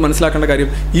ഇവിടെ നിങ്ങൾ മനസ്സിലാക്കേണ്ട കാര്യം,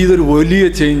 ഇതൊരു വലിയ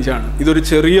ചേഞ്ചാണ്. ഇതൊരു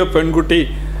ചെറിയ പെൺകുട്ടി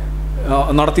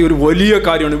നടത്തിയ ഒരു വലിയ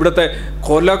കാര്യമാണ്. ഇവിടുത്തെ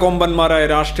കൊലകൊമ്പന്മാരായ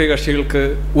രാഷ്ട്രീയ കക്ഷികൾക്ക്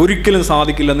ഒരിക്കലും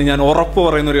സാധിക്കില്ലെന്ന് ഞാൻ ഉറപ്പ്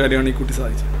പറയുന്ന ഒരു കാര്യമാണ് ഈ കുട്ടി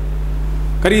സാധിച്ചത്.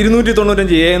 കാര്യം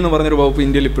 295A എന്ന് പറഞ്ഞൊരു വകുപ്പ്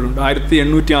ഇന്ത്യയിൽ ഇപ്പോഴുണ്ട്.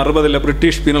 1860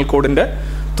 ബ്രിട്ടീഷ് പീനൽ കോഡിൻ്റെ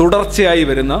തുടർച്ചയായി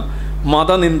വരുന്ന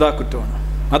മതനിന്ദാ കുറ്റമാണ്.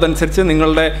 അതനുസരിച്ച്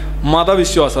നിങ്ങളുടെ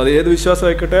മതവിശ്വാസം, അത് ഏത് വിശ്വാസം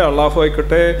ആയിക്കോട്ടെ, അള്ളാഹു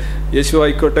ആയിക്കോട്ടെ, യേശു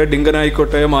ആയിക്കോട്ടെ,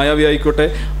 ഡിങ്കനായിക്കോട്ടെ, മായാവി ആയിക്കോട്ടെ,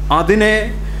 അതിനെ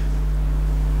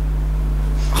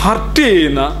ഹർട്ട്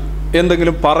ചെയ്യുന്ന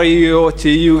എന്തെങ്കിലും പറയുകയോ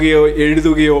ചെയ്യുകയോ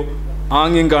എഴുതുകയോ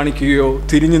ആംഗ്യം കാണിക്കുകയോ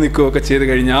തിരിഞ്ഞു നിൽക്കുകയോ ഒക്കെ ചെയ്ത്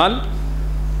കഴിഞ്ഞാൽ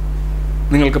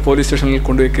നിങ്ങൾക്ക് പോലീസ് സ്റ്റേഷനിൽ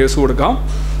കൊണ്ടുപോയി കേസ് കൊടുക്കാം.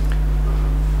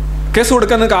 കേസ്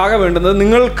കൊടുക്കാൻ നിങ്ങൾക്ക് ആകെ വേണ്ടുന്നത്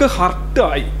നിങ്ങൾക്ക്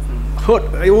ഹർട്ടായി,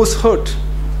 ഐ വാസ് ഹേർട്ട്,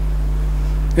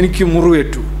 എനിക്ക്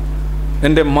മുറിവേറ്റു,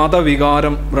 എൻ്റെ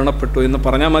മതവികാരം വ്രണപ്പെട്ടു എന്ന്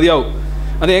പറഞ്ഞാൽ മതിയാവും.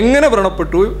 അത് എങ്ങനെ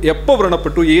വ്രണപ്പെട്ടു, എപ്പോൾ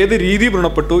വ്രണപ്പെട്ടു, ഏത് രീതി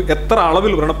വ്രണപ്പെട്ടു, എത്ര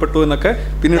അളവിൽ വ്രണപ്പെട്ടു എന്നൊക്കെ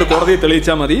പിന്നീട് കോടതിയെ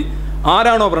തെളിയിച്ചാൽ മതി.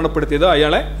 ആരാണോ വ്രണപ്പെടുത്തിയത്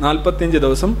അയാളെ 45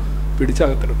 ദിവസം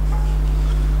പിടിച്ചകത്തിടും.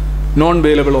 Non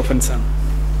bailable ഒഫൻസാണ്.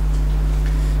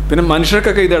 പിന്നെ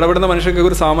മനുഷ്യർക്കൊക്കെ ഇത് ഇടപെടുന്ന മനുഷ്യർക്കൊക്കെ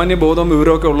ഒരു സാമാന്യ ബോധവും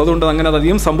വിവരമൊക്കെ ഉള്ളതുകൊണ്ട് അങ്ങനെ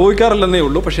അധികം സംഭവിക്കാറില്ലെന്നേ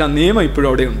ഉള്ളൂ. പക്ഷെ ആ നിയമം ഇപ്പോഴും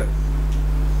അവിടെയുണ്ട്.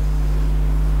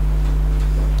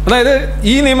 അതായത്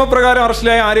ഈ നിയമപ്രകാരം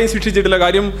അറസ്റ്റിലായ ആരെയും ശിക്ഷിച്ചിട്ടില്ല.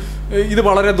 കാര്യം ഇത്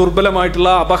വളരെ ദുർബലമായിട്ടുള്ള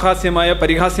അപഹാസ്യമായ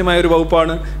പരിഹാസ്യമായ ഒരു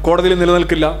വകുപ്പാണ്, കോടതിയിൽ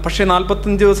നിലനിൽക്കില്ല. പക്ഷേ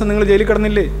 45 ദിവസം നിങ്ങൾ ജയിലിൽ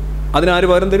കിടന്നില്ലേ, അതിനാര്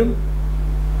പകരം തരും?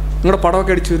 നിങ്ങളുടെ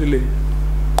പടമൊക്കെ അടിച്ചു വരില്ലേ?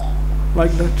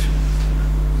 ലൈക്ക് ദാറ്റ്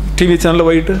TV ചാനൽ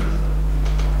വൈകിട്ട്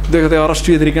ഇദ്ദേഹത്തെ അറസ്റ്റ്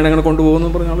ചെയ്തിരിക്കുകയാണ്, അങ്ങനെ കൊണ്ടുപോകുന്നു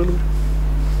പറഞ്ഞ ആളുകൾ.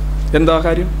 എന്താ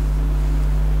കാര്യം?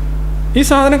 ഈ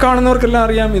സാധനം കാണുന്നവർക്കെല്ലാം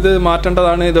അറിയാം ഇത്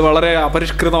മാറ്റേണ്ടതാണ്, ഇത് വളരെ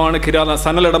അപരിഷ്കൃതമാണ്.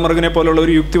 സനൽ ഇടമറുകിനെ പോലുള്ള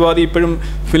ഒരു യുക്തിവാദി ഇപ്പോഴും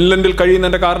ഫിൻലൻഡിൽ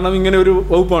കഴിയുന്നതിൻ്റെ കാരണം ഇങ്ങനെ ഒരു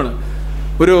വകുപ്പാണ്.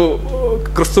 ഒരു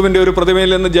ക്രിസ്തുവിൻ്റെ ഒരു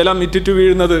പ്രതിമയിൽ നിന്ന് ജലം ഇറ്റിറ്റു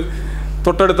വീഴുന്നത്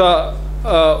തൊട്ടടുത്ത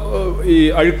ഈ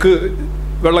അഴുക്ക്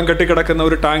വെള്ളം കെട്ടിക്കിടക്കുന്ന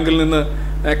ഒരു ടാങ്കിൽ നിന്ന്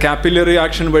കാപ്പിലറി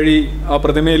ആക്ഷൻ വഴി ആ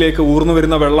പ്രതിമയിലേക്ക് ഊർന്നു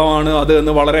വരുന്ന വെള്ളമാണ് അത്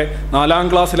എന്ന് വളരെ 4ാം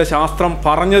ക്ലാസ്സിലെ ശാസ്ത്രം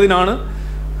പറഞ്ഞതിനാണ്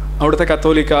അവിടുത്തെ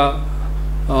കത്തോലിക്ക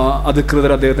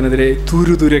അധികൃതർ അദ്ദേഹത്തിനെതിരെ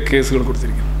തുരുതുരെ കേസുകൾ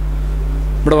കൊടുത്തിരിക്കുന്നു.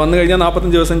 ഇവിടെ വന്നു കഴിഞ്ഞാൽ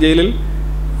 45 ദിവസം ജയിലിൽ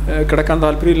കിടക്കാൻ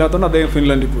താല്പര്യമില്ലാത്തതുകൊണ്ട് അദ്ദേഹം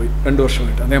ഫിൻലൻഡിൽ പോയി. 2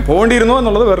 വർഷമായിട്ട് അദ്ദേഹം പോകേണ്ടിയിരുന്നോ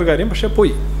എന്നുള്ളത് വേറൊരു കാര്യം. പക്ഷേ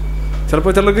പോയി.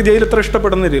 ചിലപ്പോൾ ചിലർക്ക് ജയിൽ ഇത്ര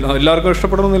ഇഷ്ടപ്പെടുന്നില്ല, എല്ലാവർക്കും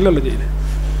ഇഷ്ടപ്പെടുന്നില്ലല്ലോ ജയിൽ.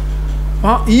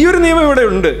 ഈ ഒരു നിയമം ഇവിടെ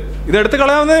ഉണ്ട്, ഇതെടുത്ത്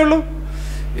കളയാവുന്നതേ ഉള്ളൂ.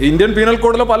 ഇന്ത്യൻ പീനൽ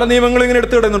കോഡിലെ പല നിയമങ്ങളും ഇങ്ങനെ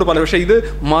എടുത്ത് കളയുന്നുണ്ട് പല. പക്ഷേ ഇത്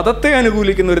മതത്തെ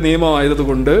അനുകൂലിക്കുന്ന ഒരു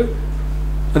നിയമമായതുകൊണ്ട്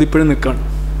അതിപ്പോഴും നിൽക്കുകയാണ്.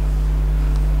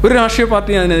 ഒരു രാഷ്ട്രീയ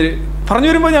പാർട്ടി അതിനെതിരെ പറഞ്ഞു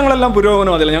വരുമ്പോൾ ഞങ്ങളെല്ലാം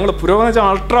പുരോഗമനവാദില്ല. ഞങ്ങൾ പുരോഗമനം വെച്ചാൽ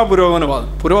അൾട്രാ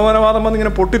പുരോഗമനവാദം വന്ന്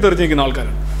ഇങ്ങനെ പൊട്ടിത്തെറിച്ചിരിക്കുന്ന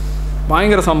ആൾക്കാരാണ്.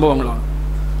 ഭയങ്കര സംഭവങ്ങളാണ്.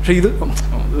 പക്ഷെ ഇത്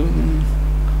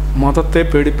മതത്തെ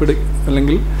പേടിപ്പെടു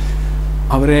അല്ലെങ്കിൽ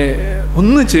അവരെ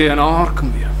ഒന്നും ചെയ്യാൻ ആർക്കും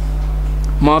വയ്യ.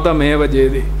 മതമേവ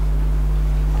ജയതേ.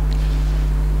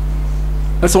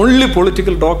 That's only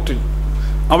political doctrine.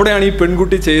 അവിടെയാണ് ഈ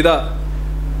പെൺകുട്ടി ചെയ്ത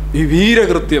ഈ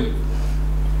വീരകൃത്യം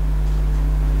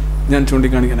ഞാൻ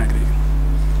ചൂണ്ടിക്കാണിക്കാൻ ആഗ്രഹിക്കുന്നു.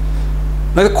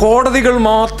 അതായത് കോടതികൾ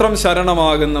മാത്രം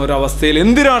ശരണമാകുന്ന ഒരവസ്ഥയിൽ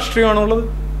എന്ത് രാഷ്ട്രീയമാണുള്ളത്?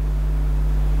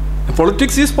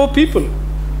 Politics is for people.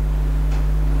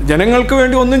 ജനങ്ങൾക്ക്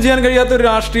വേണ്ടി ഒന്നും ചെയ്യാൻ കഴിയാത്ത ഒരു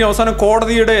രാഷ്ട്രീയം അവസാനം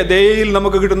കോടതിയുടെ ദയയിൽ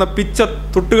നമുക്ക് കിട്ടുന്ന പിച്ച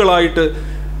തുട്ടുകളായിട്ട്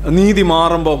നീതി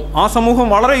മാറുമ്പം ആ സമൂഹം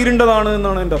വളരെ ഇരുണ്ടതാണ്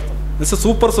എന്നാണ് എൻ്റെ അർത്ഥം. It's A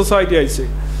super society ആയിച്ച്.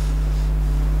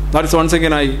 That's once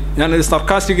again ആയി ഞാനൊരു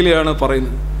സർക്കാസ്റ്റിക്കലിയാണ്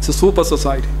പറയുന്നത്. It's A super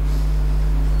society.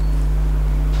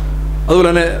 അതുപോലെ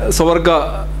തന്നെ സ്വവർഗ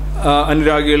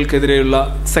അനുരാഗികൾക്കെതിരെയുള്ള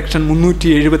സെക്ഷൻ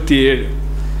 377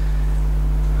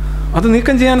 അത്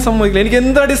നീക്കം ചെയ്യാൻ സമ്മതിക്കില്ല. എനിക്ക്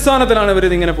എന്ത് അടിസ്ഥാനത്തിലാണ്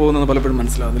ഇവരിതിങ്ങനെ പോകുന്നത് പലപ്പോഴും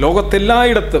മനസ്സിലാവുന്നത്.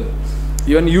 ലോകത്തെല്ലായിടത്തും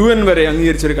ഈവൻ UN വരെ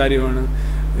അംഗീകരിച്ചൊരു കാര്യമാണ്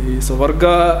ഈ സ്വവർഗ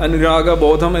അനുരാഗ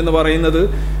ബോധം എന്ന് പറയുന്നത്.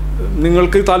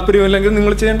 നിങ്ങൾക്ക് താല്പര്യമില്ലെങ്കിൽ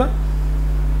നിങ്ങൾ ചെയ്യേണ്ട.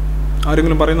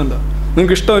 ആരെങ്കിലും പറയുന്നുണ്ടോ?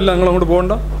 നിങ്ങൾക്ക് ഇഷ്ടമില്ല നിങ്ങൾ അങ്ങോട്ട്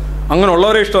പോകണ്ട, അങ്ങനെ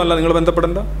ഉള്ളവരെ ഇഷ്ടമല്ല നിങ്ങൾ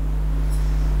ബന്ധപ്പെടേണ്ട.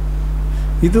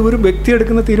 ഇത് ഒരു വ്യക്തി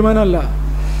എടുക്കുന്ന തീരുമാനമല്ല.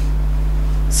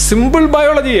 സിമ്പിൾ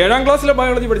ബയോളജി 7ാം ക്ലാസ്സിലെ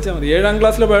ബയോളജി പഠിച്ചാൽ മതി. 7ാം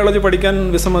ക്ലാസ്സിലെ ബയോളജി പഠിക്കാൻ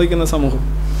വിസമ്മതിക്കുന്ന സമൂഹം.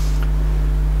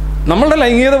 നമ്മളുടെ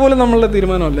ലൈംഗികത പോലും നമ്മളുടെ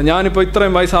തീരുമാനമല്ല. ഞാനിപ്പോൾ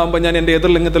ഇത്രയും വയസ്സാകുമ്പോൾ ഞാൻ എൻ്റെ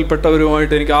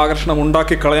എതിർലിംഗത്തിൽപ്പെട്ടവരുമായിട്ട് എനിക്ക് ആകർഷണം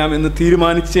ഉണ്ടാക്കി കളയാം എന്ന്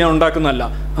തീരുമാനിച്ച് ഞാൻ ഉണ്ടാക്കുന്നതല്ല.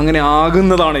 അങ്ങനെ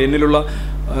ആകുന്നതാണ് എന്നിലുള്ള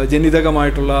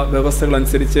ജനിതകമായിട്ടുള്ള വ്യവസ്ഥകൾ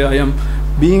അനുസരിച്ച് I am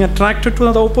being attracted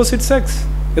to the opposite sex.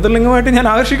 എതിർലിംഗമായിട്ട് ഞാൻ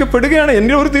ആകർഷിക്കപ്പെടുകയാണ്.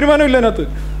 എൻ്റെ ഒരു തീരുമാനമില്ല അതിനകത്ത്.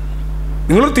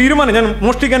 നിങ്ങളൊരു തീരുമാനം, ഞാൻ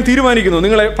മോഷ്ടിക്കാൻ തീരുമാനിക്കുന്നു,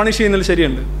 നിങ്ങളെ പണിഷ് ചെയ്യുന്നതിൽ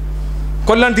ശരിയുണ്ട്.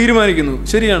 കൊല്ലാൻ തീരുമാനിക്കുന്നു,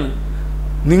 ശരിയാണ്.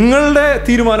 നിങ്ങളുടെ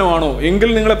തീരുമാനമാണോ എങ്കിൽ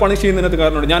നിങ്ങളെ പണിഷ് ചെയ്യുന്നതിനകത്ത്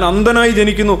കാരണമുണ്ട്. ഞാൻ അന്ധനായി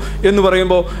ജനിക്കുന്നു എന്ന്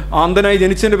പറയുമ്പോൾ അന്ധനായി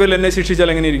ജനിച്ചതിൻ്റെ പേരിൽ എന്നെ ശിക്ഷിച്ചാൽ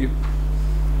എങ്ങനെ ഇരിക്കും?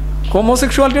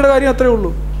 ഹോമോസെക്ഷുവാലിറ്റിയുടെ കാര്യം അത്രേ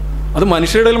ഉള്ളൂ. അത്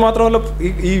മനുഷ്യരുടെ ഇടയിൽ മാത്രമല്ല,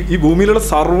 ഈ ഭൂമിയിലുള്ള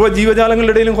സർവ്വ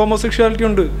ജീവജാലങ്ങളുടെ ഇടയിലും ഹോമോസെക്ഷുവാലിറ്റി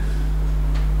ഉണ്ട്.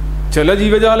 ചില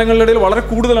ജീവജാലങ്ങളുടെ ഇടയിൽ വളരെ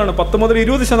കൂടുതലാണ്, 10 മുതൽ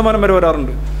 20% വരെ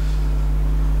വരാറുണ്ട്.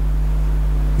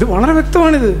 ഇത് വളരെ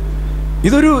വ്യക്തമാണിത്.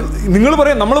 ഇതൊരു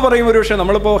നമ്മൾ പറയും ഒരു പക്ഷേ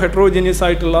നമ്മളിപ്പോൾ ഹെട്രോജീനിയസ്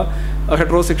ആയിട്ടുള്ള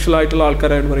ഹെട്രോസെക്ഷൽ ആയിട്ടുള്ള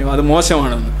ആൾക്കാരായിട്ട് പറയും അത്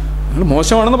മോശമാണെന്ന്. നിങ്ങൾ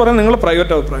മോശമാണെന്ന് പറയാൻ നിങ്ങളുടെ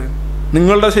പ്രൈവറ്റ് അഭിപ്രായം,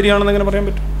 നിങ്ങളുടെ ശരിയാണെന്ന് എങ്ങനെ പറയാൻ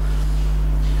പറ്റും?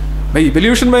 By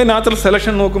evolution by natural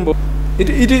selection നോക്കുമ്പോൾ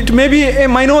it may be A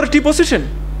minority position.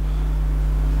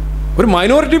 ഒരു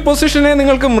മൈനോറിറ്റി പൊസിഷനെ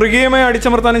നിങ്ങൾക്ക് മൃഗീയമായി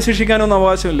അടിച്ചമർത്താനും ശിക്ഷിക്കാനൊന്നും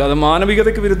അവകാശമില്ല. അത്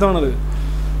മാനവികതയ്ക്ക് വിരുദ്ധമാണത്.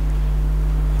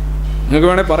 നിങ്ങൾക്ക്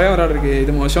വേണമെങ്കിൽ പറയാൻ ഒരാളിരിക്കുക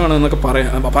ഇത് മോശമാണ് എന്നൊക്കെ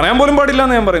പറയാൻ പോലും പാടില്ല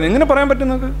എന്ന് ഞാൻ പറയുന്നത്. എങ്ങനെ പറയാൻ പറ്റും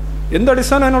നിങ്ങൾക്ക്? എന്ത്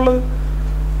അടിസ്ഥാനമാണുള്ളത്?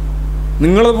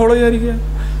 നിങ്ങളത് ഫോളോ ചെയ്യാതിരിക്കുക.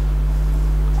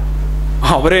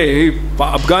 അവരെ ഈ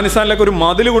അഫ്ഗാനിസ്ഥാനിലൊക്കെ ഒരു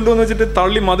മതിൽ കൊണ്ടുവന്ന് വെച്ചിട്ട്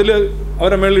തള്ളി മതിൽ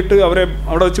അവരെ മേളിലിട്ട് അവരെ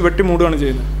അവിടെ വെച്ച് വെട്ടി മൂടുകയാണ്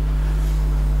ചെയ്യുന്നത്.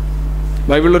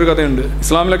 ബൈബിളിലൊരു കഥയുണ്ട്.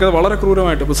 ഇസ്ലാമിലൊക്കെ അത് വളരെ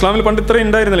ക്രൂരമായിട്ട്. ഇസ്ലാമിൽ പണ്ട് ഇത്രയും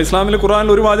ഉണ്ടായിരുന്നില്ല. ഇസ്ലാമിൽ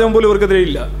ഖുർആനിൽ ഒരു വാചകം പോലും ഇവർക്കെതിരെ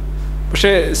ഇല്ല.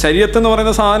 പക്ഷേ ശരീഅത്ത് എന്ന്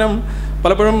പറയുന്ന സാധനം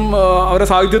പലപ്പോഴും അവരെ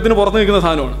സാഹിത്യത്തിന് പുറത്ത് നിൽക്കുന്ന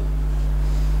സാധനമാണ്.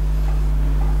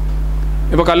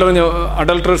 ഇപ്പോൾ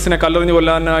അഡൾട്ടറേഴ്സിനെ കല്ലെറിഞ്ഞ്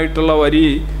കൊല്ലാനായിട്ടുള്ള വരി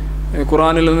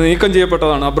ഖുർആനിൽ നിന്ന് നീക്കം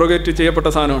ചെയ്യപ്പെട്ടതാണ്, അബ്രോഗേറ്റ് ചെയ്യപ്പെട്ട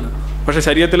സാധനമാണ്. പക്ഷേ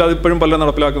ശരീഅത്തിൽ അതിപ്പോഴും പലരും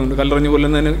നടപ്പിലാക്കുന്നുണ്ട്. കല്ലെറിഞ്ഞ്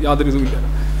കൊല്ലുന്നതിന് യാതൊരു ഇതുമില്ല.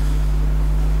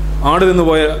 ആട് നിന്ന്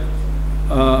പോയ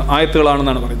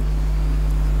ആയത്തുകളാണെന്നാണ് പറയുന്നത്.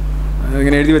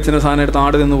 ഇങ്ങനെ എഴുതി വെച്ചിരുന്ന സാധനം എടുത്ത്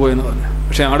ആട് നിന്ന് പോയെന്ന് പറഞ്ഞു.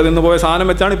 പക്ഷേ ആട് നിന്ന് പോയ സാധനം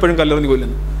വെച്ചാണ് ഇപ്പോഴും കല്ലെറിഞ്ഞ്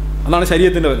കൊല്ലുന്നത്. അതാണ്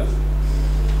ശരീഅത്തിൻ്റെ വില.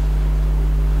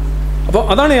 അപ്പോൾ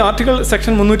അതാണ് ഈ ആർട്ടിക്കിൾ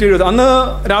സെക്ഷൻ 370. അന്ന്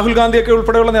രാഹുൽ ഗാന്ധിയൊക്കെ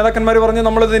ഉൾപ്പെടെയുള്ള നേതാക്കന്മാർ പറഞ്ഞ്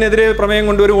നമ്മളിതിനെതിരെ പ്രമേയം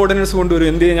കൊണ്ടുവരും, ഓർഡിനൻസ് കൊണ്ടുവരും.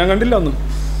 എന്ത് ചെയ്യും? ഞാൻ കണ്ടില്ല,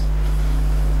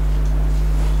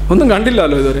 ഒന്നും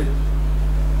കണ്ടില്ലല്ലോ ഇതുവരെ.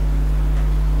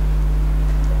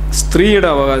 സ്ത്രീയുടെ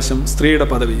അവകാശം, സ്ത്രീയുടെ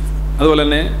പദവി, അതുപോലെ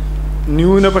തന്നെ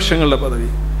ന്യൂനപക്ഷങ്ങളുടെ പദവി,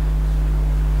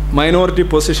 മൈനോറിറ്റി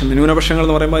പൊസിഷൻ. ന്യൂനപക്ഷങ്ങൾ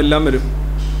എന്ന് പറയുമ്പോൾ എല്ലാം വരും.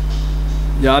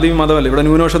 ജാതി മതമല്ല. ഇവിടെ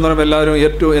ന്യൂനപക്ഷം എന്ന് പറയുമ്പോൾ എല്ലാവരും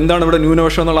ഏറ്റവും എന്താണ് ഇവിടെ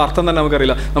ന്യൂനപക്ഷം എന്നുള്ള അർത്ഥം തന്നെ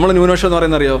നമുക്കറിയില്ല. നമ്മൾ ന്യൂനപക്ഷം എന്ന്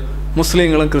പറയുന്നത് അറിയോ?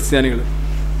 മുസ്ലിങ്ങളും ക്രിസ്ത്യാനികളും.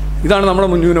 ഇതാണ് നമ്മുടെ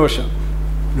ന്യൂനപക്ഷം.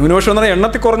 ന്യൂനപക്ഷം എന്ന് പറഞ്ഞാൽ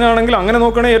എണ്ണത്തിൽ കുറഞ്ഞാണെങ്കിൽ അങ്ങനെ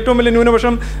നോക്കുകയാണെങ്കിൽ ഏറ്റവും വലിയ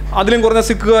ന്യൂനപക്ഷം അതിലും കുറഞ്ഞ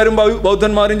സിഖുകാരും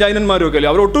ബൗദ്ധന്മാരും ജൈനന്മാരും ഒക്കെ അല്ലേ?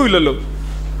 അവരൊട്ടും ഇല്ലല്ലോ,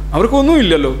 അവർക്കൊന്നും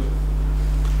ഇല്ലല്ലോ.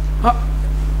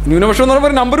 ന്യൂനപക്ഷം എന്ന്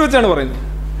പറയുമ്പോൾ നമ്പർ വെച്ചാണ് പറയുന്നത്.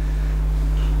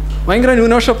 ഭയങ്കര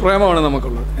ന്യൂനപക്ഷ പ്രേമമാണ്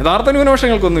നമുക്കുള്ളത്. യഥാർത്ഥ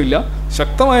ന്യൂനപക്ഷങ്ങൾക്കൊന്നുമില്ല,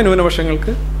 ശക്തമായ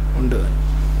ന്യൂനപക്ഷങ്ങൾക്ക് ഉണ്ട്.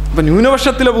 അപ്പം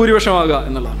ന്യൂനപക്ഷത്തിലെ ഭൂരിപക്ഷമാകുക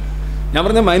എന്നുള്ളതാണ് ഞാൻ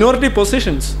പറഞ്ഞ മൈനോറിറ്റി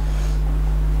പൊസിഷൻസ്.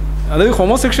 അത്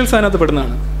ഹോമോസെക്ഷൽസ് അതിനകത്ത്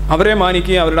പെടുന്നതാണ്. അവരെ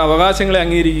മാനിക്കുകയും അവരുടെ അവകാശങ്ങളെ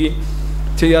അംഗീകരിക്കുകയും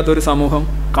ചെയ്യാത്തൊരു സമൂഹം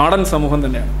കാടൻ സമൂഹം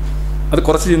തന്നെയാണ്. അത്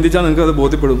കുറച്ച് ചിന്തിച്ചാൽ നിങ്ങൾക്ക് അത്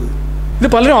ബോധ്യപ്പെടുന്നത്. ഇത്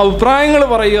പലരും അഭിപ്രായങ്ങൾ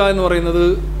പറയുക എന്ന് പറയുന്നത്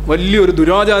വലിയൊരു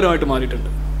ദുരാചാരമായിട്ട് മാറിയിട്ടുണ്ട്.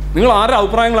 നിങ്ങൾ ആരുടെ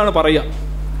അഭിപ്രായങ്ങളാണ് പറയുക?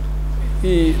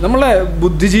 ഈ നമ്മളെ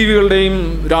ബുദ്ധിജീവികളുടെയും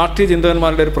രാഷ്ട്രീയ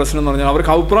ചിന്തകന്മാരുടെ ഒരു പ്രശ്നം എന്ന് പറഞ്ഞാൽ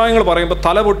അവർക്ക് അഭിപ്രായങ്ങൾ പറയുമ്പോൾ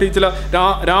തല പൊട്ടി. ചില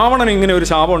രാവണൻ ഇങ്ങനെ ഒരു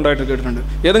ശാപം ഉണ്ടായിട്ട് കേട്ടിട്ടുണ്ട്.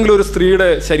 ഏതെങ്കിലും ഒരു സ്ത്രീയുടെ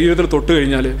ശരീരത്തിൽ തൊട്ട്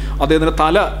കഴിഞ്ഞാൽ അദ്ദേഹത്തിൻ്റെ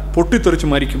തല പൊട്ടിത്തെറിച്ച്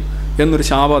മരിക്കും എന്നൊരു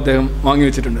ശാപം അദ്ദേഹം വാങ്ങി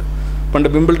വെച്ചിട്ടുണ്ട് പണ്ട്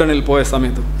വിംബിൾഡണിൽ പോയ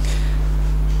സമയത്ത്.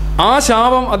 ആ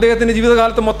ശാപം അദ്ദേഹത്തിൻ്റെ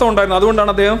ജീവിതകാലത്ത് മൊത്തം ഉണ്ടായിരുന്നു.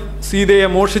 അതുകൊണ്ടാണ് അദ്ദേഹം സീതയെ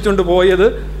മോഷിച്ചുകൊണ്ട് പോയത്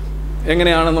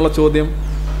എങ്ങനെയാണെന്നുള്ള ചോദ്യം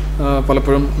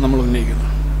പലപ്പോഴും നമ്മൾ ഉന്നയിക്കുന്നത്.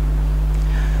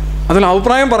 അതിൽ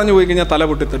അഭിപ്രായം പറഞ്ഞു പോയി കഴിഞ്ഞാൽ തല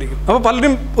പൊട്ടിത്തെറിക്കും. അപ്പോൾ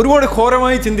പലരും ഒരുപാട്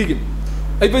ഘോരമായി ചിന്തിക്കും.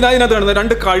 ഇപ്പോൾ ഇതിനകത്ത് കാണുന്നത്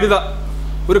രണ്ട് കഴുത,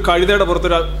 ഒരു കഴുതയുടെ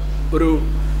പുറത്തൊരു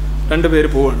രണ്ട് പേര്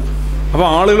പോവുകയാണ്. അപ്പോൾ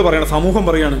ആളുകൾ പറയണം, സമൂഹം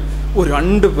പറയാണ്,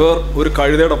 രണ്ട് പേർ ഒരു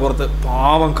കഴുതയുടെ പുറത്ത്,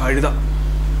 പാവം കഴുത,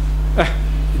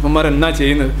 ഇവന്മാരെന്നാ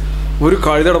ചെയ്യുന്നത്? ഒരു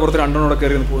കഴുതയുടെ പുറത്ത് രണ്ടെണ്ണോടെ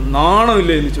കയറി പോകും,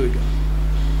 നാണമില്ലേ എന്ന് ചോദിക്കും.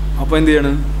 അപ്പോൾ എന്ത്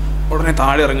ചെയ്യാണ്? ഉടനെ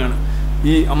താഴെ ഇറങ്ങുകയാണ്.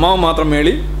 ഈ അമ്മാവൻ മാത്രം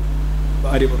മേളി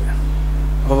ഭാര്യ പറയാം.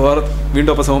 അപ്പോൾ വേറെ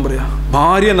വീണ്ടും അപ്പം സമം പറയാം,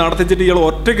 ഭാര്യയെ നടത്തിച്ചിട്ട് ഇയാൾ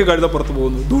ഒറ്റയ്ക്ക് കഴുതപ്പുറത്ത്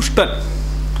പോകുന്നു, ദുഷ്ടൻ,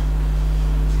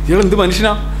 ഇയാൾ എന്ത്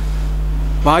മനുഷ്യനാ?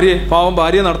 പാവം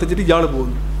ഭാര്യയെ നടത്തിച്ചിട്ട് ഇയാൾ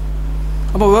പോകുന്നു.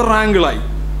 അപ്പോൾ വേറൊരു ആംഗിളായി.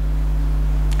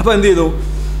 അപ്പോൾ എന്ത് ചെയ്തു?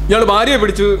 ഇയാൾ ഭാര്യയെ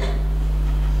പിടിച്ച്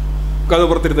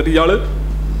കഴുതപ്പുറത്തിരുത്തിട്ട് ഇയാൾ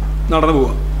നടന്നു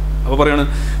പോവാ. അപ്പോൾ പറയാണ്,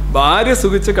 ഭാര്യ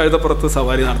സുഖിച്ച് കഴുതപ്പുറത്ത്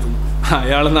സവാരി നടത്തുന്നു.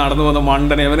 അയാൾ നടന്നു വന്ന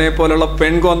മണ്ടനെ, അവനെ പോലെയുള്ള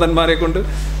പെൺകോന്തന്മാരെ കൊണ്ട്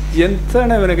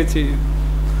എന്താണ് അവനൊക്കെ ചെയ്യുന്നത്?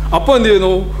 അപ്പോൾ എന്ത്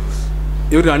ചെയ്യുന്നു?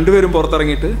 ഇവർ രണ്ടുപേരും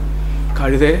പുറത്തിറങ്ങിയിട്ട്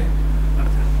കഴുതയെ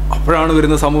നടത്തുക. അപ്പോഴാണ്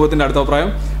വരുന്ന സമൂഹത്തിൻ്റെ അടുത്ത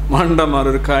അഭിപ്രായം, മണ്ടന്മാർ,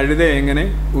 ഒരു കഴുതയെ എങ്ങനെ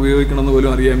ഉപയോഗിക്കണമെന്ന് പോലും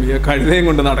അറിയാൻ വയ്യ, കഴുതയും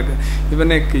കൊണ്ട് നടക്കുക,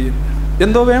 ഇവനെയൊക്കെ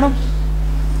എന്തോ വേണം.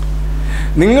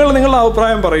 നിങ്ങളുടെ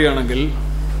അഭിപ്രായം പറയുകയാണെങ്കിൽ,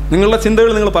 നിങ്ങളുടെ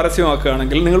ചിന്തകൾ നിങ്ങൾ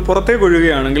പരസ്യമാക്കുകയാണെങ്കിൽ, നിങ്ങൾ പുറത്തേക്ക്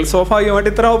ഒഴുകുകയാണെങ്കിൽ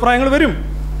സ്വാഭാവികമായിട്ട് ഇത്തരം അഭിപ്രായങ്ങൾ വരും.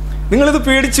 നിങ്ങളിത്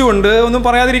പേടിച്ചുകൊണ്ട് ഒന്നും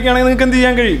പറയാതിരിക്കുകയാണെങ്കിൽ നിങ്ങൾക്ക് എന്ത്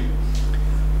ചെയ്യാൻ കഴിയും?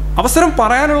 അവസരം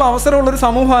പറയാനുള്ള അവസരമുള്ളൊരു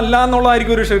സമൂഹം അല്ല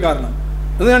എന്നുള്ളതായിരിക്കും ഒരു വിഷയം. കാരണം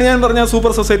അതാണ് ഞാൻ പറഞ്ഞ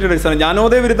സൂപ്പർ സൊസൈറ്റിയുടെ അടിസ്ഥാനം.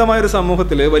 ജ്ഞാനോദയ വിരുദ്ധമായ ഒരു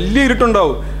സമൂഹത്തിൽ വലിയ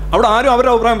ഇരുട്ടുണ്ടാവും. അവിടെ ആരും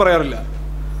അവരുടെ അഭിപ്രായം പറയാറില്ല.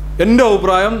 എൻ്റെ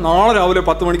അഭിപ്രായം നാളെ രാവിലെ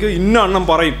 10 മണിക്ക് ഇന്ന അണ്ണം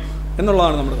പറയും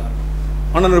എന്നുള്ളതാണ് നമ്മുടെ ധാരണ.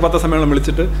 അണ്ണൻ ഒരു പത്രസമ്മേളനം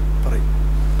വിളിച്ചിട്ട് പറയും,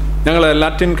 ഞങ്ങൾ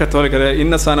ലാറ്റിൻ കത്തോലിക്കരെ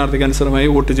ഇന്ന സ്ഥാനാർത്ഥിക്ക് അനുസൃതമായി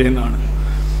വോട്ട് ചെയ്യുന്നതാണ്.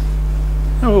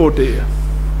 വോട്ട് ചെയ്യുക.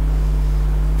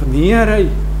 അപ്പം നീ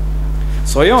ആരായി?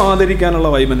 സ്വയം ആദരിക്കാനുള്ള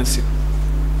വൈമനസ്യം.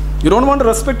 You don't want to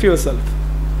respect your self.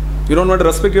 You don't want to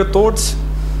respect your thoughts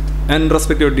and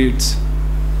respect your deeds.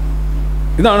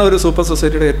 ഇതാണ് ഒരു സൂപ്പർ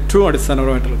സൊസൈറ്റിയുടെ ഏറ്റവും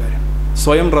അടിസ്ഥാനപരമായിട്ടുള്ള കാര്യം.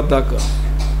 സ്വയം റദ്ദാക്കുക,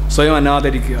 സ്വയം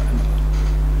അനാദരിക്കുക എന്നുള്ളത്.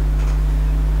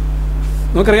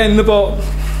 നമുക്കറിയാം, ഇന്നിപ്പോൾ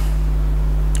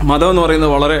മതം എന്ന്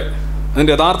പറയുന്നത് വളരെ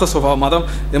അതിൻ്റെ യഥാർത്ഥ സ്വഭാവം, മതം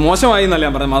മോശമായി എന്നല്ല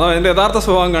ഞാൻ പറഞ്ഞത്, മതം അതിൻ്റെ യഥാർത്ഥ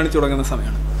സ്വഭാവം കാണിച്ചു തുടങ്ങുന്ന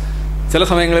സമയമാണ്. ചില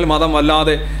സമയങ്ങളിൽ മതം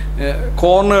വല്ലാതെ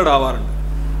കോർണേഡ് ആവാറുണ്ട്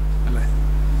അല്ലേ?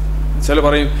 ചില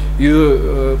പറയും, ഇത്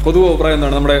പൊതു അഭിപ്രായം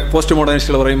എന്താണ്, നമ്മുടെ പോസ്റ്റ്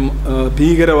മോഡേണിസ്റ്റുകൾ പറയും,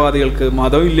 ഭീകരവാദികൾക്ക്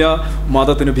മതമില്ല,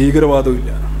 മതത്തിന് ഭീകരവാദവും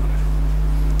ഇല്ല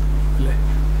അല്ലേ?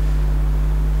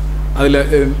 അതിൽ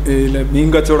മീൻ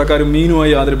കച്ചവടക്കാരും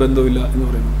മീനുമായി യാതൊരു ബന്ധവുമില്ല എന്ന്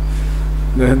പറയുന്നു.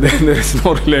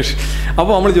 No relation.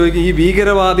 അപ്പോൾ നമ്മൾ ചോദിക്കും, ഈ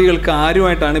ഭീകരവാദികൾക്ക്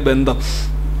ആരുമായിട്ടാണ് ബന്ധം?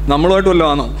 നമ്മളുമായിട്ട് വല്ലതും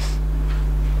ആണോ?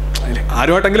 അല്ലേ,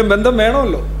 ആരുമായിട്ടെങ്കിലും ബന്ധം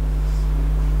വേണമല്ലോ.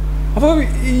 അപ്പോൾ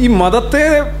ഈ മതത്തെ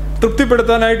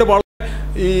തൃപ്തിപ്പെടുത്താനായിട്ട് വളരെ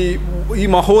ഈ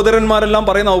മഹോദരന്മാരെല്ലാം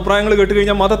പറയുന്ന അഭിപ്രായങ്ങൾ കേട്ട്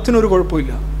കഴിഞ്ഞാൽ മതത്തിനൊരു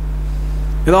കുഴപ്പമില്ല.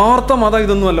 യഥാർത്ഥ മതം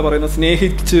ഇതൊന്നുമല്ല പറയുന്നത്.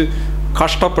 സ്നേഹിച്ച്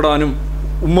കഷ്ടപ്പെടാനും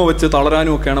ഉമ്മ വെച്ച്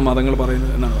തളരാനും ഒക്കെയാണ് മതങ്ങൾ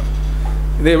പറയുന്നത് എന്നാണ് പറയുന്നത്.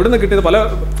 ഇത് എവിടെ നിന്ന് കിട്ടിയത്? പല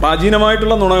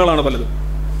പ്രാചീനമായിട്ടുള്ള നുണകളാണ് പലതും.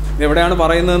 എവിടെയാണ്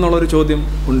പറയുന്നത് എന്നുള്ളൊരു ചോദ്യം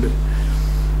ഉണ്ട്.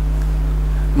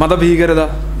 മതഭീകരത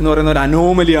എന്ന് പറയുന്ന ഒരു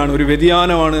അനോമലിയാണ്, ഒരു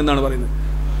വ്യതിയാനമാണ് എന്നാണ് പറയുന്നത്.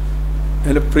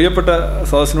 എൻ്റെ പ്രിയപ്പെട്ട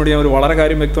സദസ്സിനോട് ഞാൻ ഒരു വളരെ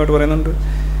കാര്യം വ്യക്തമായിട്ട് പറയുന്നുണ്ട്.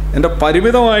 എൻ്റെ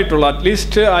പരിമിതമായിട്ടുള്ള,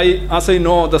 at least as I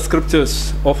know the scriptures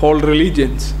of all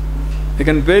religions, I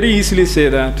can very easily say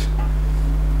that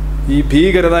ഈ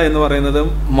ഭീകരത എന്ന് പറയുന്നത്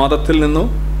മതത്തിൽ നിന്നും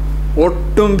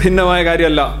ഒട്ടും ഭിന്നമായ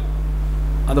കാര്യമല്ല.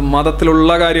 അത്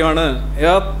മതത്തിലുള്ള കാര്യമാണ്.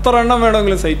 എത്ര എണ്ണം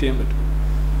വേണമെങ്കിലും സൈറ്റ് ചെയ്യാൻ പറ്റും.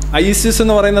 ഐസിസ്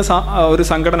എന്ന് പറയുന്ന ഒരു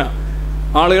സംഘടന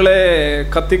ആളുകളെ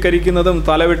കത്തിക്കരിക്കുന്നതും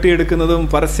തലവെട്ടിയെടുക്കുന്നതും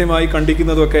പരസ്യമായി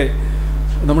കണ്ടിക്കുന്നതും ഒക്കെ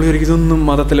നമ്മൾ ഇതൊന്നും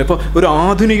മതത്തിൽ ഇപ്പോൾ ഒരു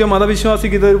ആധുനിക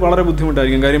മതവിശ്വാസിക്ക് ഇത് വളരെ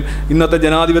ബുദ്ധിമുട്ടായിരിക്കും. കാര്യം ഇന്നത്തെ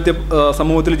ജനാധിപത്യ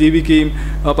സമൂഹത്തിൽ ജീവിക്കുകയും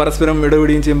പരസ്പരം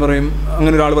ഇടപെടുകയും ചെയ്യും. പറയും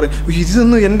അങ്ങനെ ഒരാൾ പറയും,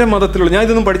 ഇതൊന്നും എൻ്റെ മതത്തിലുള്ള, ഞാൻ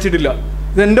ഇതൊന്നും പഠിച്ചിട്ടില്ല,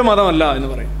 ഇതെൻ്റെ മതമല്ല എന്ന്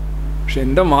പറയും. പക്ഷെ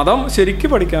എൻ്റെ മതം ശരിക്കും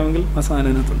പഠിക്കാമെങ്കിൽ ആ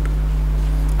സാധനത്തിനകത്തുണ്ട്.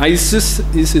 ഐസിസ്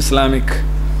ഈസ് ഇസ്ലാമിക്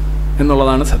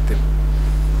എന്നുള്ളതാണ് സത്യം.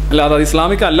 അല്ലാതെ അത്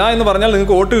ഇസ്ലാമിക് അല്ല എന്ന് പറഞ്ഞാൽ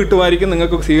നിങ്ങൾക്ക് വോട്ട് കിട്ടുമായിരിക്കും,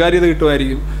 നിങ്ങൾക്ക് സ്വീകാര്യത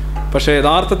കിട്ടുമായിരിക്കും. പക്ഷേ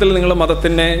യഥാർത്ഥത്തിൽ നിങ്ങൾ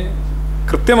മതത്തിനെ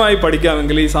കൃത്യമായി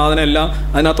പഠിക്കാമെങ്കിൽ ഈ സാധനം എല്ലാം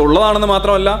അതിനകത്തുള്ളതാണെന്ന്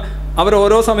മാത്രമല്ല, അവർ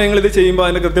ഓരോ സമയങ്ങളിൽ ഇത് ചെയ്യുമ്പോൾ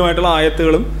അതിൻ്റെ കൃത്യമായിട്ടുള്ള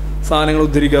ആയത്തുകളും സാധനങ്ങളും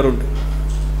ഉദ്ധരിക്കാറുണ്ട്.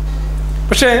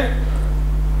 പക്ഷേ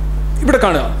ഇവിടെ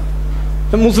കാണുക,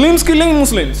 മുസ്ലിംസ് കില്ലിങ്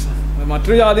മുസ്ലിംസ്,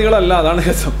 മറ്റൊരു ജാതികളല്ല. അതാണ്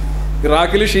രസം.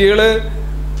 ഇറാഖിൽ ഷിയകൾ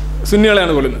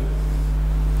സുന്നികളെയാണ് കൊല്ലുന്നത്,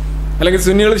 അല്ലെങ്കിൽ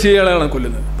സുന്നികൾ ഷിയകളെയാണ്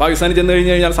കൊല്ലുന്നത്. പാകിസ്ഥാനിൽ ചെന്ന്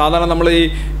കഴിഞ്ഞാൽ സാധാരണ നമ്മൾ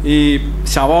ഈ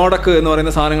ശവമടക്ക് എന്ന്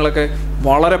പറയുന്ന സാധനങ്ങളൊക്കെ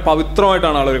വളരെ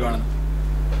പവിത്രമായിട്ടാണ് ആളുകൾ കാണുന്നത്.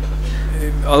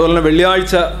 അതുപോലെ തന്നെ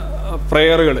വെള്ളിയാഴ്ച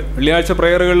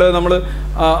പ്രേയറുകൾ നമ്മൾ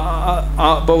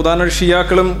ഇപ്പോൾ ഉദാഹരണം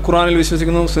ഷിയാക്കളും ഖുറാനിൽ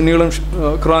വിശ്വസിക്കുന്നു, സുന്നികളും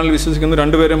ഖുറാനിൽ വിശ്വസിക്കുന്നു.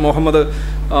 രണ്ടുപേരും മുഹമ്മദ്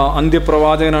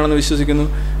അന്ത്യപ്രവാചകനാണെന്ന് വിശ്വസിക്കുന്നു.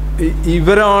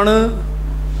 ഇവരാണ്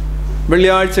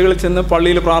വെള്ളിയാഴ്ചകളിൽ ചെന്ന്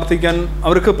പള്ളിയിൽ പ്രാർത്ഥിക്കാൻ,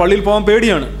 അവർക്ക് പള്ളിയിൽ പോകാൻ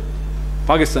പേടിയാണ്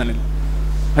പാകിസ്ഥാനിൽ.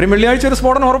 കാര്യം വെള്ളിയാഴ്ച ഒരു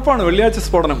സ്ഫോടനം ഉറപ്പാണ്. വെള്ളിയാഴ്ച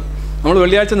സ്ഫോടനം, നമ്മൾ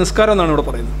വെള്ളിയാഴ്ച നിസ്കാരം എന്നാണ് ഇവിടെ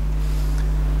പറയുന്നത്.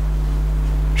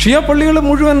 ഷിയ പള്ളികൾ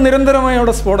മുഴുവൻ നിരന്തരമായി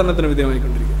അവിടെ സ്ഫോടനത്തിന്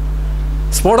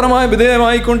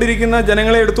വിധേയമായിക്കൊണ്ടിരിക്കുന്ന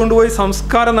ജനങ്ങളെ എടുത്തുകൊണ്ട് പോയി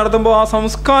സംസ്കാരം നടത്തുമ്പോൾ ആ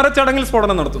സംസ്കാര ചടങ്ങിൽ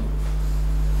സ്ഫോടനം നടത്തുന്നു.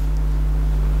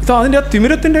 ഇത് അതിൻ്റെ ആ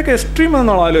തിമിരത്തിൻ്റെയൊക്കെ എക്സ്ട്രീം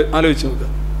എന്നാണ് ആലോചിച്ച് നോക്കുക.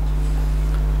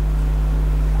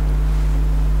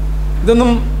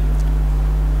 ഇതൊന്നും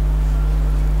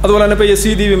അതുപോലെ തന്നെ ഇപ്പോൾ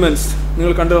യസീദി വിമൻസ്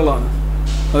നിങ്ങൾ കണ്ടുള്ളതാണ്.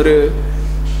 അവർ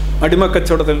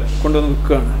അടിമക്കച്ചവടത്തിൽ കൊണ്ടുവന്ന്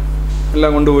വിൽക്കുകയാണ്.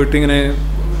 എല്ലാം കൊണ്ടുപോയിട്ട് ഇങ്ങനെ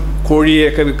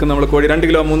കോഴിയൊക്കെ വിൽക്കും. നമ്മൾ കോഴി 2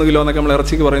 കിലോ 3 കിലോ എന്നൊക്കെ നമ്മൾ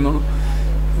ഇറച്ചിക്ക് പറയുന്നു.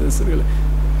 സ്ത്രീകളെ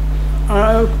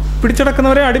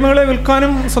പിടിച്ചടക്കുന്നവരെ അടിമകളെ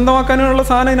വിൽക്കാനും സ്വന്തമാക്കാനുമുള്ള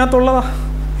സാധനം ഇതിനകത്തുള്ളതാണ്.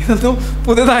 ഇതൊന്നും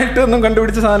പുതിയതായിട്ടൊന്നും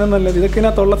കണ്ടുപിടിച്ച സാധനമൊന്നുമല്ല, ഇതൊക്കെ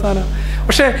ഇതിനകത്തുള്ള സാധനമാണ്.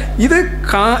 പക്ഷേ ഇത്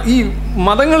ഈ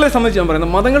മതങ്ങളെ സംബന്ധിച്ച് ഞാൻ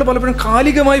പറയുന്നത്, മതങ്ങൾ പലപ്പോഴും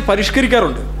കാലികമായി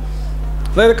പരിഷ്കരിക്കാറുണ്ട്.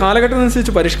 അതായത്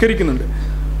കാലഘട്ടത്തിനനുസരിച്ച് പരിഷ്കരിക്കുന്നുണ്ട്.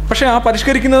 പക്ഷേ ആ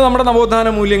പരിഷ്കരിക്കുന്നത് നമ്മുടെ നവോത്ഥാന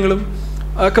മൂല്യങ്ങളും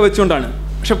ഒക്കെ വെച്ചുകൊണ്ടാണ്.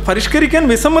 പക്ഷെ പരിഷ്കരിക്കാൻ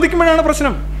വിസമ്മതിക്കുമ്പോഴാണ്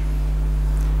പ്രശ്നം.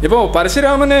 ഇപ്പോൾ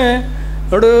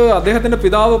പരശുരാമനോട് അദ്ദേഹത്തിൻ്റെ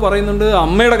പിതാവ് പറയുന്നുണ്ട്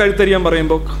അമ്മയുടെ കഴുത്തരിയാൻ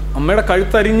പറയുമ്പോൾ, അമ്മയുടെ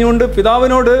കഴുത്തരിഞ്ഞുകൊണ്ട്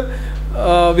പിതാവിനോട്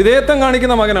വിധേയത്വം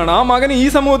കാണിക്കുന്ന മകനാണ്. ആ മകന് ഈ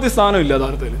സമൂഹത്തിൽ സ്ഥാനമില്ല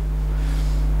യഥാർത്ഥത്തിൽ.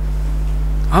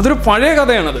 അതൊരു പഴയ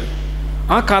കഥയാണത്.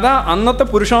 ആ കഥ അന്നത്തെ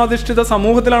പുരുഷാധിഷ്ഠിത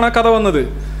സമൂഹത്തിലാണ് ആ കഥ വന്നത്.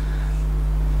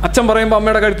 അച്ഛൻ പറയുമ്പോൾ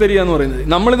അമ്മയുടെ കഴുത്തരിയ എന്ന് പറയുന്നത്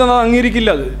നമ്മളിതൊന്നും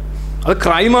അംഗീകരിക്കില്ല. അത്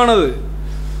ക്രൈമാണത്.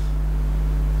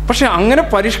 പക്ഷെ അങ്ങനെ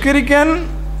പരിഷ്കരിക്കാൻ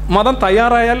മതം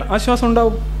തയ്യാറായാൽ ആശ്വാസം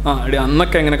ഉണ്ടാവും. എടി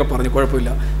അന്നൊക്കെ എങ്ങനെയൊക്കെ പറഞ്ഞു,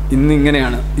 കുഴപ്പമില്ല,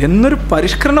 ഇന്നിങ്ങനെയാണ് എന്നൊരു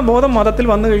പരിഷ്കരണ ബോധം മതത്തിൽ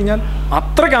വന്നു കഴിഞ്ഞാൽ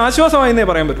അത്രയ്ക്ക് ആശ്വാസമായെന്നേ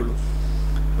പറയാൻ പറ്റുള്ളൂ.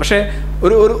 പക്ഷേ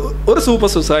ഒരു സൂപ്പർ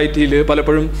സൊസൈറ്റിയിൽ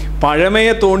പലപ്പോഴും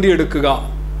പഴമയെ തോണ്ടിയെടുക്കുക,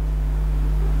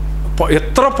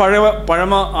 എത്ര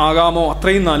പഴമ ആകാമോ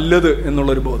അത്രയും നല്ലത്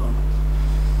എന്നുള്ളൊരു ബോധമാണ്.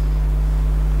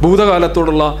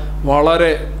 ഭൂതകാലത്തോടുള്ള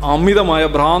വളരെ അമിതമായ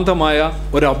ഭ്രാന്തമായ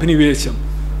ഒരു അഭിനിവേശം.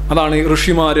 അതാണ് ഈ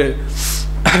ഋഷിമാർ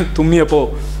തുമ്മിയപ്പോൾ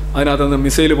അതിനകത്ത് നിന്ന്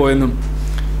മിസൈൽ പോയെന്നും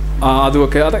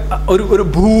അതുമൊക്കെ. അത് ഒരു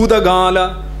ഭൂതകാല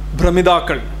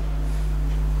ഭ്രമിതാക്കൾ.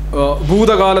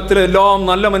 ഭൂതകാലത്തിലെല്ലാം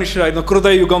നല്ല മനുഷ്യരായിരുന്നു.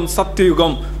 കൃതയുഗം,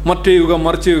 സത്യയുഗം, മറ്റേ യുഗം,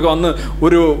 മറിച്ച യുഗം. അന്ന്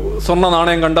ഒരു സ്വർണ്ണ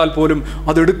നാണയം കണ്ടാൽ പോലും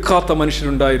അതെടുക്കാത്ത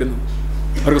മനുഷ്യരുണ്ടായിരുന്നു.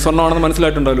 അവർക്ക് സ്വർണ്ണമാണെന്ന്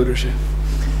മനസ്സിലായിട്ടുണ്ടാവില്ല ഒരു പക്ഷേ.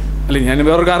 അല്ലെങ്കിൽ ഞാൻ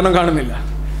വേറൊരു കാരണം കാണുന്നില്ല.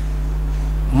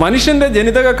 മനുഷ്യൻ്റെ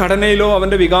ജനിതക ഘടനയിലോ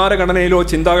അവൻ്റെ വികാര ഘടനയിലോ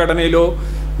ചിന്താഘടനയിലോ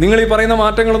നിങ്ങൾ ഈ പറയുന്ന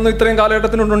മാറ്റങ്ങളൊന്നും ഇത്രയും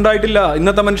കാലഘട്ടത്തിനുണ്ട് ഉണ്ടായിട്ടില്ല.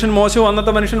 ഇന്നത്തെ മനുഷ്യൻ മോശവും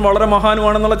അന്നത്തെ മനുഷ്യൻ വളരെ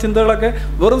മഹാനുമാണെന്നുള്ള ചിന്തകളൊക്കെ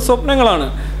വെറും സ്വപ്നങ്ങളാണ്.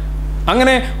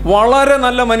 അങ്ങനെ വളരെ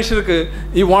നല്ല മനുഷ്യർക്ക്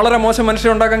ഈ വളരെ മോശം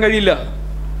മനുഷ്യരെ ഉണ്ടാക്കാൻ കഴിയില്ല.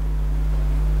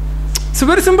 It's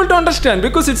very simple to understand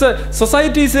because it's a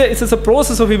society is a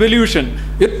process of evolution.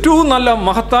 ഏറ്റവും നല്ല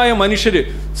മഹത്തായ മനുഷ്യർ,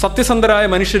 സത്യസന്ധരായ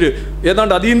മനുഷ്യർ,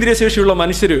 ഏതാണ്ട് അതീന്ദ്രിയ ശേഷിയുള്ള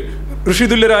മനുഷ്യർ,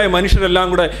 ഋഷിതുല്യരായ മനുഷ്യരെല്ലാം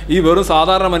കൂടെ ഈ വെറും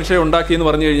സാധാരണ മനുഷ്യരെ ഉണ്ടാക്കിയെന്ന്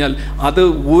പറഞ്ഞു കഴിഞ്ഞാൽ അത്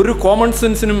ഒരു കോമൺ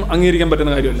സെൻസിനും അംഗീകരിക്കാൻ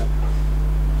പറ്റുന്ന കാര്യമല്ല.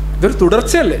 ഇതൊരു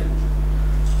തുടർച്ചയല്ലേ.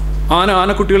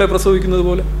 ആനക്കുട്ടികളെ പ്രസവിക്കുന്നത്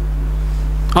പോലെ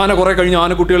ആന കുറേ കഴിഞ്ഞ്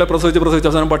ആനക്കുട്ടികളെ പ്രസവിച്ച്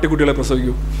അവസാനം പട്ടിക്കുട്ടികളെ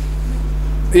പ്രസവിക്കും.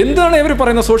 എന്താണ് ഇവർ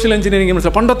പറയുന്ന സോഷ്യൽ എഞ്ചിനീയറിംഗ്?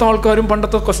 മനസ്സിലായി, പണ്ടത്തെ ആൾക്കാരും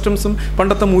പണ്ടത്തെ കസ്റ്റംസും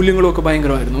പണ്ടത്തെ മൂല്യങ്ങളും ഒക്കെ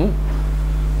ഭയങ്കരമായിരുന്നു.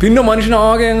 പിന്നെ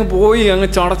മനുഷ്യനാകെ അങ്ങ് പോയി അങ്ങ്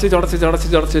ചടച്ച്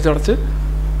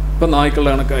ഇപ്പം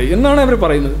നായ്ക്കളുടെ കണക്കായി എന്നാണ് അവർ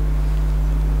പറയുന്നത്.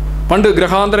 പണ്ട്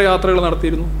ഗ്രഹാന്തര യാത്രകൾ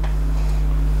നടത്തിയിരുന്നു.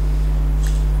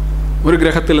 ഒരു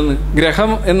ഗ്രഹത്തിൽ നിന്ന്,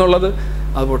 ഗ്രഹം എന്നുള്ളത്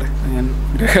അതുപോട്ടെ, ഞാൻ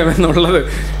ഗ്രഹം എന്നുള്ളത്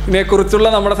ഇതിനെക്കുറിച്ചുള്ള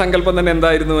നമ്മുടെ സങ്കല്പം തന്നെ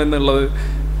എന്തായിരുന്നു എന്നുള്ളത്.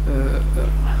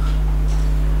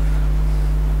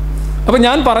 അപ്പം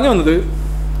ഞാൻ പറഞ്ഞു വന്നത്,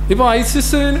 ഇപ്പോൾ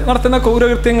ഐസിസ് നടത്തുന്ന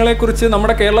ക്രൂരകൃത്യങ്ങളെക്കുറിച്ച്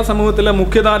നമ്മുടെ കേരള സമൂഹത്തിലെ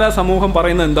മുഖ്യധാരാ സമൂഹം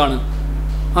പറയുന്നത് എന്താണ്?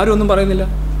 ആരും ഒന്നും പറയുന്നില്ല.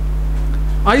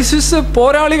 ഐസിസ്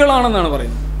പോരാളികളാണെന്നാണ്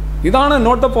പറയുന്നത്. ഇതാണ്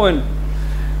നോട്ട് ദ പോയിന്റ്.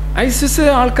 ഐസിസ്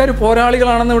ആൾക്കാർ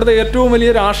പോരാളികളാണെന്ന് ഇവിടുത്തെ ഏറ്റവും വലിയ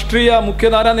രാഷ്ട്രീയ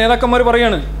മുഖ്യധാര നേതാക്കന്മാർ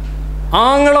പറയാണ്.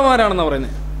 ആങ്ങളമാരാണെന്നാണ്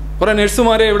പറയുന്നത്. കുറേ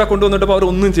നഴ്സുമാരെ ഇവിടെ കൊണ്ടുവന്നിട്ടപ്പോൾ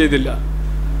അവരൊന്നും ചെയ്തില്ല.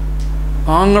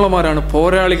 ആങ്ങളമാരാണ്,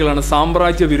 പോരാളികളാണ്,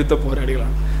 സാമ്രാജ്യ വിരുദ്ധ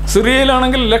പോരാളികളാണ്.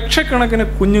 സിറിയയിലാണെങ്കിൽ ലക്ഷക്കണക്കിന്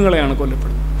കുഞ്ഞുങ്ങളെയാണ്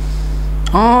കൊല്ലപ്പെടുന്നത്.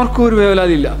 ആർക്കും ഒരു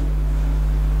വേവലാതിയില്ല.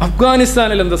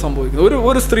 അഫ്ഗാനിസ്ഥാനിൽ എന്താ സംഭവിക്കുന്നത്?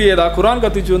 ഒരു സ്ത്രീ ഏതാ ഖുറാൻ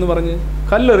കത്തിച്ചു എന്ന് പറഞ്ഞ്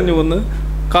കല്ലെറിഞ്ഞു കൊന്ന്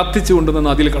കത്തിച്ചു കൊണ്ടുവന്ന്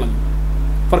നദിയിൽ കളഞ്ഞു.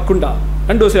 ഫർക്കുണ്ട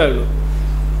 2 ദിവസമേ ആയുള്ളൂ.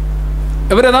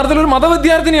 ഇവർ യഥാർത്ഥത്തിൽ ഒരു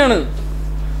മതവിദ്യാർത്ഥിനിയാണ്.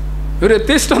 ഇവർ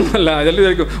എത്തിയിസ്റ്റൊന്നുമല്ല.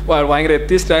 ചിലർക്ക് ഭയങ്കര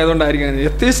എത്തിയിസ്റ്റ് ആയതുകൊണ്ടായിരിക്കും.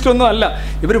 എത്തിയിസ്റ്റൊന്നും അല്ല,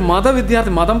 ഇവർ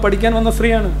മതവിദ്യാർത്ഥി, മതം പഠിക്കാൻ വന്ന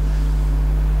സ്ത്രീയാണ്.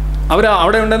 അവിടെ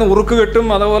ഉണ്ടായിരുന്ന ഉറുക്ക് കെട്ടും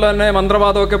അതുപോലെ തന്നെ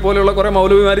മന്ത്രവാദമൊക്കെ പോലെയുള്ള കുറേ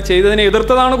മൗലവിമാർ ചെയ്തതിനെ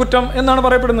എതിർത്തതാണ് കുറ്റം എന്നാണ്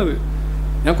പറയപ്പെടുന്നത്.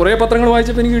 ഞാൻ കുറേ പത്രങ്ങൾ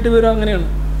വായിച്ചപ്പോൾ എനിക്ക് കിട്ടി വരിക അങ്ങനെയാണ്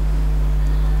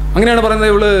പറയുന്നത്.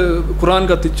 ഇവള് ഖുറാൻ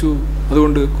കത്തിച്ചു,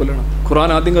 അതുകൊണ്ട് കൊല്ലണം. ഖുറാൻ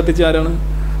ആദ്യം കത്തിച്ച ആരാണ്?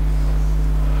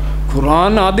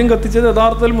 ഖുറാൻ ആദ്യം കത്തിച്ചത്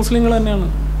യഥാർത്ഥത്തിൽ മുസ്ലിങ്ങൾ തന്നെയാണ്.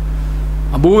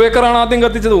 അബൂബക്കറാണ് ആദ്യം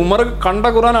കത്തിച്ചത്. ഉമർ കണ്ട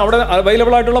ഖുറാൻ, അവിടെ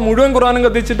അവൈലബിൾ ആയിട്ടുള്ള മുഴുവൻ ഖുറാനും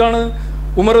കത്തിച്ചിട്ടാണ്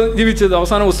ഉമർ ജീവിച്ചത്.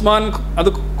 അവസാനം ഉസ്മാൻ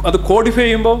അത് കോഡിഫൈ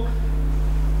ചെയ്യുമ്പോൾ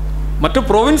മറ്റു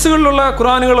പ്രൊവിൻസുകളിലുള്ള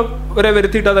ഖുറാനുകൾ വരെ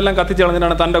വരുത്തിയിട്ട് അതെല്ലാം കത്തിച്ച്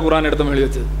കളഞ്ഞിട്ടാണ് തൻ്റെ ഖുറാൻ എടുത്ത് മേളി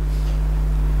വെച്ചത്.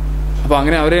 അപ്പോൾ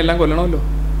അങ്ങനെ അവരെ എല്ലാം കൊല്ലണമല്ലോ.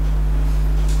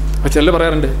 അപ്പോൾ ചിലർ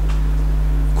പറയാറുണ്ട്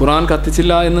ഖുറാൻ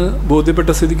കത്തിച്ചില്ല എന്ന് ബോധ്യപ്പെട്ട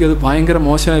സ്ഥിതിക്ക് അത് ഭയങ്കര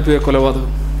മോശമായിപ്പോയ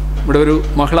കൊലപാതകം. ഇവിടെ ഒരു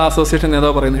മഹിളാ അസോസിയേഷൻ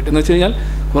നേതാവ് പറയുന്നത് എന്ന് വെച്ച് കഴിഞ്ഞാൽ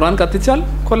ഖുറാൻ കത്തിച്ചാൽ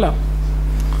കൊല്ലാം.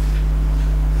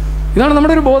 ഇതാണ്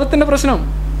നമ്മുടെ ഒരു ബോധത്തിൻ്റെ പ്രശ്നം.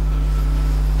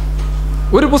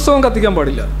 ഒരു പുസ്തകം കത്തിക്കാൻ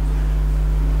പാടില്ല.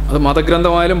 അത്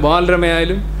മതഗ്രന്ഥമായാലും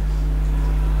ബാലരമയായാലും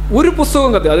ഒരു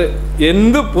പുസ്തകം അത്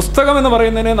എന്ത് പുസ്തകം എന്ന്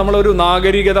പറയുന്നതിനെ നമ്മളൊരു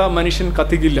നാഗരികത മനുഷ്യൻ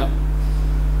കത്തിക്കില്ല,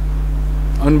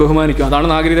 അവൻ ബഹുമാനിക്കും. അതാണ്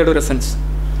നാഗരികതയുടെ ഒരു എസൻസ്.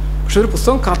 പക്ഷെ ഒരു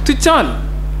പുസ്തകം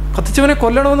കത്തിച്ചവനെ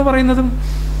കൊല്ലണമെന്ന് പറയുന്നതും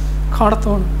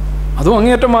കാടത്തമാണ്. അതും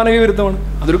അങ്ങേയറ്റം മാനവിക വിരുദ്ധമാണ്.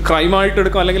 അതൊരു ക്രൈമായിട്ട്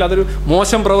എടുക്കും, അല്ലെങ്കിൽ അതൊരു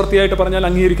മോശം പ്രവൃത്തിയായിട്ട് പറഞ്ഞാൽ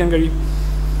അംഗീകരിക്കാൻ കഴിയും.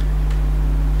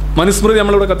 മനുസ്മൃതി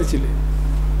നമ്മളിവിടെ കത്തിച്ചില്ലേ?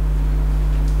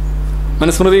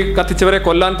 മനുസ്മൃതി കത്തിച്ചവരെ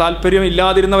കൊല്ലാൻ താല്പര്യം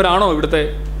ഇല്ലാതിരുന്നവരാണോ ഇവിടുത്തെ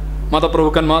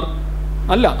മതപ്രഭുക്കന്മാർ?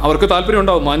 അല്ല, അവർക്ക് താല്പര്യം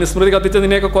ഉണ്ടാവും. മനുസ്മൃതി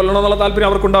കത്തിച്ചതിനെയൊക്കെ കൊല്ലണമെന്നുള്ള താല്പര്യം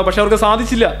അവർക്കുണ്ടാവും. പക്ഷെ അവർക്ക്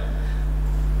സാധിച്ചില്ല.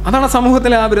 അതാണ്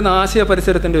സമൂഹത്തിലെ ആ വരുന്ന ആശയ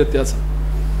പരിസരത്തിൻ്റെ വ്യത്യാസം.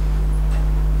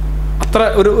 അത്ര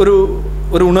ഒരു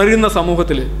ഉണരുന്ന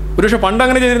സമൂഹത്തിൽ ഒരുപക്ഷെ പണ്ട്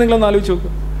അങ്ങനെ ചെയ്തിരുന്നെങ്കിലൊന്ന് ആലോചിച്ച്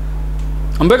നോക്കും.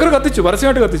 അംബേദ്കർ കത്തിച്ചു,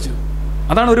 പരസ്യമായിട്ട് കത്തിച്ചു.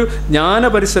 അതാണ് ഒരു ജ്ഞാന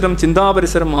പരിസരം,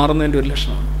 ചിന്താപരിസരം മാറുന്നതിൻ്റെ ഒരു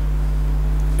ലക്ഷണമാണ്.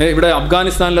 ഇവിടെ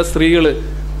അഫ്ഗാനിസ്ഥാനിലെ സ്ത്രീകൾ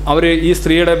ഈ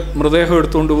സ്ത്രീയുടെ മൃതദേഹം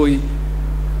എടുത്തുകൊണ്ട് പോയി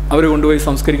അവർ കൊണ്ടുപോയി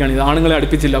സംസ്കരിക്കുകയാണ്. ഇത് ആണുങ്ങളെ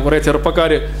അടുപ്പിച്ചില്ല. കുറേ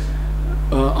ചെറുപ്പക്കാർ,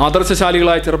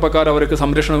 ആദർശശാലികളായ ചെറുപ്പക്കാർ അവർക്ക്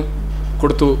സംരക്ഷണം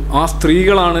കൊടുത്തു. ആ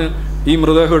സ്ത്രീകളാണ് ഈ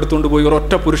മൃതദേഹം എടുത്തുകൊണ്ട് പോയി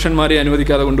ഒരൊറ്റ പുരുഷന്മാരെ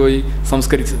അനുവദിക്കാതെ കൊണ്ടുപോയി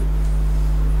സംസ്കരിച്ചത്.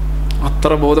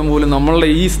 അത്ര ബോധം പോലും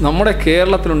നമ്മുടെ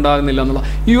കേരളത്തിലുണ്ടാകുന്നില്ല എന്നുള്ള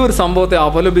ഈ ഒരു സംഭവത്തെ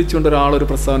അപലപിച്ചുകൊണ്ട് ഒരാളൊരു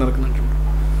പ്രസ്താവന ഇറക്കുന്നുണ്ട്.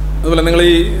 അതുപോലെ നിങ്ങൾ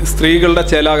ഈ സ്ത്രീകളുടെ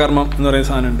ചേലാകർമ്മം എന്ന് പറയുന്ന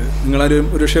സാധനമുണ്ട്. നിങ്ങളൊരു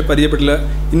പക്ഷേ പരിചയപ്പെട്ടില്ല.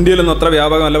 ഇന്ത്യയിലൊന്നും അത്ര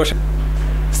വ്യാപകമല്ല. പക്ഷെ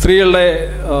സ്ത്രീകളുടെ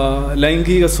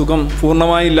ലൈംഗിക സുഖം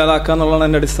പൂർണ്ണമായി ഇല്ലാതാക്കുക എന്നുള്ളതാണ്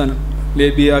എൻ്റെ അടിസ്ഥാനം.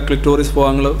 ലേബിയ, ക്ലിറ്റോറിസ്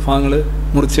ഭാഗങ്ങൾ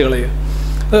മുറിച്ച് കളയുക.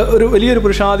 ഒരു വലിയൊരു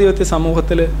പുരുഷാധിപത്യ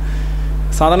സമൂഹത്തിൽ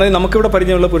സാധാരണ നമുക്കിവിടെ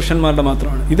പരിചയമുള്ള പുരുഷന്മാരുടെ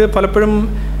മാത്രമാണ്. ഇത് പലപ്പോഴും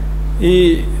ഈ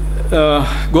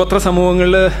ഗോത്ര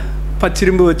സമൂഹങ്ങളിൽ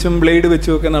പച്ചിരുമ്പ് വെച്ചും ബ്ലേഡ്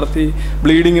വെച്ചും ഒക്കെ നടത്തി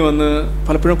ബ്ലീഡിങ് വന്ന്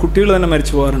പലപ്പോഴും കുട്ടികൾ തന്നെ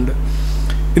മരിച്ചു പോകാറുണ്ട്.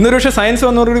 ഇന്നൊരു പക്ഷേ സയൻസ്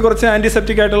വന്നതോടുകൂടി കുറച്ച്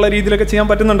ആൻറ്റിസെപ്റ്റിക് ആയിട്ടുള്ള രീതിയിലൊക്കെ ചെയ്യാൻ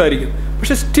പറ്റുന്നുണ്ടായിരിക്കും.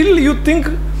 പക്ഷേ still you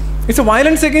think it's A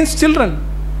violence against children.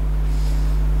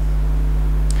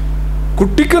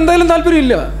 കുട്ടിക്ക് എന്തായാലും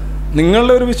താല്പര്യമില്ല.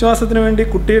 നിങ്ങളുടെ ഒരു വിശ്വാസത്തിന് വേണ്ടി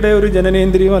കുട്ടിയുടെ ഒരു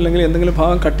ജനനേന്ദ്രിയോ അല്ലെങ്കിൽ എന്തെങ്കിലും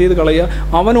ഭാഗം കട്ട് ചെയ്ത് കളയുക.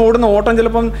 അവൻ ഓടുന്ന ഓട്ടം,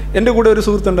 ചിലപ്പം എൻ്റെ കൂടെ ഒരു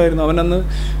സുഹൃത്തുണ്ടായിരുന്നു, അവന്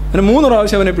 3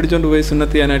 പ്രാവശ്യം അവനെ പിടിച്ചുകൊണ്ട് പോയി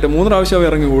സുന്നത്ത് ചെയ്യാനായിട്ട് 3 പ്രാവശ്യം അവൻ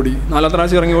ഇറങ്ങി ഓടി. 4ാമത്തെ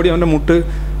പ്രാവശ്യം ഇറങ്ങി ഓടി അവൻ്റെ മുട്ട്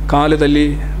കാല് തല്ലി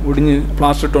ഒടിഞ്ഞ്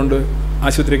പ്ലാസ്റ്റർ ഇട്ടുകൊണ്ട്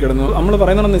ആശുപത്രി കിടന്നു. നമ്മൾ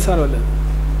പറയുന്നത് നിസ്സാരമല്ല.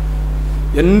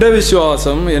 എൻ്റെ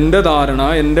വിശ്വാസം, എൻ്റെ ധാരണ,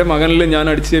 എൻ്റെ മകനിൽ ഞാൻ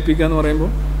അടിച്ചേൽപ്പിക്കുക എന്ന് പറയുമ്പോൾ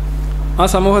ആ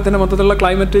സമൂഹത്തിൻ്റെ മൊത്തത്തിലുള്ള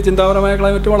ക്ലൈമറ്റ്, ചിന്താപരമായ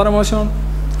ക്ലൈമറ്റ് വളരെ മോശമാണ്.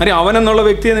 അരി അവനെന്നുള്ള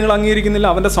വ്യക്തിയെ നിങ്ങൾ അംഗീകരിക്കുന്നില്ല,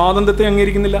 അവൻ്റെ സ്വാതന്ത്ര്യത്തെ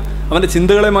അംഗീകരിക്കുന്നില്ല, അവൻ്റെ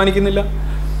ചിന്തകളെ മാനിക്കുന്നില്ല.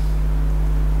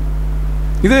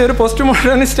 ഇത് ഒരു പോസ്റ്റ്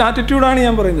മോഡേണിസ്റ്റ് ആറ്റിറ്റ്യൂഡാണ്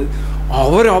ഞാൻ പറയുന്നത്.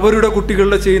 അവരുടെ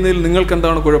കുട്ടികളുടെ ചെയ്യുന്നതിൽ നിങ്ങൾക്ക്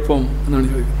എന്താണ് കുഴപ്പം എന്നാണ്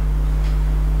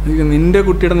ചോദിക്കുന്നത്. നിൻ്റെ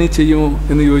കുട്ടിയുടെ നീ ചെയ്യുമോ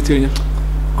എന്ന് ചോദിച്ചു കഴിഞ്ഞാൽ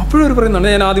അപ്പോഴും അവർ പറയുന്നുണ്ട്.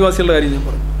 ഞാൻ ആദിവാസികളുടെ കാര്യം ഞാൻ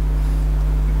പറഞ്ഞു.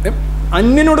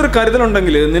 അന്യനോടൊരു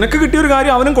കരുതലുണ്ടെങ്കിൽ നിനക്ക് കിട്ടിയൊരു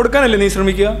കാര്യം അവനും കൊടുക്കാനല്ലേ നീ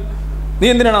ശ്രമിക്കുക. നീ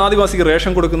എന്തിനാണ് ആദിവാസിക്ക്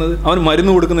റേഷൻ കൊടുക്കുന്നത്? അവന്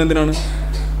മരുന്ന് കൊടുക്കുന്നത് എന്തിനാണ്?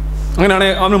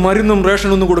 അങ്ങനെയാണെങ്കിൽ അവന് മരുന്നും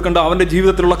റേഷനൊന്നും കൊടുക്കേണ്ട. അവൻ്റെ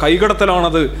ജീവിതത്തിലുള്ള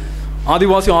കൈകടത്തലാണത്.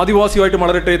 ആദിവാസിയായിട്ട്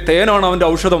വളരട്ടെ, തേനാണ് അവൻ്റെ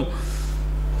ഔഷധം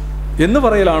എന്ന്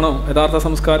പറയലാണോ യഥാർത്ഥ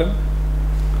സംസ്കാരം?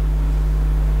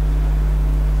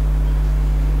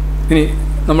 ഇനി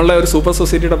നമ്മളുടെ ഒരു സൂപ്പർ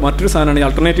സൊസൈറ്റിയുടെ മറ്റൊരു സാധനമാണ് ഈ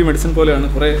അൾട്ടർനേറ്റീവ് മെഡിസിൻ പോലെയാണ്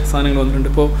കുറേ സാധനങ്ങൾ വന്നിട്ടുണ്ട്.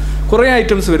 ഇപ്പോൾ കുറേ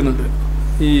ഐറ്റംസ് വരുന്നുണ്ട്.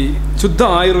 ഈ ശുദ്ധ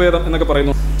ആയുർവേദം എന്നൊക്കെ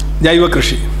പറയുന്നു. ജൈവ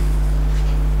കൃഷി.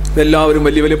 എല്ലാവരും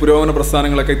വലിയ വലിയ പുരോഗമന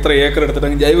പ്രസ്ഥാനങ്ങളൊക്കെ ഇത്ര ഏക്കർ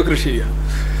എടുത്തിട്ട് ജൈവ കൃഷി ചെയ്യുക.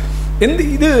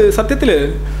 ഇത് സത്യത്തിൽ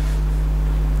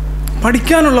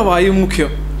പഠിക്കാനുള്ള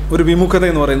വായുമുഖ്യം, ഒരു വിമുഖത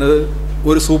എന്ന് പറയുന്നത്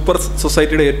ഒരു സൂപ്പർ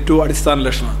സൊസൈറ്റിയുടെ ഏറ്റവും അടിസ്ഥാന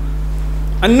ലക്ഷണമാണ്.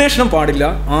 അന്വേഷണം പാടില്ല,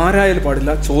 ആരായൽ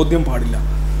പാടില്ല, ചോദ്യം പാടില്ല.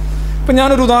 ഇപ്പം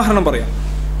ഞാനൊരു ഉദാഹരണം പറയാം.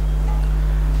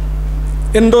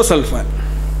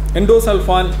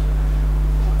 എൻഡോസൾഫാൻ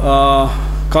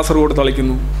കാസർഗോഡ്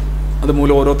തളിക്കുന്നു.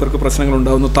 അതുമൂലം ഓരോരുത്തർക്ക്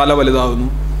പ്രശ്നങ്ങളുണ്ടാകുന്നു, തല വലുതാകുന്നു,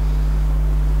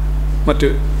 മറ്റ്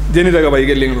ജനിതക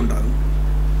വൈകല്യങ്ങളുണ്ടാകുന്നു.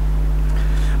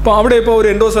 അപ്പോൾ അവിടെ ഇപ്പോൾ ഒരു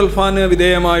എൻഡോസൾഫാന്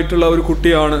വിധേയമായിട്ടുള്ള ഒരു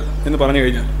കുട്ടിയാണ് എന്ന് പറഞ്ഞു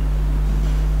കഴിഞ്ഞാൽ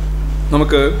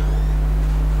നമുക്ക്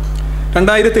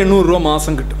 2800 രൂപ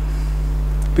മാസം കിട്ടും.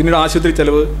 പിന്നീട് ആശുപത്രി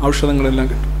ചെലവ്, ഔഷധങ്ങളെല്ലാം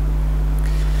കിട്ടും.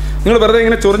 നിങ്ങൾ വെറുതെ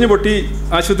ഇങ്ങനെ ചൊറിഞ്ഞു പൊട്ടി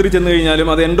ആശുപത്രി ചെന്ന് കഴിഞ്ഞാലും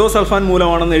അത് എൻഡോസൾഫാൻ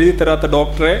മൂലമാണെന്ന് എഴുതി തരാത്ത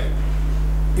ഡോക്ടറെ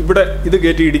ഇവിടെ ഇത്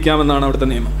കയറ്റി ഇടിക്കാമെന്നാണ് അവിടുത്തെ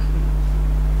നിയമം.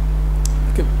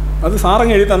 അത്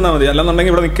സാറങ്ങ് എഴുതി തന്നാൽ മതി,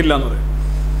 അല്ലെന്നുണ്ടെങ്കിൽ ഇവിടെ നിൽക്കില്ല എന്ന് പറയും.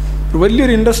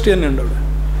 വലിയൊരു ഇൻഡസ്ട്രി തന്നെ ഉണ്ട് അവിടെ.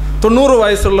 90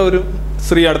 വയസ്സുള്ള ഒരു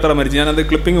സ്ത്രീ അടുത്തറ മരിച്ചു. ഞാനത്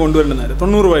ക്ലിപ്പിംഗ് കൊണ്ടുവരുന്നതായിരുന്നു.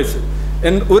 90 വയസ്സ്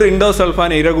ഒരു എൻഡോസൾഫാൻ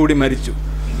ഇര കൂടി മരിച്ചു.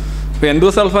 ഇപ്പോൾ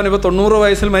എൻഡോസൾഫാൻ ഇപ്പോൾ 90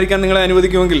 വയസ്സിൽ മരിക്കാൻ നിങ്ങളെ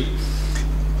അനുവദിക്കുമെങ്കിൽ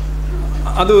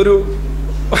അതൊരു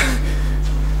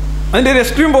അതിൻ്റെ ഒരു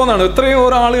എക്സ്ട്രീം പോകുന്നതാണ്. എത്രയോ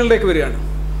ഓരോ ആളുകളുടെയൊക്കെ വരികയാണ്.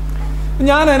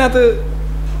 ഞാൻ അതിനകത്ത്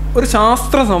ഒരു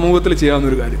ശാസ്ത്ര സമൂഹത്തിൽ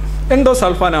ചെയ്യാവുന്നൊരു കാര്യം,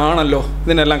 എൻഡോസൾഫാൻ ആണല്ലോ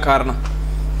ഇതിനെല്ലാം കാരണം.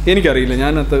 എനിക്കറിയില്ല,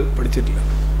 ഞാനത് പഠിച്ചിട്ടില്ല.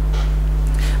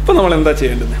 അപ്പോൾ നമ്മൾ എന്താ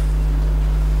ചെയ്യേണ്ടത്?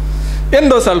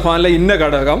 എൻഡോസൾഫാനിലെ ഇന്ന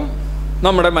ഘടകം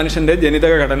നമ്മുടെ മനുഷ്യൻ്റെ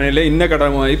ജനിതക ഘടനയിലെ ഇന്ന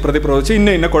ഘടകമായി പ്രതിപ്രവർത്തിച്ച്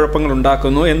ഇന്ന കുഴപ്പങ്ങൾ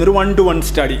ഉണ്ടാക്കുന്നു എന്നൊരു 1-to-1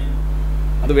 സ്റ്റഡി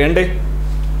അത് വേണ്ടേ?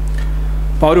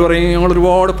 അപ്പോൾ അവർ പറയും ഞങ്ങൾ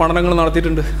ഒരുപാട് പഠനങ്ങൾ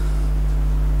നടത്തിയിട്ടുണ്ട്.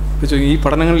 ഈ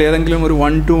പഠനങ്ങളിൽ ഏതെങ്കിലും ഒരു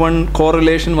 1-to-1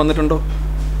 കോറിലേഷൻ വന്നിട്ടുണ്ടോ?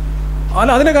 അല്ല,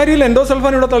 അതിൻ്റെ കാര്യമില്ല.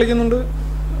 എൻഡോസൾഫാൻ ഇവിടെ തളിക്കുന്നുണ്ട്,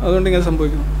 അതുകൊണ്ട് ഇങ്ങനെ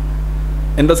സംഭവിക്കുന്നു.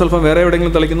 എൻഡോസൾഫാൻ വേറെ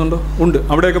എവിടെയെങ്കിലും തളിക്കുന്നുണ്ടോ? ഉണ്ട്.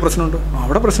 അവിടെയൊക്കെ പ്രശ്നമുണ്ടോ?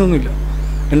 അവിടെ പ്രശ്നമൊന്നുമില്ല.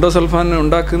 എൻഡോസൾഫാൻ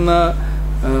ഉണ്ടാക്കുന്ന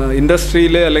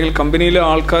ഇൻഡസ്ട്രിയിലെ അല്ലെങ്കിൽ കമ്പനിയിലെ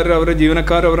ആൾക്കാർ, അവരുടെ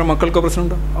ജീവനക്കാർ, അവരുടെ മക്കൾക്ക്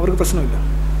പ്രശ്നമുണ്ടോ? അവർക്ക് പ്രശ്നമില്ല.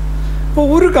 അപ്പോൾ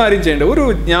ഒരു കാര്യം ചെയ്യേണ്ടത്, ഒരു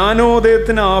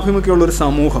ജ്ഞാനോദയത്തിന് ആഭിമുഖ്യമുള്ളൊരു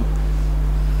സമൂഹം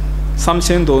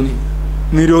സംശയം തോന്നി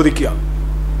നിരോധിക്കുക.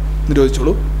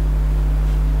 നിരോധിച്ചോളൂ.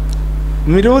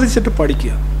 നിരോധിച്ചിട്ട്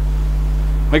പഠിക്കുക.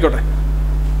 ആയിക്കോട്ടെ,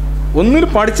 ഒന്നിൽ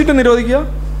പഠിച്ചിട്ട് നിരോധിക്കുക,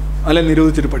 അല്ലെങ്കിൽ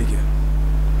നിരോധിച്ചിട്ട് പഠിക്കുക.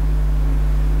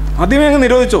 ആദ്യമേ അങ്ങ്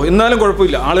നിരോധിച്ചോ, എന്നാലും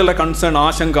കുഴപ്പമില്ല. ആളുകളുടെ കൺസേൺ,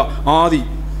 ആശങ്ക, ആദി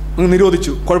അങ്ങ്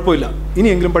നിരോധിച്ചു, കുഴപ്പമില്ല.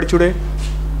 ഇനിയെങ്കിലും പഠിച്ചൂടെ?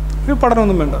 ഒരു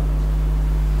പഠനമൊന്നും വേണ്ട.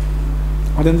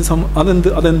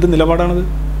 അതെന്ത് നിലപാടാണത്?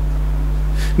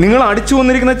 നിങ്ങൾ അടിച്ചു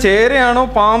കൊന്നിരിക്കുന്ന ചേരയാണോ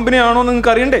പാമ്പിനെയാണോ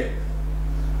നിങ്ങൾക്ക് അറിയണ്ടേ?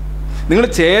 നിങ്ങൾ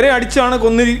ചേര അടിച്ചാണ്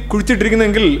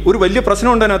കുഴിച്ചിട്ടിരിക്കുന്നതെങ്കിൽ ഒരു വലിയ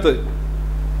പ്രശ്നമുണ്ട് അതിനകത്ത്.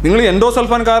 നിങ്ങൾ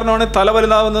എൻഡോസൾഫാൻ കാരണമാണ് തല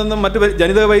വലുതാവുന്നതെന്നും മറ്റ്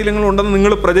ജനിതക വൈകല്യങ്ങളും ഉണ്ടെന്ന്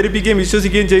നിങ്ങൾ പ്രചരിപ്പിക്കുകയും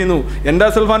വിശ്വസിക്കുകയും ചെയ്യുന്നു.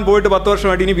 എൻഡോസൾഫാൻ പോയിട്ട് 10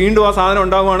 വർഷമായിട്ട് ഇനി വീണ്ടും ആ സാധനം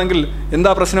ഉണ്ടാവുകയാണെങ്കിൽ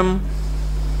എന്താ പ്രശ്നം?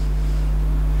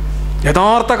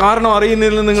 യഥാർത്ഥ കാരണം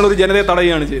അറിയുന്നതിൽ നിന്ന് നിങ്ങളൊരു ജനതയെ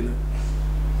തടയുകയാണ് ചെയ്യുന്നത്.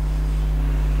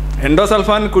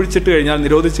 എൻഡോസൾഫാൻ കുഴിച്ചിട്ട് കഴിഞ്ഞാൽ,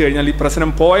 നിരോധിച്ചു കഴിഞ്ഞാൽ ഈ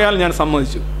പ്രശ്നം പോയാൽ ഞാൻ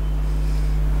സമ്മതിച്ചു.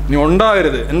 ഇനി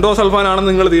ഉണ്ടാകരുത്. എൻഡോസൾഫാൻ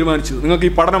ആണെന്ന് നിങ്ങൾ തീരുമാനിച്ചു, നിങ്ങൾക്ക്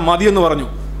ഈ പഠനം മതിയെന്ന് പറഞ്ഞു.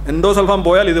 എൻഡോസൾഫാൻ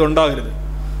പോയാൽ ഇത് ഉണ്ടാകരുത്.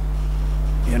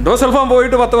 എൻഡോസൾഫാൻ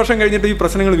പോയിട്ട് 10 വർഷം കഴിഞ്ഞിട്ട് ഈ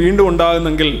പ്രശ്നങ്ങൾ വീണ്ടും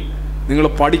ഉണ്ടാകുന്നെങ്കിൽ നിങ്ങൾ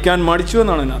പഠിക്കാൻ മടിച്ചു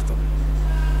എന്നാണ് അതിനർത്ഥം.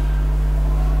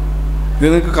 ഇത്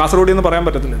നിങ്ങൾക്ക് കാസർഗോഡിൽ നിന്ന് പറയാൻ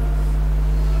പറ്റത്തില്ല.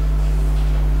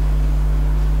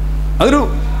 അതൊരു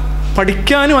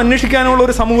പഠിക്കാനും അന്വേഷിക്കാനുമുള്ള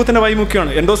ഒരു സമൂഹത്തിൻ്റെ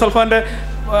വൈമുഖ്യമാണ്. എൻഡോസൾഫാൻ്റെ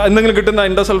എന്തെങ്കിലും കിട്ടുന്ന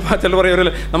എൻഡോസൾഫാൻ ചില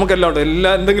പറയുമല്ലോ, നമുക്കെല്ലാം ഉണ്ട്.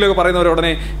 എന്തെങ്കിലുമൊക്കെ പറയുന്നവർ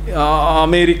ഉടനെ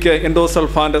അമേരിക്ക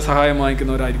എൻഡോസൾഫാൻ്റെ സഹായം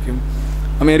വാങ്ങിക്കുന്നവരായിരിക്കും,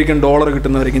 അമേരിക്കൻ ഡോളർ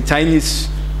കിട്ടുന്നവരായിരിക്കും, ചൈനീസ്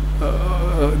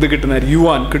ഇത് കിട്ടുന്നവരായിരിക്കും,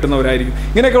 യുവാൻ കിട്ടുന്നവരായിരിക്കും.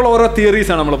 ഇങ്ങനെയൊക്കെയുള്ള ഓരോ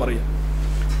തിയറീസാണ് നമ്മൾ പറയുക.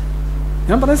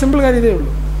 ഞാൻ പറഞ്ഞ സിമ്പിൾ കാര്യം ഇതേ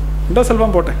ഉള്ളൂ.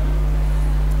 എൻഡോസൾഫാൻ പോട്ടെ,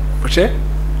 പക്ഷേ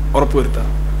ഉറപ്പുവരുത്തുക.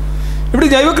 ഇവിടെ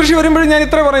ജൈവകൃഷി വരുമ്പോഴും ഞാൻ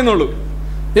ഇത്രേ പറയുന്നുള്ളൂ.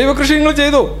 ജൈവകൃഷി നിങ്ങൾ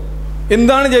ചെയ്തോ?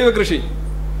 എന്താണ് ജൈവകൃഷി?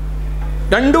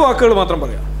 2 വാക്കുകൾ മാത്രം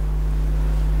പറയാം.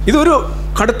 ഇതൊരു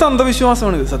കടുത്ത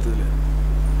അന്ധവിശ്വാസമാണ്. ഇത് സത്യത്തിൽ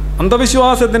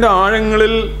അന്ധവിശ്വാസത്തിൻ്റെ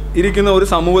ആഴങ്ങളിൽ ഇരിക്കുന്ന ഒരു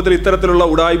സമൂഹത്തിൽ ഇത്തരത്തിലുള്ള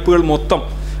ഉടായ്പകൾ മൊത്തം.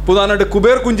 ഉദാഹരണമായിട്ട്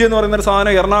കുബേർ കുഞ്ചി എന്ന് പറയുന്നൊരു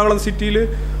സാധനം എറണാകുളം സിറ്റിയിൽ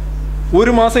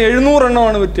ഒരു മാസം 700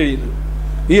 എണ്ണമാണ് വിറ്റഴിയുന്നത്.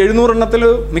 ഈ 700 എണ്ണത്തിൽ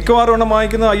മിക്കവാറും എണ്ണം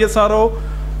വാങ്ങിക്കുന്നത് ISRO,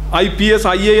 IPS,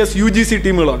 IAS, UGC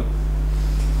ടീമുകളാണ്.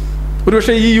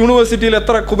 ഒരുപക്ഷെ ഈ യൂണിവേഴ്സിറ്റിയിൽ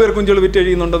എത്ര കുബേർ കുഞ്ചുകൾ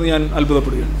വിറ്റഴിയുന്നുണ്ടെന്ന് ഞാൻ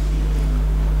അത്ഭുതപ്പെടുകയാണ്.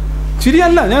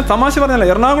 ശരിയല്ല, ഞാൻ തമാശ പറഞ്ഞല്ല.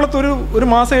 എറണാകുളത്ത് ഒരു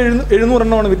മാസം 700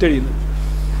 എണ്ണമാണ് വിറ്റഴിയുന്നത്.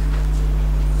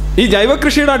 ഈ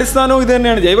ജൈവകൃഷിയുടെ അടിസ്ഥാനവും ഇത്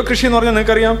തന്നെയാണ്. ജൈവകൃഷി എന്ന് പറഞ്ഞാൽ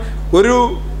നിങ്ങൾക്കറിയാം,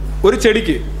 ഒരു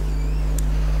ചെടിക്ക്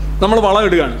നമ്മൾ വളം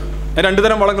ഇടുകയാണ്. 2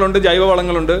 തരം വളങ്ങളുണ്ട്,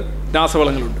 ജൈവവളങ്ങളുണ്ട്,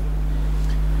 രാസവളങ്ങളുണ്ട്.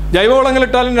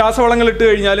 ജൈവവളങ്ങളിട്ടാലും രാസവളങ്ങളിട്ട്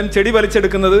കഴിഞ്ഞാലും ചെടി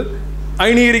വലിച്ചെടുക്കുന്നത്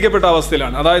അയണീകരിക്കപ്പെട്ട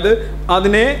അവസ്ഥയിലാണ്. അതായത്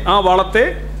ആ വളത്തെ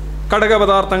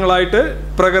ഘടകപദാർത്ഥങ്ങളായിട്ട്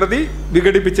പ്രകൃതി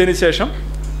വിഘടിപ്പിച്ചതിന് ശേഷം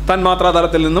തന്മാത്രാ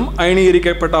തലത്തിൽ നിന്നും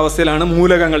അയണീകരിക്കപ്പെട്ട അവസ്ഥയിലാണ്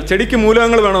മൂലകങ്ങൾ. ചെടിക്ക്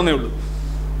മൂലകങ്ങൾ വേണമെന്നേ ഉള്ളൂ.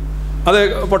 അത്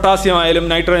പൊട്ടാസ്യം ആയാലും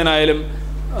നൈട്രജൻ ആയാലും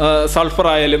സൾഫർ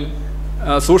ആയാലും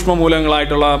സൂക്ഷ്മ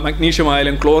മൂലകങ്ങളായിട്ടുള്ള മഗ്നീഷ്യം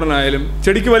ആയാലും ക്ലോറിൻ ആയാലും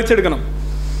ചെടിക്ക് വലിച്ചെടുക്കണം.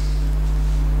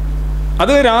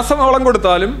 അത് രാസവളം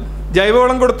കൊടുത്താലും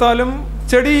ജൈവവളം കൊടുത്താലും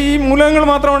ചെടി ഈ മൂലകങ്ങൾ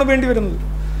മാത്രമാണ് വേണ്ടി വരുന്നത്.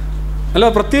 അല്ല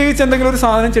പ്രത്യേകിച്ച് എന്തെങ്കിലും ഒരു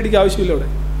സാധനം ചെടിക്ക് ആവശ്യമില്ല. അവിടെ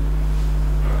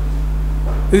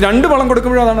ഇത് 2 വളം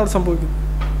കൊടുക്കുമ്പോഴും അതാണ് അവിടെ സംഭവിക്കുന്നത്.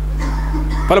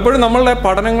 പലപ്പോഴും നമ്മളുടെ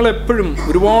പഠനങ്ങൾ എപ്പോഴും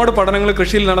ഒരുപാട് പഠനങ്ങൾ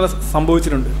കൃഷിയിൽ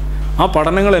സംഭവിച്ചിട്ടുണ്ട്. ആ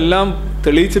പഠനങ്ങളെല്ലാം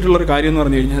തെളിയിച്ചിട്ടുള്ളൊരു കാര്യം എന്ന്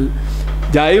പറഞ്ഞു കഴിഞ്ഞാൽ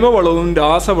ജൈവവളവും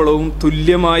രാസവളവും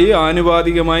തുല്യമായി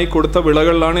ആനുപാതികമായി കൊടുത്ത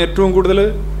വിളകളിലാണ് ഏറ്റവും കൂടുതൽ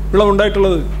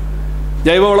വിളവുണ്ടായിട്ടുള്ളത്.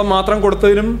 ജൈവവളം മാത്രം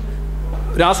കൊടുത്തതിലും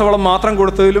രാസവളം മാത്രം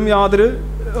കൊടുത്തതിലും യാതൊരു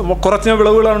കുറച്ച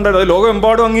വിളവുകളാണ് ഉണ്ടായത്.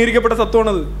 ലോകമെമ്പാടും അംഗീകരിക്കപ്പെട്ട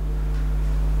തത്വമാണത്.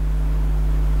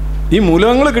 ഈ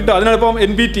മൂലകങ്ങൾ കിട്ടുക അതിനിപ്പം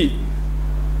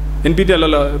NPT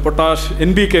അല്ലല്ലോ, പൊട്ടാഷ്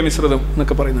NPK മിശ്രിതം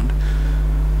എന്നൊക്കെ പറയുന്നുണ്ട്.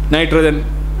 Nitrogen,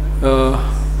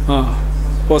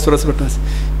 phosphorus, പൊട്ടാസ്.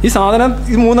 ഈ സാധനം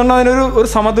ഈ 3 അതിനൊരു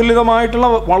സമതുലിതമായിട്ടുള്ള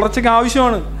വളർച്ചയ്ക്ക്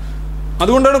ആവശ്യമാണ്.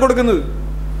 അതുകൊണ്ടാണ് കൊടുക്കുന്നത്.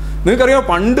 നിങ്ങൾക്കറിയാം,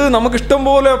 പണ്ട് നമുക്കിഷ്ടം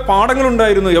പോലെ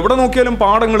പാടങ്ങളുണ്ടായിരുന്നു. എവിടെ നോക്കിയാലും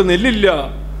പാടങ്ങൾ, നെല്ലില്ല.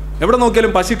 എവിടെ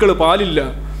നോക്കിയാലും പശുക്കൾ, പാലില്ല.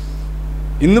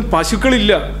 ഇന്ന്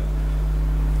പശുക്കളില്ല,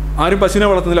 ആരും പശുവിനെ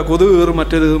വളർത്തുന്നില്ല. കൊതുക് കയറും,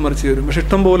 മറ്റേത് മറിച്ച് കയറും. പക്ഷെ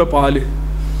ഇഷ്ടം പോലെ പാല്.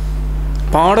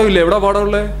 പാടമില്ല. എവിടെ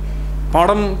പാടമുള്ളത്?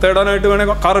 പാടം തേടാനായിട്ട് വേണേൽ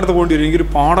കാറെടുത്ത് പോകേണ്ടി വരും. എനിക്കൊരു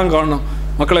പാടം കാണണം,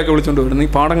 മക്കളെയൊക്കെ വിളിച്ചുകൊണ്ട് വരും. നീ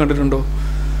പാടം കണ്ടിട്ടുണ്ടോ?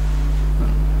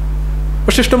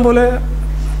 പക്ഷെ ഇഷ്ടം പോലെ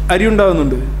അരി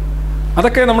ഉണ്ടാകുന്നുണ്ട്.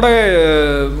 അതൊക്കെ നമ്മുടെ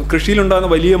കൃഷിയിലുണ്ടാകുന്ന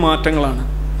വലിയ മാറ്റങ്ങളാണ്.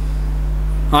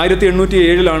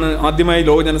 1807 ആദ്യമായി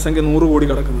ലോക ജനസംഖ്യ 100 കോടി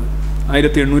കടക്കുന്നത്.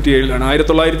 1807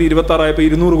 1926 ആയപ്പോൾ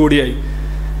 200 കോടിയായി.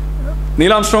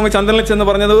 നീൽ ആംസ്ട്രോങ് ചന്ദ്രനിൽ ചെന്ന്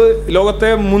പറഞ്ഞത് ലോകത്തെ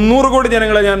 300 കോടി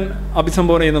ജനങ്ങളെ ഞാൻ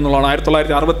അഭിസംബോധന ചെയ്യുന്നതാണ്.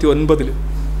 1969.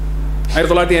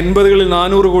 1980കളിൽ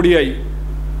 400 കോടിയായി.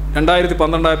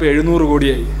 2012 ആയപ്പോൾ 700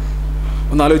 കോടിയായി.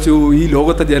 ഒന്നാലോചിച്ചു, ഈ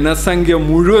ലോകത്തെ ജനസംഖ്യ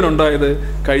മുഴുവൻ ഉണ്ടായത്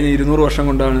കഴിഞ്ഞ 200 വർഷം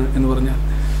കൊണ്ടാണ് എന്ന് പറഞ്ഞാൽ.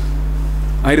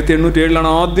 1807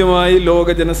 ആദ്യമായി ലോക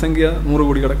ജനസംഖ്യ 100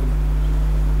 കോടി കിടക്കുന്നത്.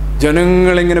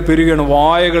 ജനങ്ങളിങ്ങനെ പെരുകയാണ്,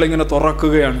 വായകളിങ്ങനെ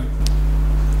തുറക്കുകയാണ്.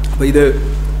 അപ്പോൾ ഇത്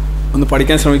ഒന്ന്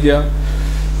പഠിക്കാൻ ശ്രമിക്കുക.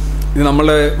 ഇത്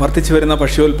നമ്മളെ വർദ്ധിച്ചു വരുന്ന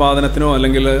ഭക്ഷ്യോൽപാദനത്തിനോ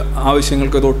അല്ലെങ്കിൽ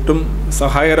ആവശ്യങ്ങൾക്കോ ഇതൊട്ടും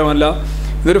സഹായകരമല്ല.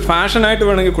 ഇതൊരു ഫാഷനായിട്ട്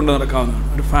വേണമെങ്കിൽ കൊണ്ടു നടക്കാവുന്നതാണ്.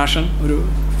 ഒരു ഫാഷൻ, ഒരു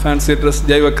ഫാൻസി ഡ്രസ്,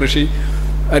 ജൈവ കൃഷി.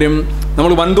 കാര്യം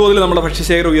നമ്മൾ വൻതോതിൽ നമ്മുടെ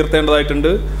ഭക്ഷ്യശേഖരം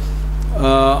ഉയർത്തേണ്ടതായിട്ടുണ്ട്.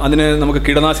 അതിന് നമുക്ക്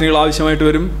കീടനാശിനികൾ ആവശ്യമായിട്ട്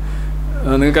വരും.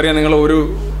 നിങ്ങൾക്കറിയാം, നിങ്ങൾ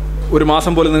ഒരു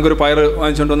മാസം പോലും നിങ്ങൾക്കൊരു പയർ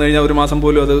വാങ്ങിച്ചുകൊണ്ട് വന്നു കഴിഞ്ഞാൽ 1 മാസം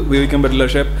പോലും അത് ഉപയോഗിക്കാൻ പറ്റില്ല.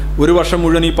 പക്ഷേ 1 വർഷം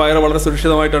മുഴുവൻ ഈ പയർ വളരെ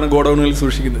സുരക്ഷിതമായിട്ടാണ് ഗോഡൗണുകളിൽ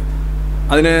സൂക്ഷിക്കുന്നത്.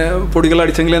 അതിന് പൊടികൾ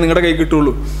അടിച്ചെങ്കിലേ നിങ്ങളുടെ കൈ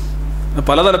കിട്ടുള്ളൂ.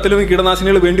 പലതരത്തിലും ഈ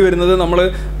കീടനാശിനികൾ വേണ്ടി വരുന്നത് നമ്മൾ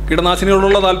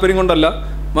കീടനാശിനികളോടുള്ള താല്പര്യം കൊണ്ടല്ല,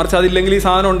 മറിച്ച് അതില്ലെങ്കിൽ ഈ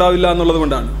സാധനം ഉണ്ടാവില്ല എന്നുള്ളത്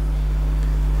കൊണ്ടാണ്.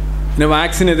 പിന്നെ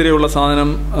വാക്സിനെതിരെയുള്ള സാധനം,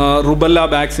 റുബല്ല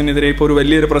വാക്സിനെതിരെ ഇപ്പോൾ ഒരു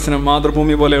വലിയൊരു പ്രശ്നം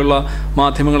മാതൃഭൂമി പോലെയുള്ള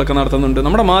മാധ്യമങ്ങളൊക്കെ നടത്തുന്നുണ്ട്.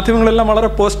 നമ്മുടെ മാധ്യമങ്ങളെല്ലാം വളരെ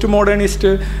പോസ്റ്റ്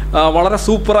മോഡേണിസ്റ്റ്, വളരെ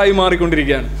സൂപ്പറായി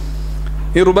മാറിക്കൊണ്ടിരിക്കുകയാണ്.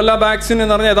 ഈ റുബല്ല വാക്സിൻ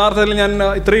എന്ന് പറഞ്ഞാൽ യഥാർത്ഥത്തിൽ ഞാൻ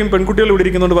ഇത്രയും പെൺകുട്ടികൾ ഇവിടെ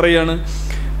ഇരിക്കുന്നുണ്ട് പറയുകയാണ്.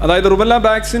 അതായത് റുബല്ല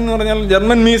വാക്സിൻ എന്ന് പറഞ്ഞാൽ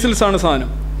ജർമ്മൻ മീസിൽസ് ആണ് സാധനം.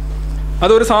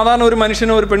 അതൊരു സാധാരണ ഒരു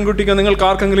മനുഷ്യനോ ഒരു പെൺകുട്ടിക്കോ നിങ്ങൾക്ക്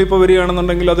ആർക്കെങ്കിലും ഇപ്പോൾ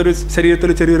വരികയാണെന്നുണ്ടെങ്കിൽ അതൊരു ശരീരത്തിൽ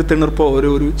ചെറിയൊരു തിണർപ്പോ ഒരു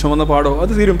ചുമന്ന പാടോ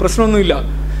അത് തീരും, പ്രശ്നമൊന്നുമില്ല.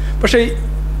 പക്ഷേ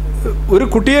ഒരു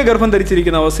കുട്ടിയെ ഗർഭം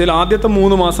ധരിച്ചിരിക്കുന്ന അവസ്ഥയിൽ ആദ്യത്തെ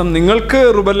 3 മാസം നിങ്ങൾക്ക്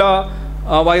റുബല്ല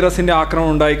വൈറസിൻ്റെ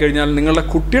ആക്രമണം ഉണ്ടായിക്കഴിഞ്ഞാൽ നിങ്ങളുടെ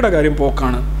കുട്ടിയുടെ കാര്യം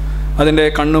പോക്കാണ്. അതിൻ്റെ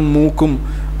കണ്ണും മൂക്കും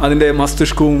അതിൻ്റെ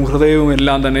മസ്തിഷ്കവും ഹൃദയവും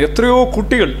എല്ലാം തന്നെ. എത്രയോ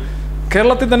കുട്ടികൾ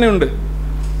കേരളത്തിൽ തന്നെ ഉണ്ട്.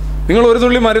 നിങ്ങൾ ഒരു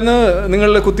തുള്ളി മരുന്ന്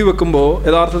നിങ്ങളിൽ കുത്തിവെക്കുമ്പോൾ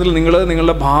യഥാർത്ഥത്തിൽ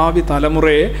നിങ്ങളുടെ ഭാവി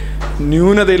തലമുറയെ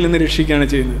ന്യൂനതയിൽ നിന്ന് രക്ഷിക്കുകയാണ്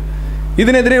ചെയ്യുന്നത്.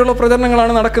 ഇതിനെതിരെയുള്ള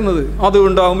പ്രചരണങ്ങളാണ് നടക്കുന്നത്.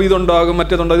 അതുണ്ടാകും, ഇതുണ്ടാകും,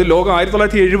 മറ്റേതുണ്ടാകും. ഇത് ലോകം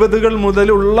 1970കൾ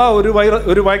മുതലുള്ള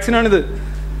ഒരു വാക്സിനാണിത്.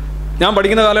 ഞാൻ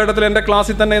പഠിക്കുന്ന കാലഘട്ടത്തിൽ എൻ്റെ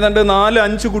ക്ലാസ്സിൽ തന്നെ ഏതാണ്ട്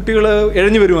 4-5 കുട്ടികൾ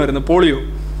എഴഞ്ഞു വരുമായിരുന്നു പോളിയോ.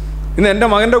 ഇന്ന് എൻ്റെ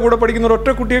മകൻ്റെ കൂടെ പഠിക്കുന്ന ഒരൊറ്റ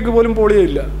കുട്ടികൾക്ക് പോലും പോളിയോ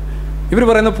ഇല്ല. ഇവർ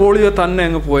പറയുന്ന പോളിയോ തന്നെ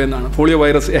അങ്ങ് പോയെന്നാണ്. പോളിയോ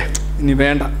വൈറസ് ഇനി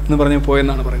വേണ്ട എന്ന് പറഞ്ഞ്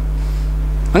പോയെന്നാണ് പറയുന്നത്.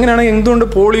 അങ്ങനെയാണെങ്കിൽ എന്തുകൊണ്ട്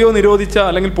പോളിയോ നിരോധിച്ച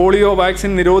അല്ലെങ്കിൽ പോളിയോ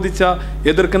വാക്സിൻ നിരോധിച്ച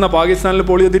എതിർക്കുന്ന പാകിസ്ഥാനിൽ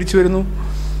പോളിയോ തിരിച്ചു വരുന്നു?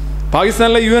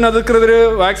 പാകിസ്ഥാനിലെ UN അധികൃതർ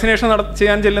വാക്സിനേഷൻ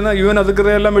ചെയ്യാൻ ചെല്ലുന്ന UN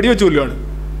അധികൃതരെല്ലാം വെടിവെച്ച് കൊല്ലുകയാണ്.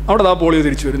 അവിടെ പോളിയോ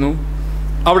തിരിച്ചു വരുന്നു,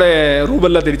 അവിടെ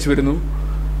റൂബല്ല തിരിച്ചു വരുന്നു.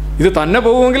 ഇത് തന്നെ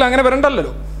പോകുമെങ്കിൽ അങ്ങനെ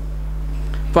വരണ്ടല്ലോ.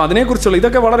 അപ്പോൾ അതിനെക്കുറിച്ചുള്ള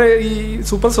ഇതൊക്കെ വളരെ ഈ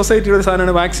സൂപ്പർ സൊസൈറ്റിയുടെ ഒരു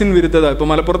സാധനമാണ് വാക്സിൻ വിരുദ്ധത. ഇപ്പോൾ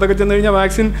മലപ്പുറത്തൊക്കെ ചെന്ന് കഴിഞ്ഞാൽ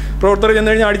വാക്സിൻ പ്രവർത്തകർ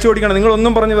ചെന്ന് കഴിഞ്ഞാൽ അടിച്ചു ഓടിക്കണം.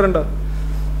 നിങ്ങളൊന്നും പറഞ്ഞു വരണ്ട.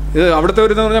 ഇത് അവിടുത്തെ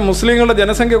ഒരു പറഞ്ഞാൽ മുസ്ലിങ്ങളുടെ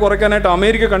ജനസംഖ്യ കുറയ്ക്കാനായിട്ട്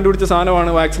അമേരിക്ക കണ്ടുപിടിച്ച സാധനമാണ്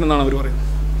വാക്സിൻ എന്നാണ് അവർ പറയുന്നത്.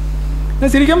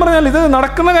 ശരിക്കും പറഞ്ഞാൽ ഇത്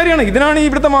നടക്കുന്ന കാര്യമാണ്. ഇതിനാണ് ഈ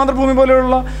ഇവിടുത്തെ മാതൃഭൂമി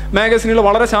പോലെയുള്ള മാഗസിനുകൾ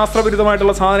വളരെ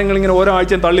ശാസ്ത്രവിരുദ്ധമായിട്ടുള്ള സാധനങ്ങൾ ഇങ്ങനെ ഓരോ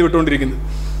ആഴ്ചയും തള്ളിവിട്ടുകൊണ്ടിരിക്കുന്നത്.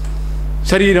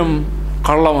 ശരീരം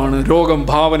കള്ളമാണ്, രോഗം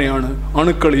ഭാവനയാണ്,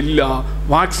 അണുക്കളില്ല,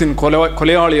 വാക്സിൻ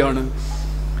കൊലയാളിയാണ്.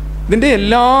 ഇതിൻ്റെ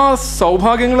എല്ലാ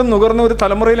സൗഭാഗ്യങ്ങളും നുകർന്ന ഒരു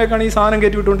തലമുറയിലേക്കാണ് ഈ സാധനം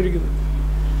കയറ്റിവിട്ടുകൊണ്ടിരിക്കുന്നത്.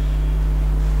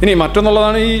 ഇനി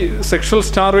മറ്റൊന്നുള്ളതാണ് ഈ സെക്ഷൽ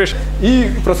സ്റ്റാർവേഷൻ. ഈ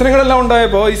പ്രശ്നങ്ങളെല്ലാം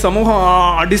ഉണ്ടായപ്പോൾ ഈ സമൂഹം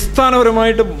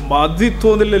അടിസ്ഥാനപരമായിട്ട്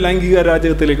ബാധ്യത്വത്തിൽ ലൈംഗിക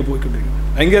രാജകത്തിലേക്ക് പോയിക്കൊണ്ടിരിക്കും.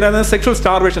 ലൈംഗിക രാജകം, sexual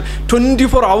starvation.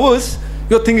 24 hours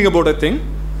you are thinking about A thing.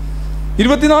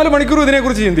 24 മണിക്കൂർ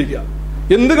ഇതിനെക്കുറിച്ച് ചിന്തിക്കുക,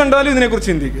 എന്ത് കണ്ടാലും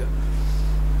ഇതിനെക്കുറിച്ച് ചിന്തിക്കുക.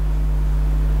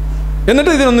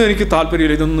 എന്നിട്ട് ഇതിനൊന്നും എനിക്ക്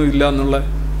താല്പര്യമില്ല, ഇതൊന്നും ഇല്ല എന്നുള്ള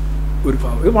ഒരു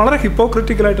ഭാവം. ഇത് വളരെ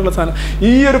ഹിപ്പോക്രിറ്റിക്കലായിട്ടുള്ള സാധനം.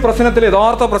 ഈ ഒരു പ്രശ്നത്തിൽ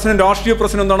യഥാർത്ഥ പ്രശ്നം, രാഷ്ട്രീയ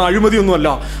പ്രശ്നം എന്താണ്? അഴിമതിയൊന്നുമല്ല.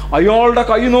 അയാളുടെ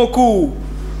കൈ നോക്കൂ,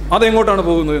 അതെങ്ങോട്ടാണ്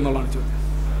പോകുന്നത് എന്നുള്ളതാണ് ചോദ്യം.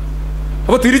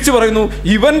 അപ്പോൾ തിരിച്ചു പറയുന്നു,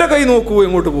 ഇവൻ്റെ കൈ നോക്കൂ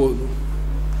എങ്ങോട്ട് പോകുന്നു.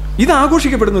 ഇത്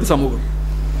ആഘോഷിക്കപ്പെടുന്ന ഒരു സമൂഹം.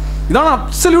 ഇതാണ്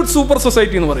അബ്സല്യൂട്ട് സൂപ്പർ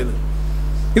സൊസൈറ്റി എന്ന് പറയുന്നത്.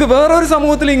 ഇത് വേറൊരു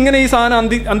സമൂഹത്തിൽ ഇങ്ങനെ ഈ സാധനം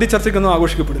അന്തിച്ചർച്ചയ്ക്കൊന്നും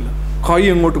ആഘോഷിക്കപ്പെടില്ല. കൈ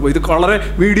എങ്ങോട്ട് പോയി, ഇത് വളരെ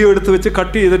വീഡിയോ എടുത്ത് വെച്ച്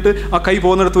കട്ട് ചെയ്തിട്ട് ആ കൈ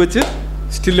പോകുന്നിടത്ത് വെച്ച്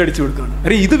സ്റ്റില്ലടിച്ചു കൊടുക്കുകയാണ്.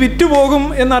 അരെ ഇത് വിറ്റുപോകും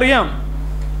എന്നറിയാം.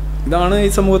 ഇതാണ് ഈ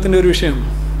സമൂഹത്തിൻ്റെ ഒരു വിഷയം.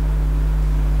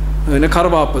 പിന്നെ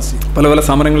കർവാപ്പസി, പല പല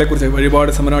സമരങ്ങളെക്കുറിച്ച്,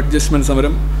 വഴിപാട് സമരം, അഡ്ജസ്റ്റ്മെൻറ്റ്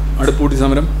സമരം, അടുപ്പൂട്ടി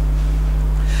സമരം.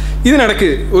 ഇതിനിടയ്ക്ക്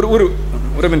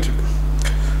ഒരു മിനിറ്റ്,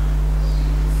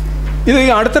 ഇത് ഈ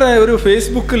അടുത്തിടെ ഒരു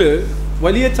ഫേസ്ബുക്കിൽ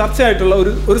വലിയ ചർച്ചയായിട്ടുള്ള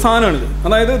ഒരു സാധനമാണിത്.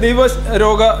 അതായത്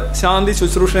ദൈവരോഗ ശാന്തി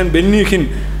ശുശ്രൂഷൻ ബെന്യൂഹിൻ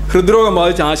ഹൃദ്രോഗം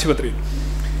ബാധിച്ച ആശുപത്രിയിൽ.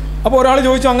 അപ്പോൾ ഒരാൾ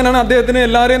ചോദിച്ചു, അങ്ങനെയാണ് അദ്ദേഹത്തിന്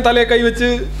എല്ലാവരെയും തലയെ കൈവച്ച്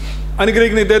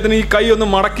അനുഗ്രഹിക്കുന്ന ഇദ്ദേഹത്തിന് ഈ കൈ ഒന്ന്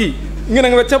മടക്കി ഇങ്ങനെ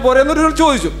അങ്ങ് വെച്ചാൽ പോരെ എന്നൊരു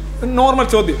ചോദിച്ചു. നോർമൽ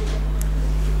ചോദ്യം.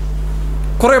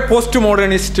 കുറേ പോസ്റ്റ്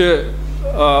മോഡേണിസ്റ്റ്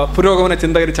പുരോഗമന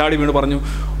ചിന്തകർ ചാടി വീണ് പറഞ്ഞു,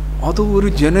 അത് ഒരു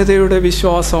ജനതയുടെ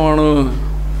വിശ്വാസമാണ്,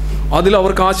 അതിൽ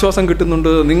അവർക്ക് ആശ്വാസം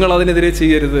കിട്ടുന്നുണ്ട്, നിങ്ങൾ അതിനെതിരെ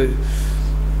ചെയ്യരുത്.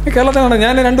 കേരളത്തിലാണ്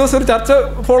ഞാൻ 2 ദിവസം ഒരു ചർച്ച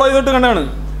ഫോളോ ചെയ്തിട്ട് കണ്ടാണ്.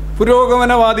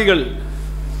 പുരോഗമനവാദികൾ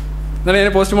എന്നാണ് ഞാൻ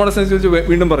പോസ്റ്റ് മോഡേണിസ്റ്റ് വെച്ച്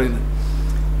വീണ്ടും പറയുന്നത്.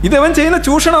 ഇതവൻ ചെയ്യുന്ന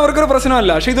ചൂഷണം അവർക്കൊരു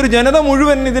പ്രശ്നമല്ല, പക്ഷേ ഇതൊരു ജനത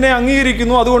മുഴുവൻ ഇതിനെ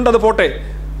അംഗീകരിക്കുന്നു, അതുകൊണ്ട് അത് പോട്ടെ.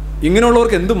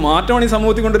 ഇങ്ങനെയുള്ളവർക്ക് എന്ത് മാറ്റമാണ് ഈ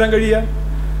സമൂഹത്തിൽ കൊണ്ടുവരാൻ കഴിയുക?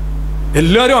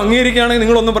 എല്ലാവരും അംഗീകരിക്കുകയാണെങ്കിൽ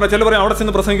നിങ്ങളൊന്നും പറയാം. ചില പറയാം അവിടെ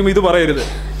ചെന്ന് പ്രസംഗിക്കുമ്പോൾ ഇത് പറയരുത്.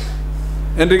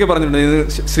 എൻ്റെയൊക്കെ പറഞ്ഞിട്ടുണ്ട്, ഇത്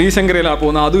ശ്രീശങ്കരയിലാണ്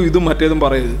പോകുന്നത്, അതും ഇതും മറ്റേതും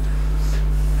പറയരുത്.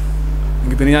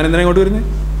 എങ്കിൽ പിന്നെ ഞാൻ എന്തിനാ ഇങ്ങോട്ട് വരുന്നത്?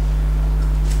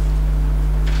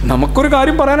 നമുക്കൊരു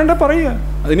കാര്യം പറയാനുണ്ടെ പറയുക.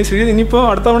 അതിന് ഇനിയിപ്പോൾ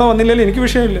അടുത്ത തവണ വന്നില്ലല്ലോ എനിക്ക്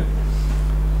വിഷയമില്ല.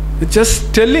 Just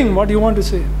telling what you want to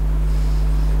say.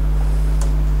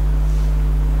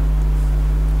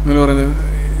 അങ്ങനെ പറയുന്നത്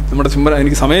നമ്മുടെ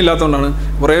എനിക്ക് സമയമില്ലാത്തതുകൊണ്ടാണ്.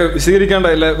 കുറേ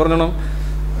വിശദീകരിക്കേണ്ടതല്ലേ, പറഞ്ഞോണം,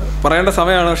 പറയേണ്ട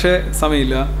സമയമാണ്, പക്ഷേ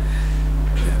സമയമില്ല.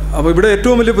 അപ്പോൾ ഇവിടെ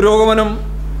ഏറ്റവും വലിയ പുരോഗമനം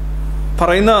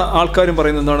പറയുന്ന ആൾക്കാരും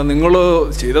പറയുന്നത് എന്താണ്? നിങ്ങൾ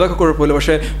ചെയ്തതൊക്കെ കുഴപ്പമില്ല,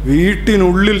 പക്ഷേ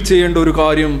വീട്ടിനുള്ളിൽ ചെയ്യേണ്ട ഒരു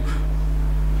കാര്യം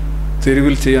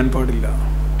തെരുവിൽ ചെയ്യാൻ പാടില്ല.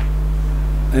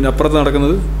 അതിനപ്പുറത്ത്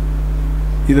നടക്കുന്നത്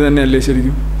ഇത് തന്നെയല്ലേ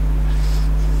ശരിക്കും?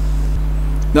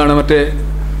 ഇതാണ് മറ്റേ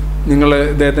നിങ്ങൾ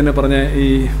ഇദ്ദേഹത്തിൻ്റെ പറഞ്ഞ ഈ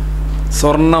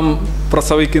സ്വർണം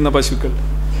പ്രസവിക്കുന്ന പശുക്കൾ.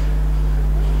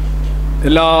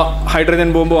 എല്ലാ ഹൈഡ്രജൻ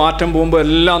ബോംബും ആറ്റം ബോംബും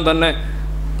എല്ലാം തന്നെ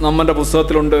നമ്മുടെ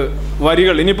പുസ്തകത്തിലുണ്ട്.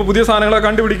 വരികൾ ഇനിയിപ്പോൾ പുതിയ സാധനങ്ങളെ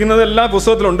കണ്ടുപിടിക്കുന്നത് എല്ലാ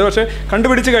പുസ്തകത്തിലുണ്ട്, പക്ഷേ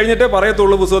കണ്ടുപിടിച്ച് കഴിഞ്ഞിട്ടേ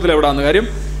പറയത്തുള്ളൂ പുസ്തകത്തിൽ എവിടെയാണെന്ന്. കാര്യം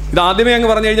ഇത് ആദ്യമേ അങ്ങ്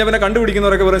പറഞ്ഞു കഴിഞ്ഞാൽ പിന്നെ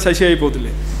കണ്ടുപിടിക്കുന്നവരൊക്കെ വേറെ ശശിയായി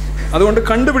പോകത്തില്ലേ. അതുകൊണ്ട്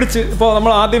കണ്ടുപിടിച്ച്, ഇപ്പോൾ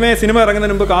നമ്മൾ ആദ്യമേ സിനിമ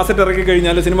ഇറങ്ങുന്നതിന് മുമ്പ് കാസറ്റ് ഇറക്കി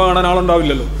കഴിഞ്ഞാൽ സിനിമ കാണാൻ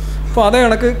ആളുണ്ടാവില്ലല്ലോ. അപ്പോൾ അതേ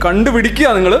കണക്ക് കണ്ടുപിടിക്കുക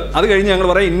നിങ്ങൾ. അത് കഴിഞ്ഞ് ഞങ്ങൾ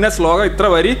പറയും ഇന്ന ശ്ലോകം ഇത്ര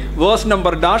വരി, verse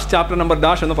number dash, chapter number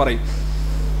dash എന്ന് പറയും.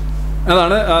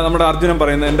 അതാണ് നമ്മുടെ അർജുനൻ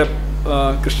പറയുന്നത്. എൻ്റെ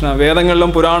കൃഷ്ണ,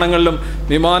 വേദങ്ങളിലും പുരാണങ്ങളിലും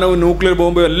വിമാനവും ന്യൂക്ലിയർ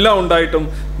ബോംബും എല്ലാം ഉണ്ടായിട്ടും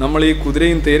നമ്മൾ ഈ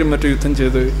കുതിരയും തേരും മറ്റും യുദ്ധം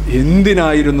ചെയ്ത്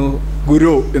എന്തിനായിരുന്നു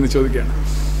ഗുരു എന്ന് ചോദിക്കുകയാണ്.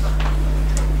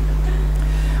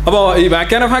 അപ്പോൾ ഈ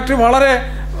വ്യാഖ്യാന ഫാക്ടറി വളരെ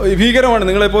ഭീകരമാണ്.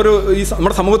 നിങ്ങളിപ്പോൾ ഈ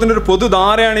നമ്മുടെ സമൂഹത്തിൻ്റെ ഒരു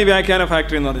പൊതുധാരയാണ് ഈ വ്യാഖ്യാന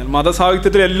ഫാക്ടറി എന്ന് പറഞ്ഞാൽ.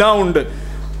 മതസാഹിത്യത്തിൽ എല്ലാം ഉണ്ട്.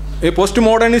 ഈ പോസ്റ്റ്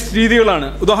മോഡേണിസ്റ്റ് രീതികളാണ്.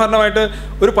 ഉദാഹരണമായിട്ട്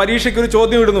ഒരു പരീക്ഷയ്ക്ക് ഒരു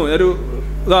ചോദ്യം ഇടുന്നു. ഒരു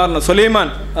ഉദാഹരണം, സുലൈമാൻ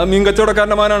മീൻ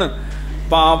കച്ചവടക്കാരൻ്റെ മകനാണ്.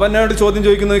 അപ്പോൾ അവനോട് ചോദ്യം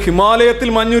ചോദിക്കുന്നത് ഹിമാലയത്തിൽ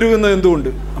മഞ്ഞുരുകുന്നത് എന്തുകൊണ്ട്?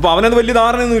 അപ്പോൾ അവനത് വലിയ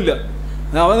ധാരണയൊന്നുമില്ല.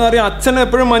 അവനറിയാം അച്ഛൻ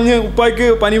എപ്പോഴും മഞ്ഞ്, ഉപ്പായ്ക്ക്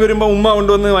പനി വരുമ്പോൾ ഉമ്മ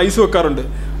കൊണ്ടുവന്ന് ഐസ് വെക്കാറുണ്ട്.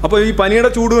 അപ്പോൾ ഈ പനിയുടെ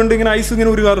ചൂട് കൊണ്ട് ഇങ്ങനെ ഐസ്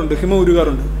ഇങ്ങനെ ഉരുകാറുണ്ട്, ഹിമ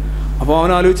ഉരുകാറുണ്ട്. അപ്പോൾ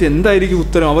അവൻ ആലോചിച്ച് എന്തായിരിക്കും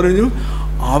ഉത്തരം. അവർ പറഞ്ഞു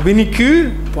അവനിക്ക്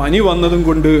പനി വന്നതും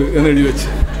കൊണ്ട് എന്ന് എഴുതി വെച്ച്.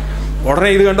 ഉടനെ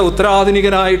ഇത് കണ്ട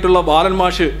ഉത്തരാധുനികനായിട്ടുള്ള ബാലൻ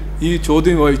മാഷ് ഈ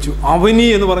ചോദ്യം വായിച്ചു. അവനി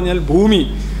എന്ന് പറഞ്ഞാൽ ഭൂമി,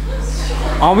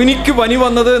 അവനിക്ക് പനി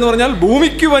വന്നത് എന്ന് പറഞ്ഞാൽ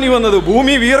ഭൂമിക്ക് പനി വന്നത്,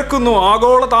 ഭൂമി വിയർക്കുന്നു,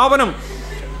 ആഗോള താപനം,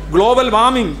 ഗ്ലോബൽ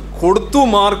വാർമിംഗ്. കൊടുത്തു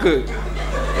മാർക്ക്.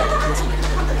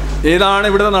 ഏതാണ്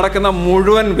ഇവിടെ നടക്കുന്ന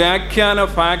മുഴുവൻ വ്യാഖ്യാന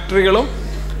ഫാക്ടറികളും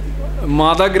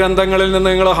മതഗ്രന്ഥങ്ങളിൽ നിന്ന്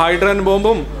നിങ്ങൾ ഹൈഡ്രജൻ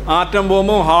ബോംബും ആറ്റം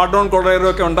ബോംബും ഹാർഡ്രോൺ കൊളൈഡറും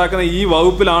ഒക്കെ ഉണ്ടാക്കുന്ന ഈ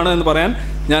വകുപ്പിലാണ് എന്ന് പറയാൻ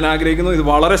ഞാൻ ആഗ്രഹിക്കുന്നു. ഇത്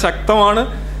വളരെ ശക്തമാണ്.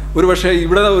 ഒരു പക്ഷേ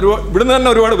ഇവിടുന്ന് തന്നെ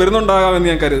ഒരുപാട് വരുന്നുണ്ടാകാമെന്ന്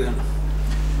ഞാൻ കരുതുകയാണ്.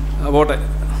 പോട്ടെ,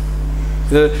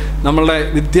 ഇത് നമ്മളുടെ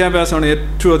വിദ്യാഭ്യാസമാണ്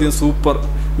ഏറ്റവും അധികം സൂപ്പർ.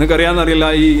 നിങ്ങൾക്കറിയാമെന്നറിയില്ല,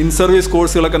 ഈ ഇൻ സർവീസ്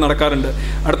കോഴ്സുകളൊക്കെ നടക്കാറുണ്ട്.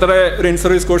 അടുത്തിടെ ഒരു ഇൻ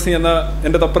സർവീസ് കോഴ്സ് എന്ന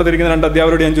എൻ്റെ തപ്പുറത്തിരിക്കുന്ന 2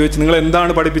 അധ്യാപകരോട് ഞാൻ ചോദിച്ചു, നിങ്ങൾ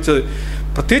എന്താണ് പഠിപ്പിച്ചത്?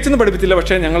 പ്രത്യേകിച്ചൊന്നും പഠിപ്പിച്ചില്ല,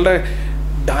 പക്ഷേ ഞങ്ങളുടെ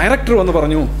ഡയറക്ടർ വന്ന്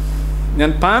പറഞ്ഞു, ഞാൻ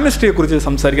പാമിസ്ട്രിയെക്കുറിച്ച്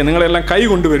സംസാരിക്കാം, നിങ്ങളെല്ലാം കൈ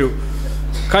കൊണ്ടുവരൂ.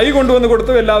 കൈ കൊണ്ടുവന്ന്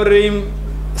കൊടുത്തു. എല്ലാവരെയും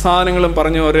സാധനങ്ങളും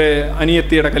പറഞ്ഞു. ഒരേ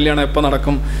അനിയത്തിയുടെ കല്യാണം എപ്പോൾ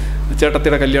നടക്കും,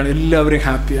 ചേട്ടത്തിയുടെ കല്യാണം, എല്ലാവരും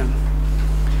ഹാപ്പിയാണ്.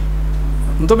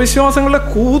 അന്ധവിശ്വാസങ്ങളുടെ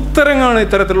കൂത്തരങ്ങാണ്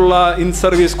ഇത്തരത്തിലുള്ള ഇൻ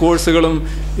സർവീസ് കോഴ്സുകളും.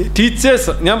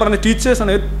 ടീച്ചേഴ്സ്, ഞാൻ പറഞ്ഞ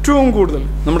ടീച്ചേഴ്സാണ് ഏറ്റവും കൂടുതൽ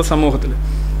നമ്മുടെ സമൂഹത്തിൽ.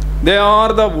 They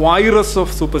are the virus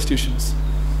of superstitions.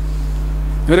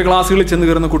 ഇവർ ക്ലാസ്സുകളിൽ ചെന്ന്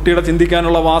കയറുന്ന കുട്ടിയുടെ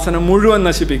ചിന്തിക്കാനുള്ള വാസന മുഴുവൻ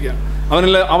നശിപ്പിക്കുക,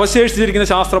 അവനിൽ അവശേഷിച്ചിരിക്കുന്ന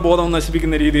ശാസ്ത്രബോധം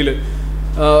നശിപ്പിക്കുന്ന രീതിയിൽ.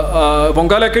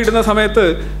 പൊങ്കാലൊക്കെ ഇടുന്ന സമയത്ത്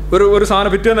ഒരു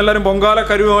സാധനം പിറ്റേന്ന് എല്ലാവരും പൊങ്കാല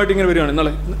കരുവുമായിട്ട് ഇങ്ങനെ വരികയാണ്.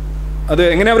 ഇന്നലെ അത്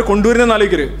എങ്ങനെ അവർ കൊണ്ടുവരുന്നതെന്ന്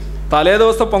ആലോചിക്കരുത്. തലേ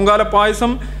ദിവസം പൊങ്കാല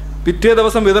പായസം പിറ്റേ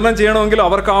ദിവസം വിതരണം ചെയ്യണമെങ്കിൽ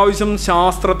അവർക്ക് ആവശ്യം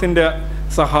ശാസ്ത്രത്തിൻ്റെ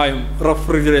സഹായം,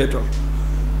 റെഫ്രിജറേറ്റർ.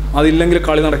 അതില്ലെങ്കിൽ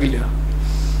കളി നടക്കില്ല.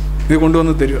 ഇത്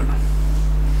കൊണ്ടുവന്ന് തരികയാണ്.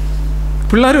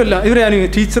 പിള്ളേരുമല്ല, ഇവരെ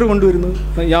ടീച്ചർ കൊണ്ടുവരുന്നു.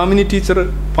 യാമിനി ടീച്ചർ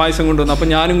പായസം കൊണ്ടുവന്നു, അപ്പം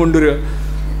ഞാനും കൊണ്ടുവരിക,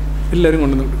 എല്ലാവരും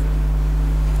കൊണ്ടുവന്നു.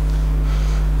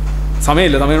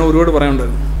 സമയമില്ല, സമയം ഒരുപാട്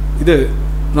പറയാനുണ്ടായിരുന്നു. ഇത്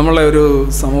നമ്മളെ ഒരു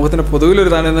സമൂഹത്തിൻ്റെ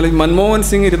പൊതുവിലൊരു താരം എന്നാൽ മൻമോഹൻ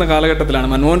സിംഗ് ഇരുന്ന കാലഘട്ടത്തിലാണ്.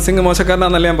 മൻമോഹൻ സിംഗ്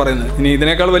മോശക്കാരനാണെന്നല്ല ഞാൻ പറയുന്നത്. ഇനി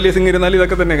ഇതിനേക്കാൾ വലിയ സിംഗ് ഇരുന്നാലും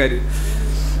ഇതൊക്കെ തന്നെ കാര്യം.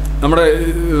 നമ്മുടെ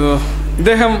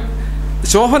ഇദ്ദേഹം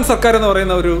ശോഭൻ സർക്കാർ എന്ന്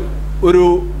പറയുന്ന ഒരു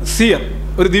സിയർ,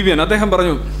 ഒരു ദിവ്യൻ, അദ്ദേഹം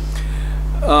പറഞ്ഞു,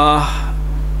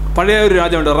 പഴയ ഒരു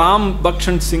രാജാവുണ്ട്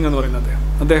റാംബക്ഷൻ സിംഗ് എന്ന് പറയുന്നത്.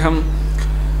 അദ്ദേഹം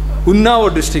ഉന്നാവോ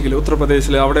ഡിസ്ട്രിക്റ്റിൽ,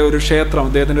 ഉത്തർപ്രദേശിൽ, അവിടെ ഒരു ക്ഷേത്രം,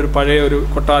 അദ്ദേഹത്തിൻ്റെ ഒരു പഴയ ഒരു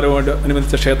കൊട്ടാരവുമായിട്ട്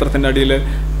അനുബന്ധിച്ച ക്ഷേത്രത്തിൻ്റെ അടിയിൽ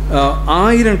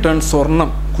 1000 ടൺ സ്വർണം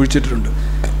കുഴിച്ചിട്ടുണ്ട്.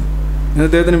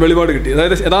 അദ്ദേഹത്തിന് വെളിപാട് കിട്ടി.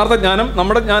 അതായത് യഥാർത്ഥ ജ്ഞാനം,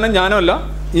 നമ്മുടെ ജ്ഞാനമല്ല,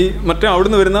 ഈ മറ്റേ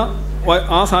അവിടുന്ന് വരുന്ന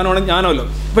ആ സാധനമാണ് ജ്ഞാനമല്ലോ.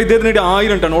 അപ്പോൾ ഇദ്ദേഹത്തിന് വേണ്ടി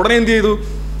 1000 ടൺ. ഉടനെ എന്ത് ചെയ്തു?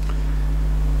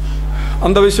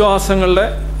 അന്ധവിശ്വാസങ്ങളുടെ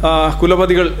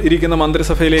കുലപതികൾ ഇരിക്കുന്ന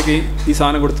മന്ത്രിസഭയിലേക്ക് ഈ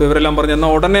സാധനം കൊടുത്തു. ഇവരെല്ലാം പറഞ്ഞു,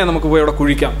 എന്നാൽ ഉടനെ നമുക്ക് പോയി അവിടെ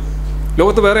കുഴിക്കാം.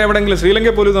 ലോകത്ത് വേറെ എവിടെയെങ്കിലും,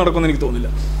 ശ്രീലങ്കയിൽ പോലും നടക്കുമെന്ന് എനിക്ക്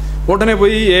തോന്നുന്നില്ല. ഉടനെ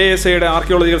പോയി ASIയുടെ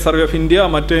ആർക്കിയോളജിക്കൽ സർവേ ഓഫ് ഇന്ത്യ,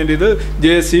 മറ്റേ ഇത്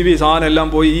JCB സാധനം എല്ലാം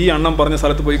പോയി ഈ അണ്ണം പറഞ്ഞ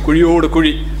സ്ഥലത്ത് പോയി കുഴിയോട്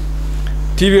കുഴി.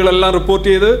 TV-കളെല്ലാം റിപ്പോർട്ട്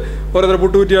ചെയ്ത് ഓരോരുത്തർ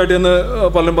പുട്ടുകുറ്റിയായിട്ട് എന്ന്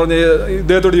പലരും പറഞ്ഞ്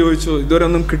ഇദ്ദേഹത്തോട് ചോദിച്ചു, ഇതുവരെ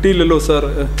ഒന്നും കിട്ടിയില്ലല്ലോ സാർ.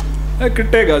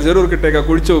 കിട്ടേക്കാം, ചെറൂർ കിട്ടേക്കാം,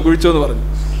 കുഴിച്ചോ എന്ന് പറഞ്ഞു.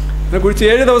 അങ്ങനെ കുഴിച്ച്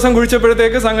 7 ദിവസം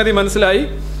കുഴിച്ചപ്പോഴത്തേക്ക് സംഗതി മനസ്സിലായി,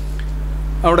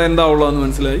 അവിടെ എന്താ ഉള്ളതെന്ന്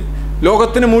മനസ്സിലായി.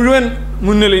 ലോകത്തിന് മുഴുവൻ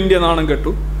മുന്നിൽ ഇന്ത്യ നാണം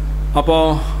കെട്ടു. അപ്പോൾ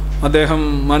അദ്ദേഹം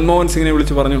മൻമോഹൻ സിംഗിനെ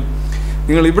വിളിച്ച് പറഞ്ഞു,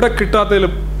 നിങ്ങൾ ഇവിടെ കിട്ടാത്തതിൽ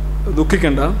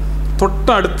ദുഃഖിക്കേണ്ട,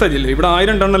 തൊട്ടടുത്ത ജില്ല, ഇവിടെ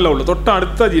 1000 ടണ്ണല്ല ഉള്ളൂ,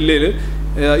 തൊട്ടടുത്ത ജില്ലയിൽ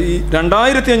ഈ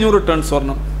 2500 ടൺ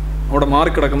സ്വർണം അവിടെ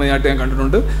മാറിക്കിടക്കുന്നതായിട്ട് ഞാൻ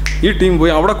കണ്ടിട്ടുണ്ട്. ഈ ടീം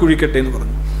പോയി അവിടെ കുഴിക്കട്ടെ എന്ന്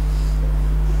പറഞ്ഞു.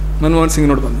 മൻമോഹൻ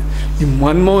സിംഗിനോട് പറഞ്ഞു. ഈ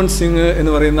മൻമോഹൻ സിംഗ്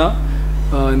എന്ന് പറയുന്ന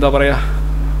എന്താ പറയുക,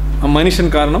 ആ മനുഷ്യൻ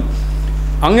കാരണം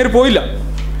അങ്ങനെ പോയില്ല.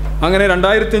 അങ്ങനെ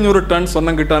 2500 ടൺ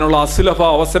സ്വർണം കിട്ടാനുള്ള അസുലഭ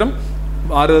അവസരം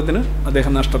ഭാരതത്തിന്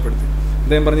അദ്ദേഹം നഷ്ടപ്പെടുത്തി.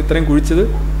 അദ്ദേഹം പറഞ്ഞ്, ഇത്രയും കുഴിച്ചത്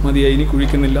മതിയായി, ഇനി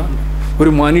കുഴിക്കുന്നില്ല.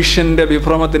 ഒരു മനുഷ്യൻ്റെ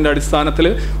വിഭ്രമത്തിൻ്റെ അടിസ്ഥാനത്തിൽ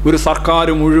ഒരു സർക്കാർ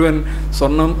മുഴുവൻ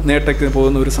സ്വർണം നേട്ടയ്ക്ക്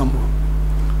പോകുന്ന ഒരു സംഭവം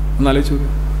ഒന്നാലോചിച്ച്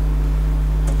നോക്കുക.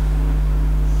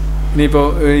 ഇനിയിപ്പോൾ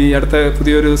ഈ അടുത്ത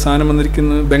പുതിയൊരു സാധനം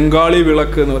വന്നിരിക്കുന്നത് ബംഗാളി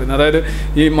വിളക്ക് എന്ന് പറയുന്നത്. അതായത്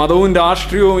ഈ മതവും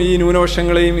രാഷ്ട്രീയവും ഈ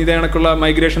ന്യൂനപക്ഷങ്ങളെയും ഇതേ കണക്കുള്ള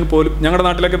മൈഗ്രേഷൻ പോലും. ഞങ്ങളുടെ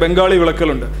നാട്ടിലൊക്കെ ബംഗാളി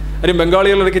വിളക്കുകളുണ്ട്. ആരും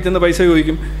ബംഗാളികളിലേക്ക് ചെന്ന് പൈസ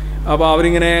ചോദിക്കും. അപ്പോൾ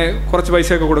അവരിങ്ങനെ കുറച്ച്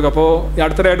പൈസയൊക്കെ കൊടുക്കും. അപ്പോൾ ഈ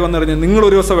അടുത്തതായിട്ട് വന്നറിഞ്ഞ്,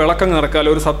 നിങ്ങളൊരു ദിവസം വിളക്കങ്ങ്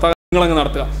നടക്കാമല്ലോ, ഒരു സപ്താഹങ്ങളങ്ങ്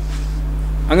നടത്തുക.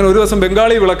 അങ്ങനെ ഒരു ദിവസം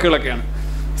ബംഗാളി വിളക്കുകളൊക്കെയാണ്.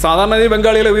 സാധാരണ ഈ